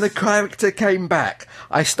 And the character came back.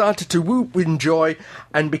 I started to whoop with joy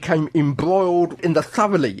and became embroiled in the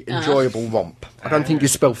thoroughly enjoyable romp. I don't think you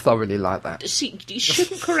spell thoroughly like that. See, you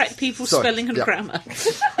shouldn't correct people's Sorry, spelling and yeah. grammar.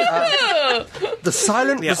 The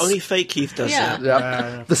silence Yeah, was... only fake Keith does Yeah. that.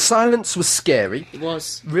 Yeah. The silence was scary. It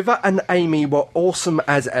was. River and Amy were awesome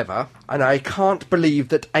as ever, and I can't believe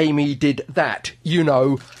that Amy did that. You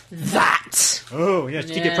know, that. Oh, yeah, to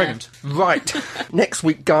get Yeah. pregnant. Right. Next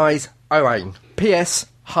week, guys, Owain. P.S.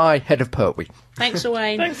 Hi, head of Pertwee. Thanks,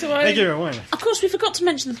 Owain. Thanks, away. Thank you, Owen. Of course, we forgot to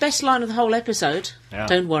mention the best line of the whole episode. Yeah.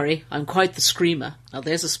 Don't worry, I'm quite the screamer. Now,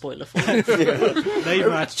 there's a spoiler for you. They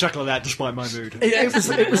even had to chuckle at that despite my mood. It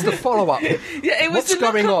was the follow-up. Yeah, it was What's the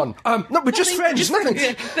look going on? No, we're just friends. Nothing.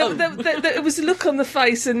 Yeah, there was a look on the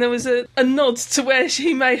face, and there was a nod to where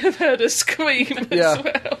she may have heard a scream Yeah. as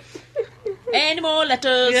well. Any more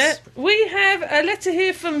letters? Yeah, we have a letter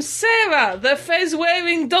here from Sarah, the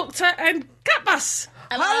fez-wearing doctor and Cutbus.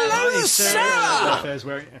 Hello, Sarah. Affairs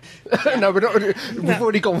where- No, we're not. We've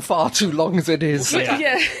already gone far too long as it is.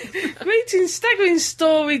 Yeah. Greetings, staggering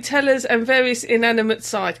storytellers and various inanimate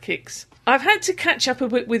sidekicks. I've had to catch up a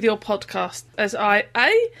bit with your podcast as I,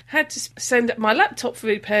 A, had to send my laptop for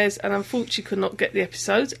repairs and unfortunately could not get the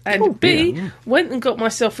episodes, and B, went and got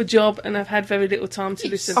myself a job and I've had very little time to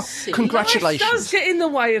listen. Congratulations. Life does get in the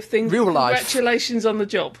way of things. Real life. Congratulations on the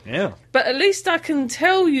job. Yeah. But at least I can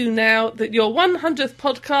tell you now that your 100th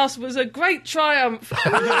podcast was a great triumph.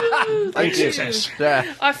 Thank you.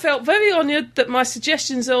 Yeah. I felt very honoured that my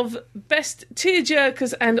suggestions of best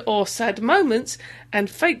tearjerkers and or sad moments, and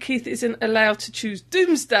Fake Keith isn't allowed to choose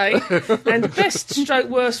Doomsday, and best stroke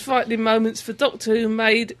worst frightening moments for Doctor Who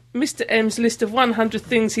made Mr. M's list of 100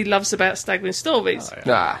 things he loves about Staggering Stories.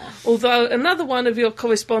 Although another one of your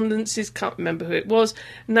correspondences, can't remember who it was,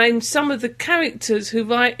 named some of the characters who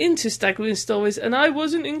write into Staggering Stories, and I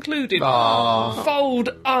wasn't included. Fold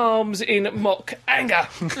arms in mock anger.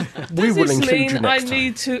 We will Does this include you mean I next time.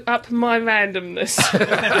 need to up my randomness?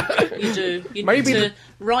 You do. You Maybe need to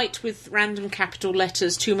write with random capital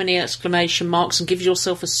letters, too many exclamation marks, and give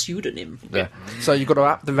yourself a pseudonym. Yeah. So you've got to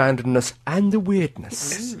up the randomness and the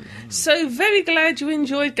weirdness. So very glad you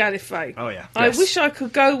enjoyed Gallifrey. Oh, yeah. I Yes. wish I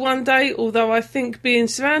could go one day, although I think being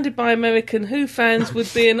surrounded by American Who fans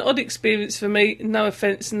would be an odd experience for me. No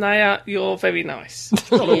offence, Naya, you're very nice.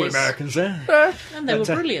 Not all Yes. Americans there. And they were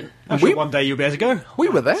brilliant. I'm sure one day you'll be able to go. We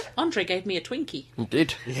were there. Andre gave me a Twinkie. We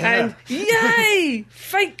did. And yay!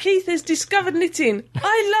 Fake Keith has discovered knitting.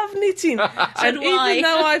 I love knitting. And do even I.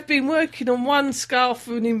 though I've been working on one scarf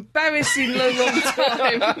for an embarrassingly long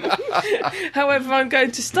time, however, I'm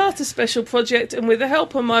going to start a special project, and with the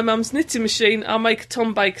help of my mum's knitting machine, I'll make a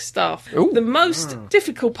Tom Baker scarf. Ooh. The most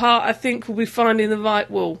difficult part, I think, will be finding the right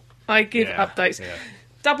wool. I give updates. Yeah.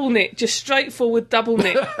 Double knit, just straightforward double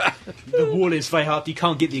knit. The wool is very hard. You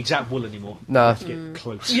can't get the exact wool anymore. No. Get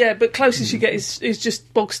close. Yeah, but closest you get is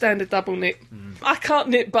just bog standard double knit. I can't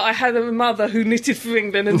knit, but I had a mother who knitted for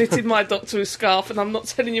England and knitted my Doctor Who scarf, and I'm not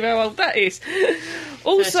telling you how old that is.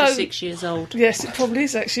 Also, 36 years old. yes, it probably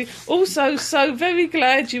is actually. Also, so very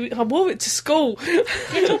glad I wore it to school.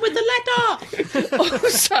 Get on with the letter!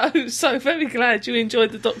 Also, so very glad you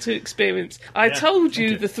enjoyed the Doctor Who experience. I told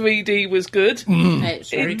you the 3D was good. It's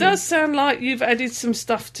very It does sound like you've added some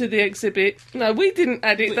stuff to the exhibit. No, we didn't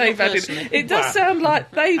add it, they've not added personally. it. It does sound like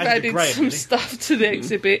they've Added added Graham, some really. stuff to the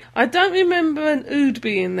exhibit. I don't remember an ood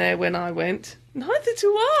being there when I went. Neither do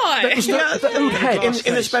I. The Ood head.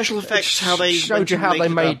 In the special effects, how they showed went you to how make they it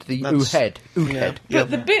made up. the That's- Ood head. Ood head. But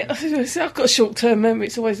the bit, see, I've got a short-term memory,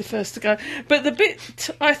 it's always the first to go. But the bit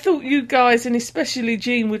I thought you guys, and especially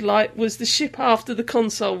Jean, would like was the ship after the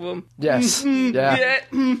console room. Yes. Yeah.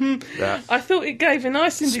 Yeah. I thought it gave a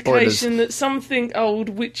nice indication that something old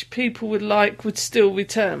which people would like would still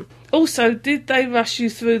return. Also, did they rush you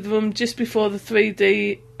through the room just before the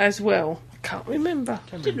 3D as well? Can't remember.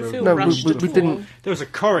 Didn't feel No, rushed we at all. didn't. There was a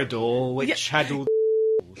corridor which had all.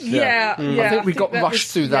 Yeah. I think we got that rushed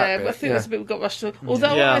was- through that Yeah, bit, I think yeah. that's a bit we got rushed through.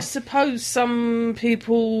 Although Yeah. I suppose some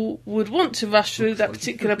people would want to rush through that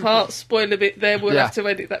particular part. Spoiler bit there, we'll Yeah. have to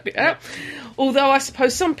edit that bit out. Although I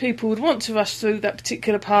suppose some people would want to rush through that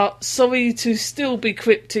particular part. Sorry to still be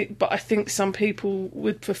cryptic, but I think some people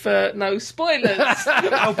would prefer no spoilers.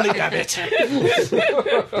 Oh, bleep damn it.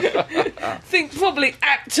 Think probably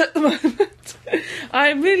apt at the moment. I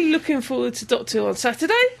am really looking forward to Doctor Who on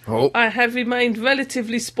Saturday. Oh. I have remained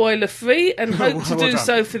relatively spoiler free and hope to do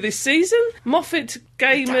so for this season. Moffat,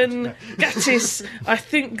 Gaiman, Gatiss, I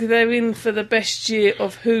think they're in for the best year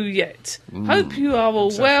of Who yet. Hope you are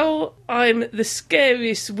all well. I'm the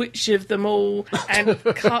scariest witch of them all and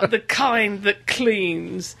the kind that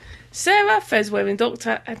cleans. Sarah, Fez-wearing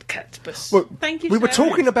Doctor, and Catbus. Well, Thank you, we were Sarah.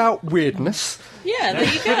 talking about weirdness. Yeah,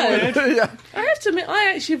 there you go. Yeah. I have to admit,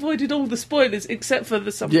 I actually avoided all the spoilers except for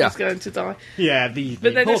the somebody's Yeah. going to die. Yeah,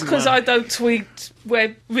 But then it's because I don't tweet,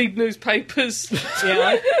 read newspapers. Yeah,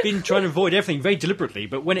 I've been trying to avoid everything very deliberately,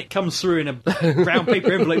 but when it comes through in a brown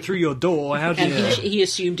paper envelope through your door, how do And you... he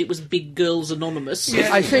assumed it was Big Girls Anonymous.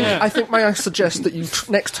 I think may I suggest that you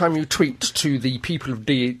next time you tweet to the people of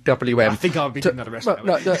DWM, I think I'll be doing that the rest of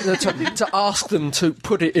to ask them to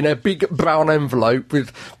put it in a big brown envelope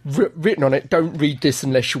with written on it. Don't read this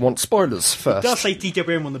unless you want spoilers first. It does say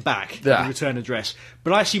DWM on the back, Yeah. the return address,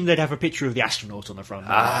 but I assume they'd have a picture of the astronaut on the front.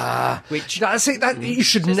 Which That's it. That you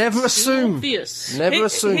should never assume. Obvious. Never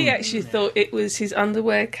assume. He actually thought it was his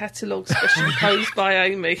underwear catalogue specially posed by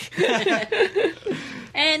Amy.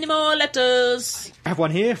 Any more letters? I have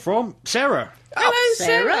one here from Sarah. Hello,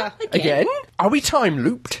 Sarah. Again? Are we time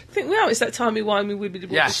looped? I think we are. It's that timey-wimey,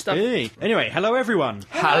 wibbly-wobbly stuff. Hey. Anyway, hello everyone.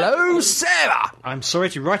 Hello, Sarah! I'm sorry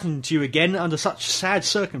to write to you again under such sad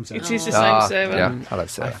circumstances. It is the same, Sarah. Yeah, hello,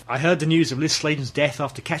 Sarah. I heard the news of Liz Sladen's death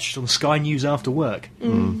after catching it on Sky News after work.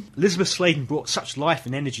 Elizabeth Sladen brought such life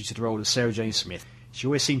and energy to the role of Sarah Jane Smith. She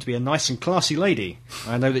always seemed to be a nice and classy lady.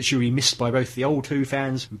 I know that she will be missed by both the old Who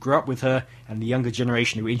fans who grew up with her and the younger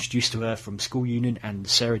generation who were introduced to her from School Union and the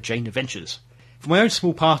Sarah Jane Adventures. For my own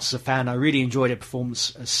small part as a fan, I really enjoyed her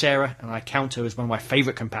performance as Sarah, and I count her as one of my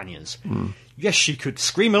favourite companions. Yes, she could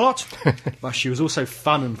scream a lot, but she was also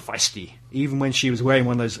fun and feisty, even when she was wearing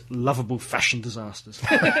one of those lovable fashion disasters.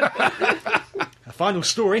 Her final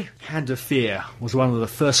story, Hand of Fear, was one of the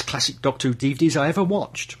first classic Doctor Who DVDs I ever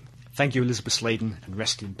watched. Thank you, Elizabeth Sladen, and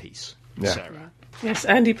rest in peace, Sarah. Yes,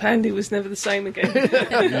 Andy Pandy was never the same again.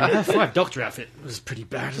 Her 5 Doctor outfit was pretty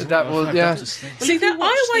bad. That was, yeah. See, that I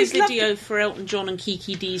I always the loved video for Elton John and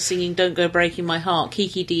Kiki D singing "Don't Go Breaking My Heart."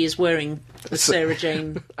 Kiki D is wearing the Sarah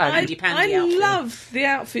Jane Andy Pandy outfit. I love the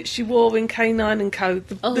outfit she wore in K9 and Co.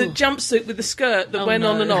 The jumpsuit with the skirt that went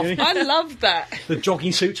on and off. I love that. The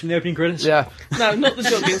jogging suits from the opening credits. Yeah. No, not the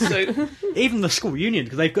jogging suit. Even the school reunion,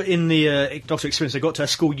 because they've got in the Doctor Experience, they've got her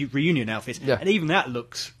school reunion outfit, and even that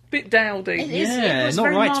looks... Bit dowdy. It was not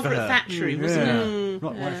very right for Margaret her. Thatchery, wasn't it?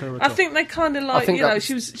 Not right for her at I all. think they kind of like, think you know,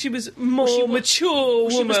 that's- she was more mature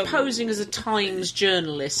She woman. was posing as a Times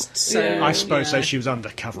journalist, so... Yeah. I suppose you so. know. She was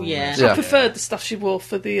undercover. Yeah. Yeah. I preferred the stuff she wore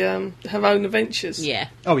for the her own adventures. Yeah.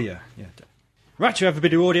 Oh, yeah. Right, you have a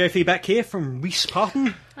bit of audio feedback here from Reese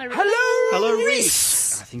Parton. Hello,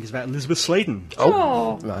 Reese. I think it's about Elizabeth Sladen.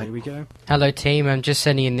 Oh, Right. Here we go. Hello team, I'm just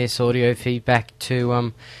sending in this audio feedback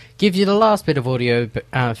to give you the last bit of audio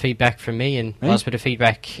feedback from me, and last bit of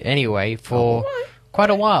feedback anyway for quite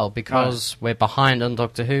a while, because we're behind on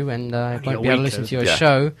Doctor Who, and I Only won't a be able to week, listen to your yeah.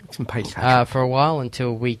 show Some paid catch. for a while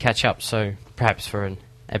until we catch up, so perhaps for an By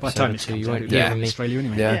the episode time or it's two you comes won't out, hear yeah, from me. Australia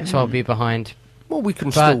anyway. Yeah. So I'll be behind. Well, we can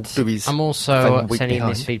But still do his I'm thing also week sending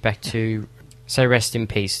behind. this feedback to say rest in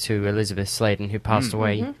peace to Elizabeth Sladen, who passed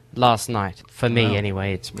away last night. For me,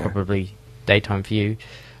 anyway. It's probably daytime for you.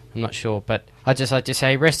 I'm not sure, but I'd just like to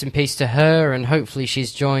say rest in peace to her, and hopefully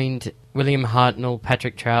she's joined William Hartnell,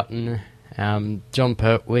 Patrick Troughton, John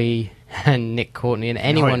Pertwee, and Nick Courtney, and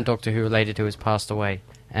anyone Doctor Who related who has passed away.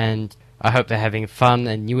 And I hope they're having fun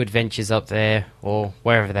and new adventures up there, or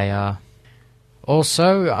wherever they are.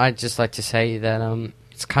 Also, I'd just like to say that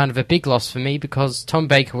it's kind of a big loss for me, because Tom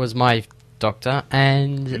Baker was my Doctor,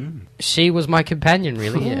 and she was my companion,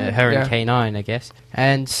 really, her and K9, I guess.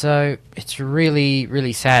 And so it's really,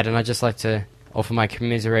 really sad, and I'd just like to offer my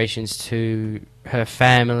commiserations to her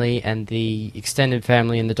family and the extended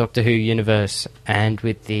family in the Doctor Who universe, and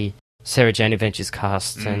with the Sarah Jane Adventures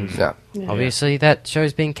cast. And obviously that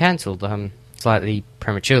show's been cancelled, slightly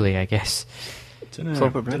prematurely, I guess.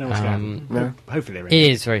 Probably. Don't know what's going on. Hopefully they're in.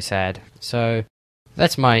 It is very sad. So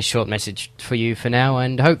that's my short message for you for now,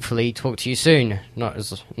 and hopefully talk to you soon. Not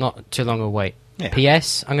too long a wait. Yeah.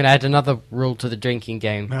 P.S. I'm going to add another rule to the drinking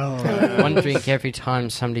game. Oh. One drink every time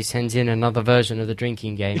somebody sends in another version of the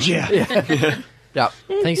drinking game. Yeah. Yeah.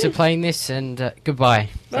 Thanks for playing this, and goodbye.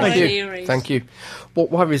 Thank you. Theories. Thank you.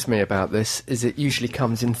 What worries me about this is it usually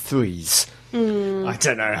comes in threes. I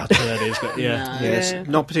don't know how true that is, but yeah. No. Yes,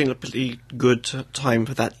 not particularly good time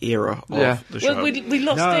for that era of the show. well, we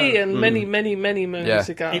lost Ian many moons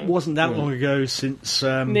ago. It wasn't that long ago since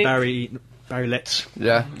Barry Letts.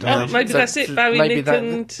 Yeah. Oh, maybe So- that's it. Barry, maybe Nick, that-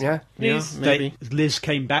 and yeah. Liz. Maybe. Liz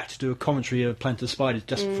came back to do a commentary of Planet of Spiders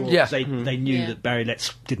just before Yeah. they knew Yeah. that Barry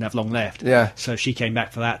Letts didn't have long left. Yeah. So she came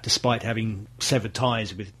back for that, despite having severed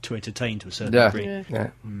ties to entertain to a certain Yeah. degree. Yeah. Yeah.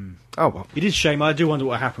 Oh, well. It is a shame. I do wonder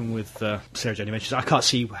what happened with Sarah Jane Adventures. I can't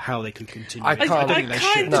see how they could continue. I I, can't- I, don't think they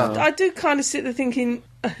should. kind of, I do kind of sit there thinking,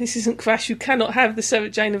 this isn't Crash. You cannot have the Sarah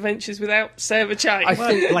Jane Adventures without Sarah Jane. I Well,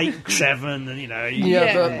 think- Blake 7, and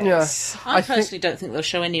Yeah, but, yeah. Yes. I think- personally don't think they'll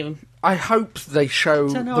show any of them. I hope they show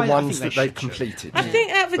know, the I ones think that they they've should show. completed. I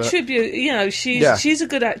think out of a But- tribute, you know, she's a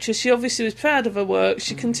good actress. She obviously was proud of her work.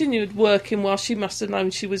 She continued working while she must have known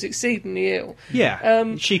she was exceedingly ill.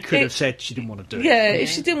 Yeah, she could have it- said she didn't want to do it. Yeah, if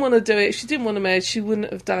she didn't want to do it, if she didn't want to marry, she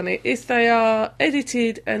wouldn't have done it. If they are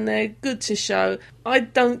edited and they're good to show, I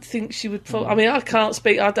don't think she would. I mean, I can't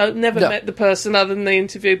speak. Never No. met the person other than the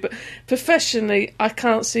interview, but professionally, I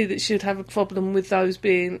can't see that she would have a problem with those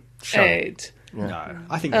being Shown. aired. No,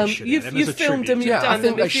 I think they should. You've filmed them, you've Yeah, I done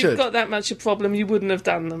think them. they If should. you've got that much a problem, you wouldn't have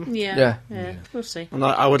done them. Yeah. Yeah. We'll see. And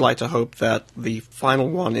I would like to hope that the final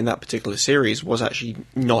one in that particular series was actually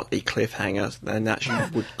not a cliffhanger and actually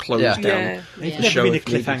would close Yeah. down. Yeah. They've the never show been a if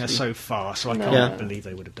needed cliffhanger to be. so far, so I can't Yeah. believe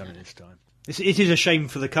they would have done it this time. It is a shame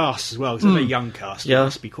for the cast as well. It's a very young cast. Yeah. It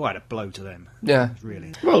must be quite a blow to them. Yeah.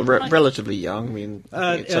 Really. Well, relatively young. I mean,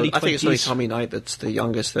 I think Early I think it's only 20s. Tommy Knight that's the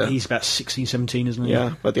youngest there. He's about 16, 17, isn't he?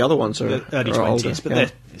 Yeah, but the other ones are Early are 20s, older. but yeah.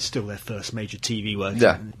 it's still their first major TV work.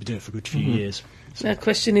 Yeah. They've been doing it for a good few years. Now, the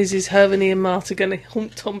question is her and Ian Marter going to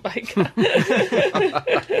haunt Tom Baker?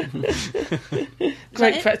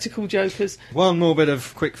 Great it? practical jokers. One more bit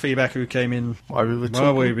of quick feedback who came in While we were while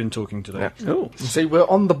talking. we've been talking today. Yeah. Oh, See, we're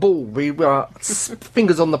on the ball. We were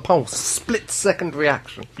fingers on the pulse, split-second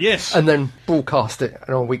reaction. Yes. And then broadcast it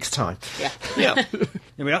in a week's time. yeah.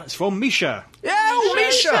 Here we are. It's from Misha. Yeah, oh,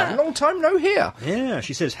 Misha! Long time no hear. Yeah,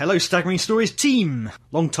 she says, "Hello, Staggering Stories team.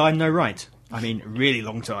 Long time no write. I mean, really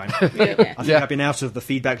long time. I think I've been out of the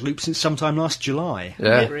feedback loop since sometime last July.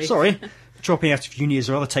 Yeah, Sorry. Dropping out of uni has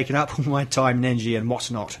rather taken up all my time and energy and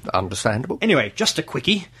whatnot. understandable. Anyway, just a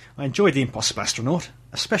quickie. I enjoyed The Impossible Astronaut,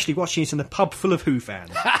 especially watching it in a pub full of Who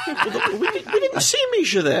fans. we didn't see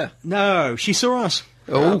Misha there. No, she saw us.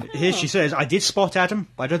 Oh. Here she says, I did spot Adam,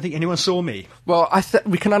 but I don't think anyone saw me. Well,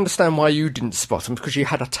 we can understand why you didn't spot him, because you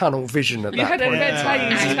had a tunnel vision at You that had a point.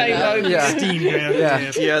 red haze halo. Yeah. Steam going out of Yeah.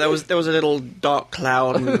 his ears. Yeah, there was a little dark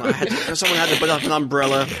cloud, and someone had to put up an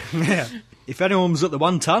umbrella. Yeah. If anyone was at the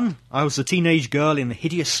 1 ton, I was a teenage girl in a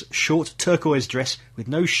hideous short turquoise dress with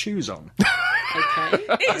no shoes on. Okay.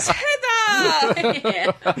 It's Heather!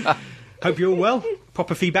 Yeah. Hope you're all well.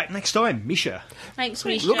 Proper feedback next time, Misha. Thanks,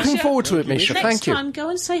 Misha. Looking forward to it, Misha. Next Thank you. time, go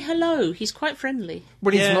and say hello. He's quite friendly.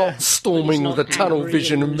 When he's Yeah. not storming When he's the not tunnel angry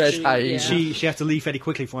vision and and red shooting, haze. yeah. She had to leave fairly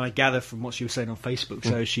quickly from what I gather from what she was saying on Facebook,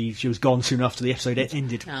 so she was gone soon after the episode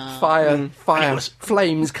ended. Fire, was-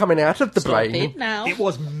 flames coming out of the Stop brain. it now. It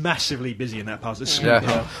was massively busy in that part.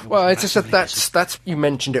 Yeah. Well, it's just that that's you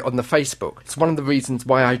mentioned it on the Facebook. It's one of the reasons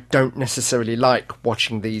why I don't necessarily like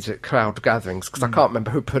watching these at crowd gatherings, because I can't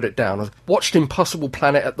remember who put it down. I watched Impossible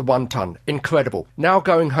Planet at the 1 ton. Incredible. Now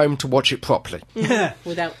going home to watch it properly. Yeah.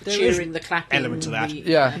 Without There cheering is the clapping. element to that.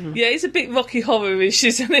 Yeah. Yeah, it's a bit Rocky Horror-ish,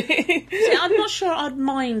 isn't it? See, I'm not sure I'd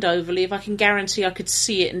mind overly if I can guarantee I could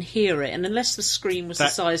see it and hear it, and unless the screen was the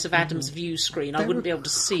That- size of Adam's view screen, I wouldn't be able to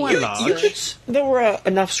see quite it. large. There were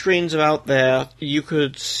enough screens out there. You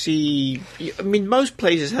could see. I mean, most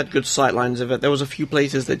places had good sightlines of it. There was a few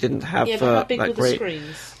places that didn't have Yeah, but how big that were the great.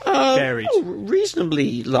 screens? Varied.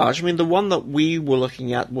 Reasonably large. I mean, the one that we were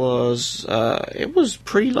looking at was it was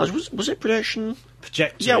pretty large. Was it projection?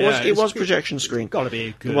 Projector, Yeah, it it's was projection screen. Got to be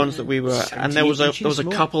a good The ones that we were, and there was 78 a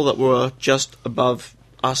inches couple that were just above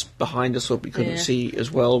us, behind us, that we couldn't Yeah. see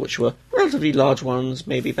as well, which were relatively large ones,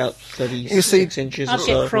 maybe about 36 inches or I'd so.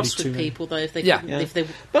 get cross with 42. people though if they Yeah. couldn't, if they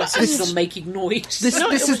But insisted this- on making noise. This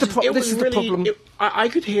No, is it the was- pro- it this was is the really- problem. I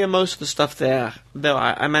could hear most of the stuff there.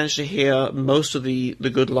 I managed to hear most of the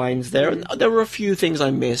good lines there. And there were a few things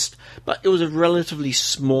I missed, but it was a relatively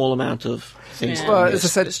small amount of things. Yeah. that I Well, missed as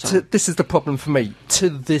I said, this time. this is the problem for me. To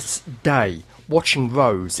this day, watching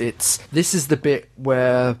Rose, this is the bit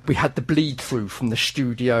where we had the bleed through from the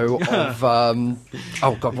studio of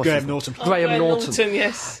oh god, what's Graham his- Norton. Graham Norton.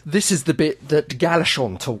 Yes. This is the bit that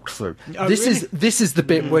Galashon talked through. Oh, this really? is the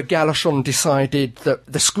bit where Galashon decided that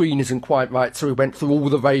the screen isn't quite right, so we went through all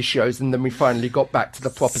the ratios, and then we finally got back to the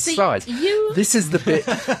proper See, size. you- This is the bit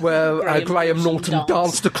where Graham Graham Norton Norton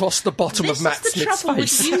danced across the bottom This of Matt is the Smith's trouble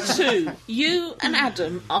face. with you two. You and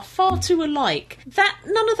Adam are far too alike. That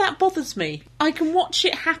none of that bothers me. I can watch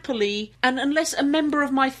it happily, and unless a member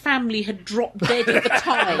of my family had dropped dead at the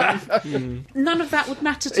time, none of that would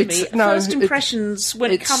matter to me. First impressions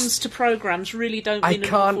when it comes to programmes really don't mean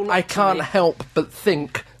an awful lot I to can't me. help but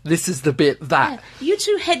think this is the bit that. You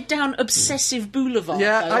two head down obsessive boulevard.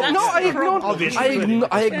 Yeah, though. I, That's no, the I, problem. Obviously.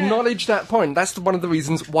 I acknowledge that point. That's one of the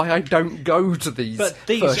reasons why I don't go to these, But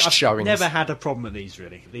these, first I've showings. never had a problem with these,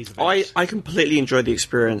 really. These I events. completely enjoyed the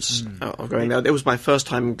experience of going there. It was my first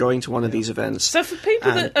time going to one of these events. So for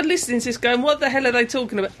people that are listening to this going, what the hell are they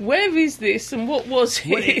talking about? Where is this and what was it?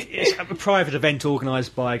 Well, it's a private event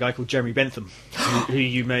organised by a guy called Jeremy Bentham, who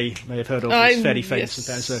you may have heard of. He's fairly famous in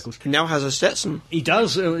fan circles. He now has a Stetson. He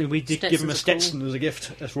does. We did give him a Stetsons are Stetson cool. as a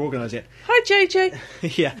gift as we organised it. Hi,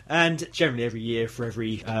 JJ. Yeah, and generally every year for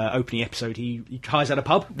every opening episode, he hires out a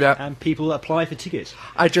pub, Yeah. and people apply for tickets.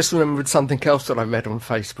 I just remembered something else that I read on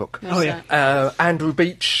Facebook. Oh yeah, Andrew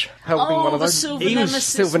Beach helping one Oh, of the those. Silver He was Nemesis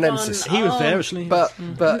Silver one. Nemesis. he was Oh. there actually. But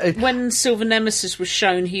When Silver Nemesis was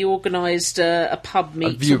shown, he organised a pub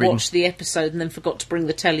meet to viewing. watch the episode and then forgot to bring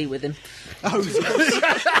the telly with him.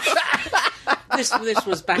 This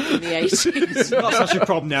was back in the 80s. Not such a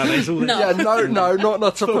problem nowadays. All No. Yeah, no, not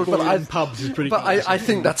a problem. football But in pubs is pretty. But I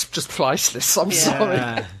think that's just priceless. I'm sorry.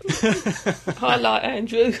 Highlight,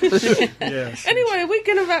 Andrew. Yes. Anyway, are we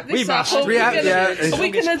going to wrap this We up? must. Or are we Yeah, gonna- yeah. Are we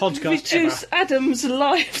going to Longest podcast reduce Adam's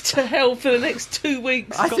life to hell for the next 2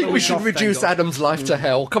 weeks? I think the we week should off, reduce thank God. Adam's life to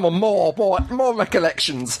hell. Come on, more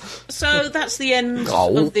recollections. So that's the end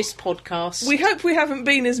Oh. of this podcast. We hope we haven't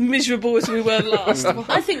been as miserable as we were last time.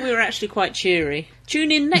 I think we were actually quite cheery.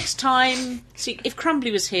 Tune in next time. See, if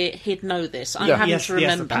Crumbly was here, he'd know this. I'm Yeah. having Yes, to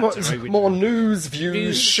yes, remember. the More news, views,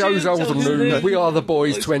 News, shows old and new. We are the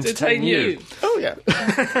boys to entertain you. Oh, yeah.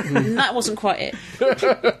 And that wasn't quite it.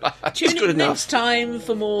 Tune in next time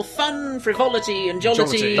for more fun, frivolity and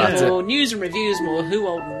jollity, That's more news and reviews, more who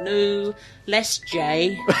old and new, less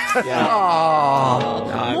Jay,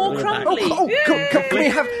 Ah. more Crumbly.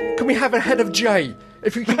 Can we have a head of Jay?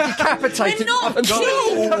 If we can decapitate We're it not and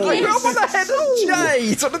killing I this. want a head of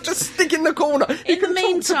Jay, sort of just stick in the corner. In the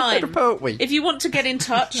meantime, Pertwee. if you want to get in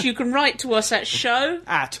touch, you can write to us at show.net.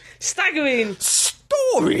 At Staggering.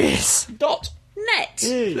 Stories.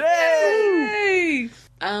 Hey!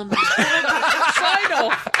 Um, Sign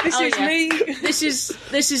off. This Oh, is yeah. me.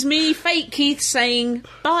 this is me, Fake Keith, saying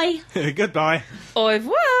bye. goodbye. Au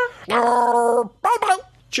revoir. Bye bye.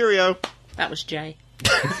 Cheerio. That was Jay.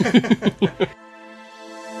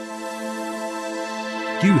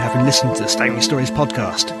 You have been listening to the Staggering Stories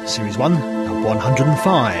podcast, Series 1, number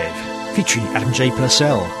 105, featuring Adam J.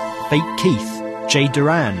 Purcell, Fake Keith, Jay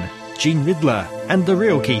Duran, Gene Riddler, and the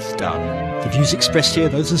real Keith Dunn. The views expressed here are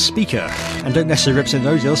those of the speaker, and don't necessarily represent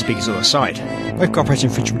those of the other speakers on the site. No copyright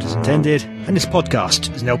infringement is intended, and this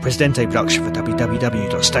podcast is an El Presidente production for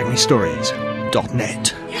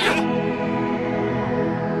www.staggeringstories.net.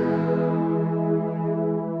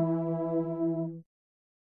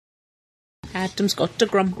 Adam's got a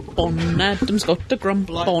grump on. Adam's got a grump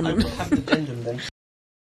on.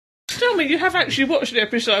 Tell me, you have actually watched the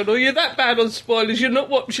episode, or you're that bad on spoilers, you're not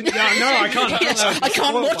watching it? No, I can't. I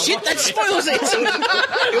can't watch it. That spoils it.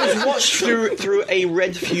 It was watched through a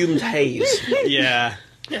red-fumed haze. Yeah.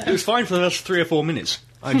 It was fine for the first 3 or 4 minutes.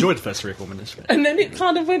 I enjoyed the first 3 or 4 minutes. And then it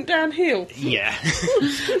kind of went downhill. Yeah.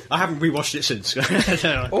 I haven't rewatched it since.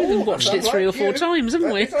 We've watched it 3 or 4 times,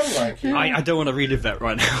 haven't we? I don't want to relive that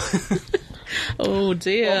right now. Oh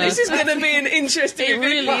dear. This is going to be an interesting It event,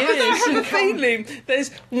 really because is. I have a feeling there's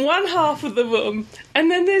one half of the room,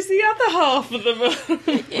 and then there's the other half of the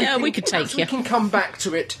room. Yeah, we could take We you. can come back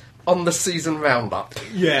to it on the season roundup.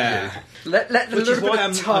 Yeah. Let a Which is little why bit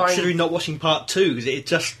I'm of time. considering not watching part 2, because it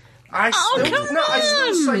just... I still, come I still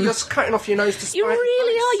on. say you're cutting off your nose to spite. You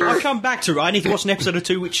really are. I'll come back to it. I need to watch an episode or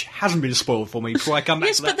 2 which hasn't been spoiled for me before I come back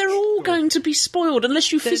Yes, to but that. they're all going to be spoiled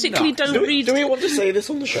unless you physically don't read. Do we want to say this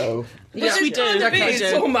on the show? Yes, we do. Kind of We is,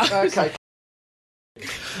 do. almost. Okay.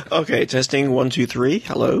 Okay, testing 1, 2, 3.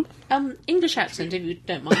 Hello. English accent, if you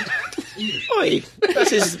don't mind. Oi.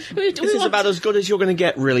 This is We want- about as good as you're going to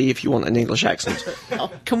get, really, if you want an English accent. Oh,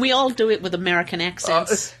 can we all do it with American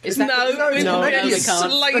accents? Is that No, we no, can't. we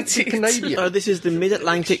slated. Canadian. This is the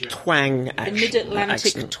Mid-Atlantic twang accent.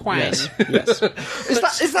 Mid-Atlantic accent. twang. Yes. yes.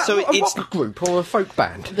 Is that So a it's- rock group or a folk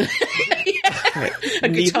band? A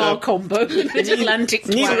guitar combo. Mid-Atlantic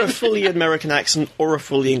Neither a twang. fully American accent or a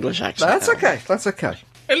fully English accent. That's okay. That's okay.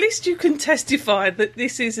 At least you can testify that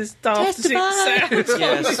this is as daft as Testify. it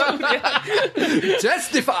sounds. Yes.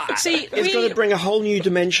 Testify. See, It's going to bring a whole new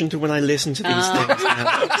dimension to when I listen to these things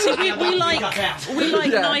now. see, we like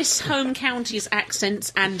nice home counties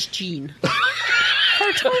accents and Gene.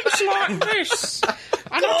 For times like this.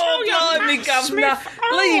 And Oh, blimey, Governor.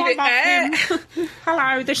 Leave it there.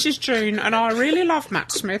 Hello, this is June, and I really love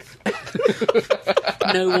Matt Smith.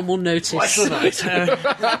 No one will notice.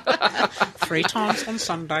 3 times on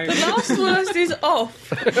Sunday. Last word is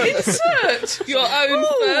off. Insert your own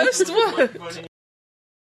first word.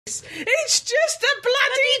 It's just a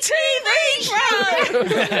bloody TV show!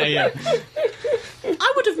 yeah.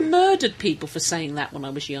 I would have murdered people for saying that when I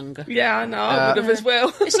was younger. Yeah, I know, I would have as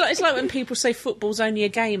well. It's like when people say football's only a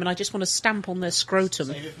game and I just want to stamp on their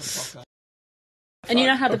scrotum. And you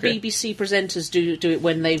know how the BBC presenters do it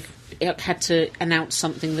when they've had to announce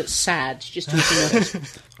something that's sad? Just using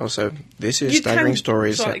Also, this is You Staggering can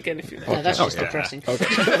Stories. try it again if you like. no, that's just depressing.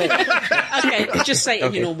 Okay, just say it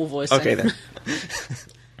in your normal voice. Okay, then. then.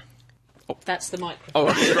 That's the microphone. Oh,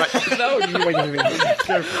 right. No, wait.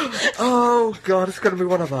 Oh God, it's going to be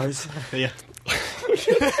one of those. Yeah.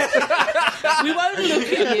 We won't look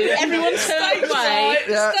at you. Everyone turn away.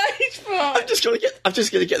 Yeah. Stage fright. I'm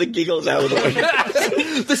just going to get the giggles out of the way.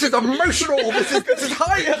 This is emotional. This is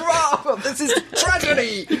high drama. This is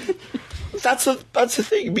tragedy. That's the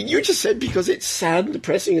thing. I mean, you just said because it's sad and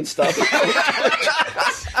depressing and stuff.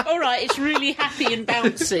 All right, it's really happy and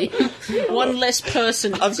bouncy. One less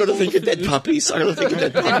person. I've got to think of dead puppies. I've got to think of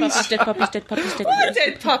dead puppies. Dead puppies, dead puppies, dead Why puppies.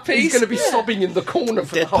 dead puppies? He's going to be sobbing in the corner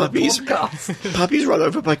for Dead the whole puppies. podcast. Puppies run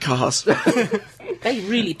over by cars. They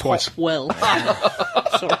really pop well.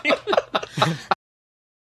 Sorry.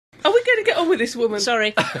 Are we going to get on with this woman?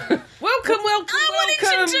 Sorry. Welcome. I wanted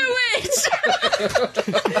to do it!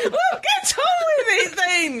 Well, get on with it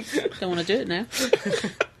then. Don't want to do it now.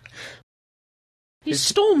 He's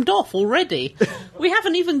stormed off already. We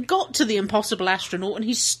haven't even got to the impossible astronaut and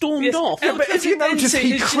he's stormed Yes. off. Yeah, But if you notice,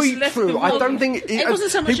 he Has just creeped left through. the I room. don't think It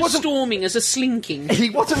wasn't so much a storming as a slinking.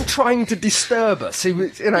 He wasn't trying to disturb us. He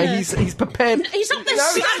was, he's prepared. He's up there No,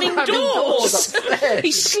 he's slamming slamming doors. upstairs.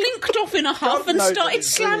 He slinked off in a huff and No, started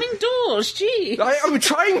slamming doors. Gee. I'm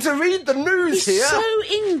trying to read the news He's here. so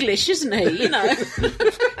English, isn't he? You know.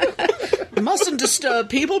 Mustn't disturb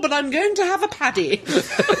people, but I'm going to have a paddy.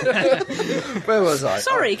 Where was I?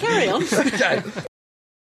 Sorry, carry on. Okay.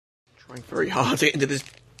 Trying very hard to get into this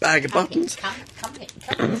bag of buttons. Come.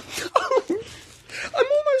 I'm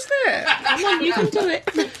almost there. Come on, you can do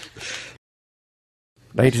it.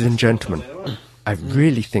 Ladies and gentlemen, I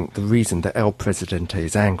really think the reason that El Presidente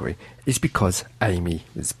is angry is because Amy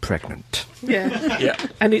is pregnant. Yeah. Yeah.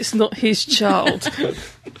 And it's not his child.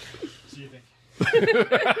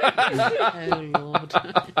 Oh, Lord.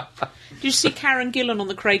 Did you see Karen Gillan on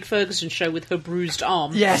the Craig Ferguson show with her bruised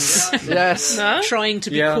arm? Yes. No? Trying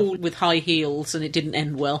to be cool with high heels, and it didn't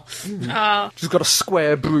end well. She's got a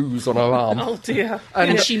square bruise on her arm. Oh dear.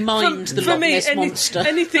 And she mimed the Loch Ness Monster.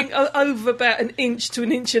 Anything over about an inch to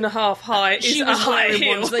an inch and a half high is She a was high wearing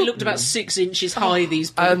heel. ones. They looked about 6 inches high,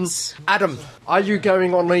 these boots. Adam, are you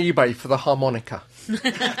going on eBay for the harmonica?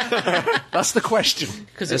 That's the question.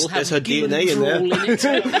 Because it will There's have her Gillan DNA in there. drool in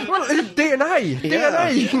it. Well, DNA. Yeah.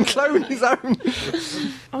 DNA. He can clone his own.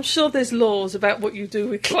 I'm sure there's laws about what you do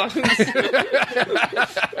with clones.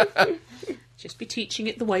 Just be teaching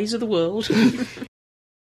it the ways of the world.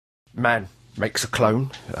 Man makes a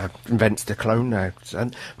clone, invents the clone,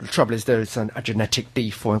 and the trouble is there is a genetic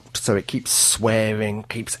default, so it keeps swearing,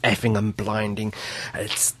 keeps effing and blinding.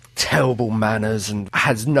 It's terrible manners and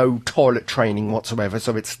has no toilet training whatsoever,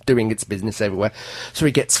 so it's doing its business everywhere. So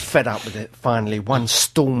he gets fed up with it. Finally, one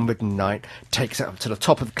storm-ridden night, takes it up to the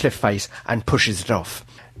top of the cliff face and pushes it off.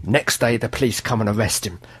 Next day, the police come and arrest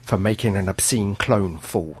him for making an obscene clone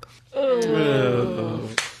fall.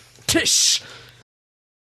 Tish!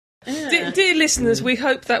 Dear listeners, we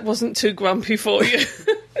hope that wasn't too grumpy for you.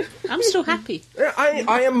 I'm still happy.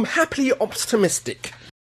 I am happily optimistic.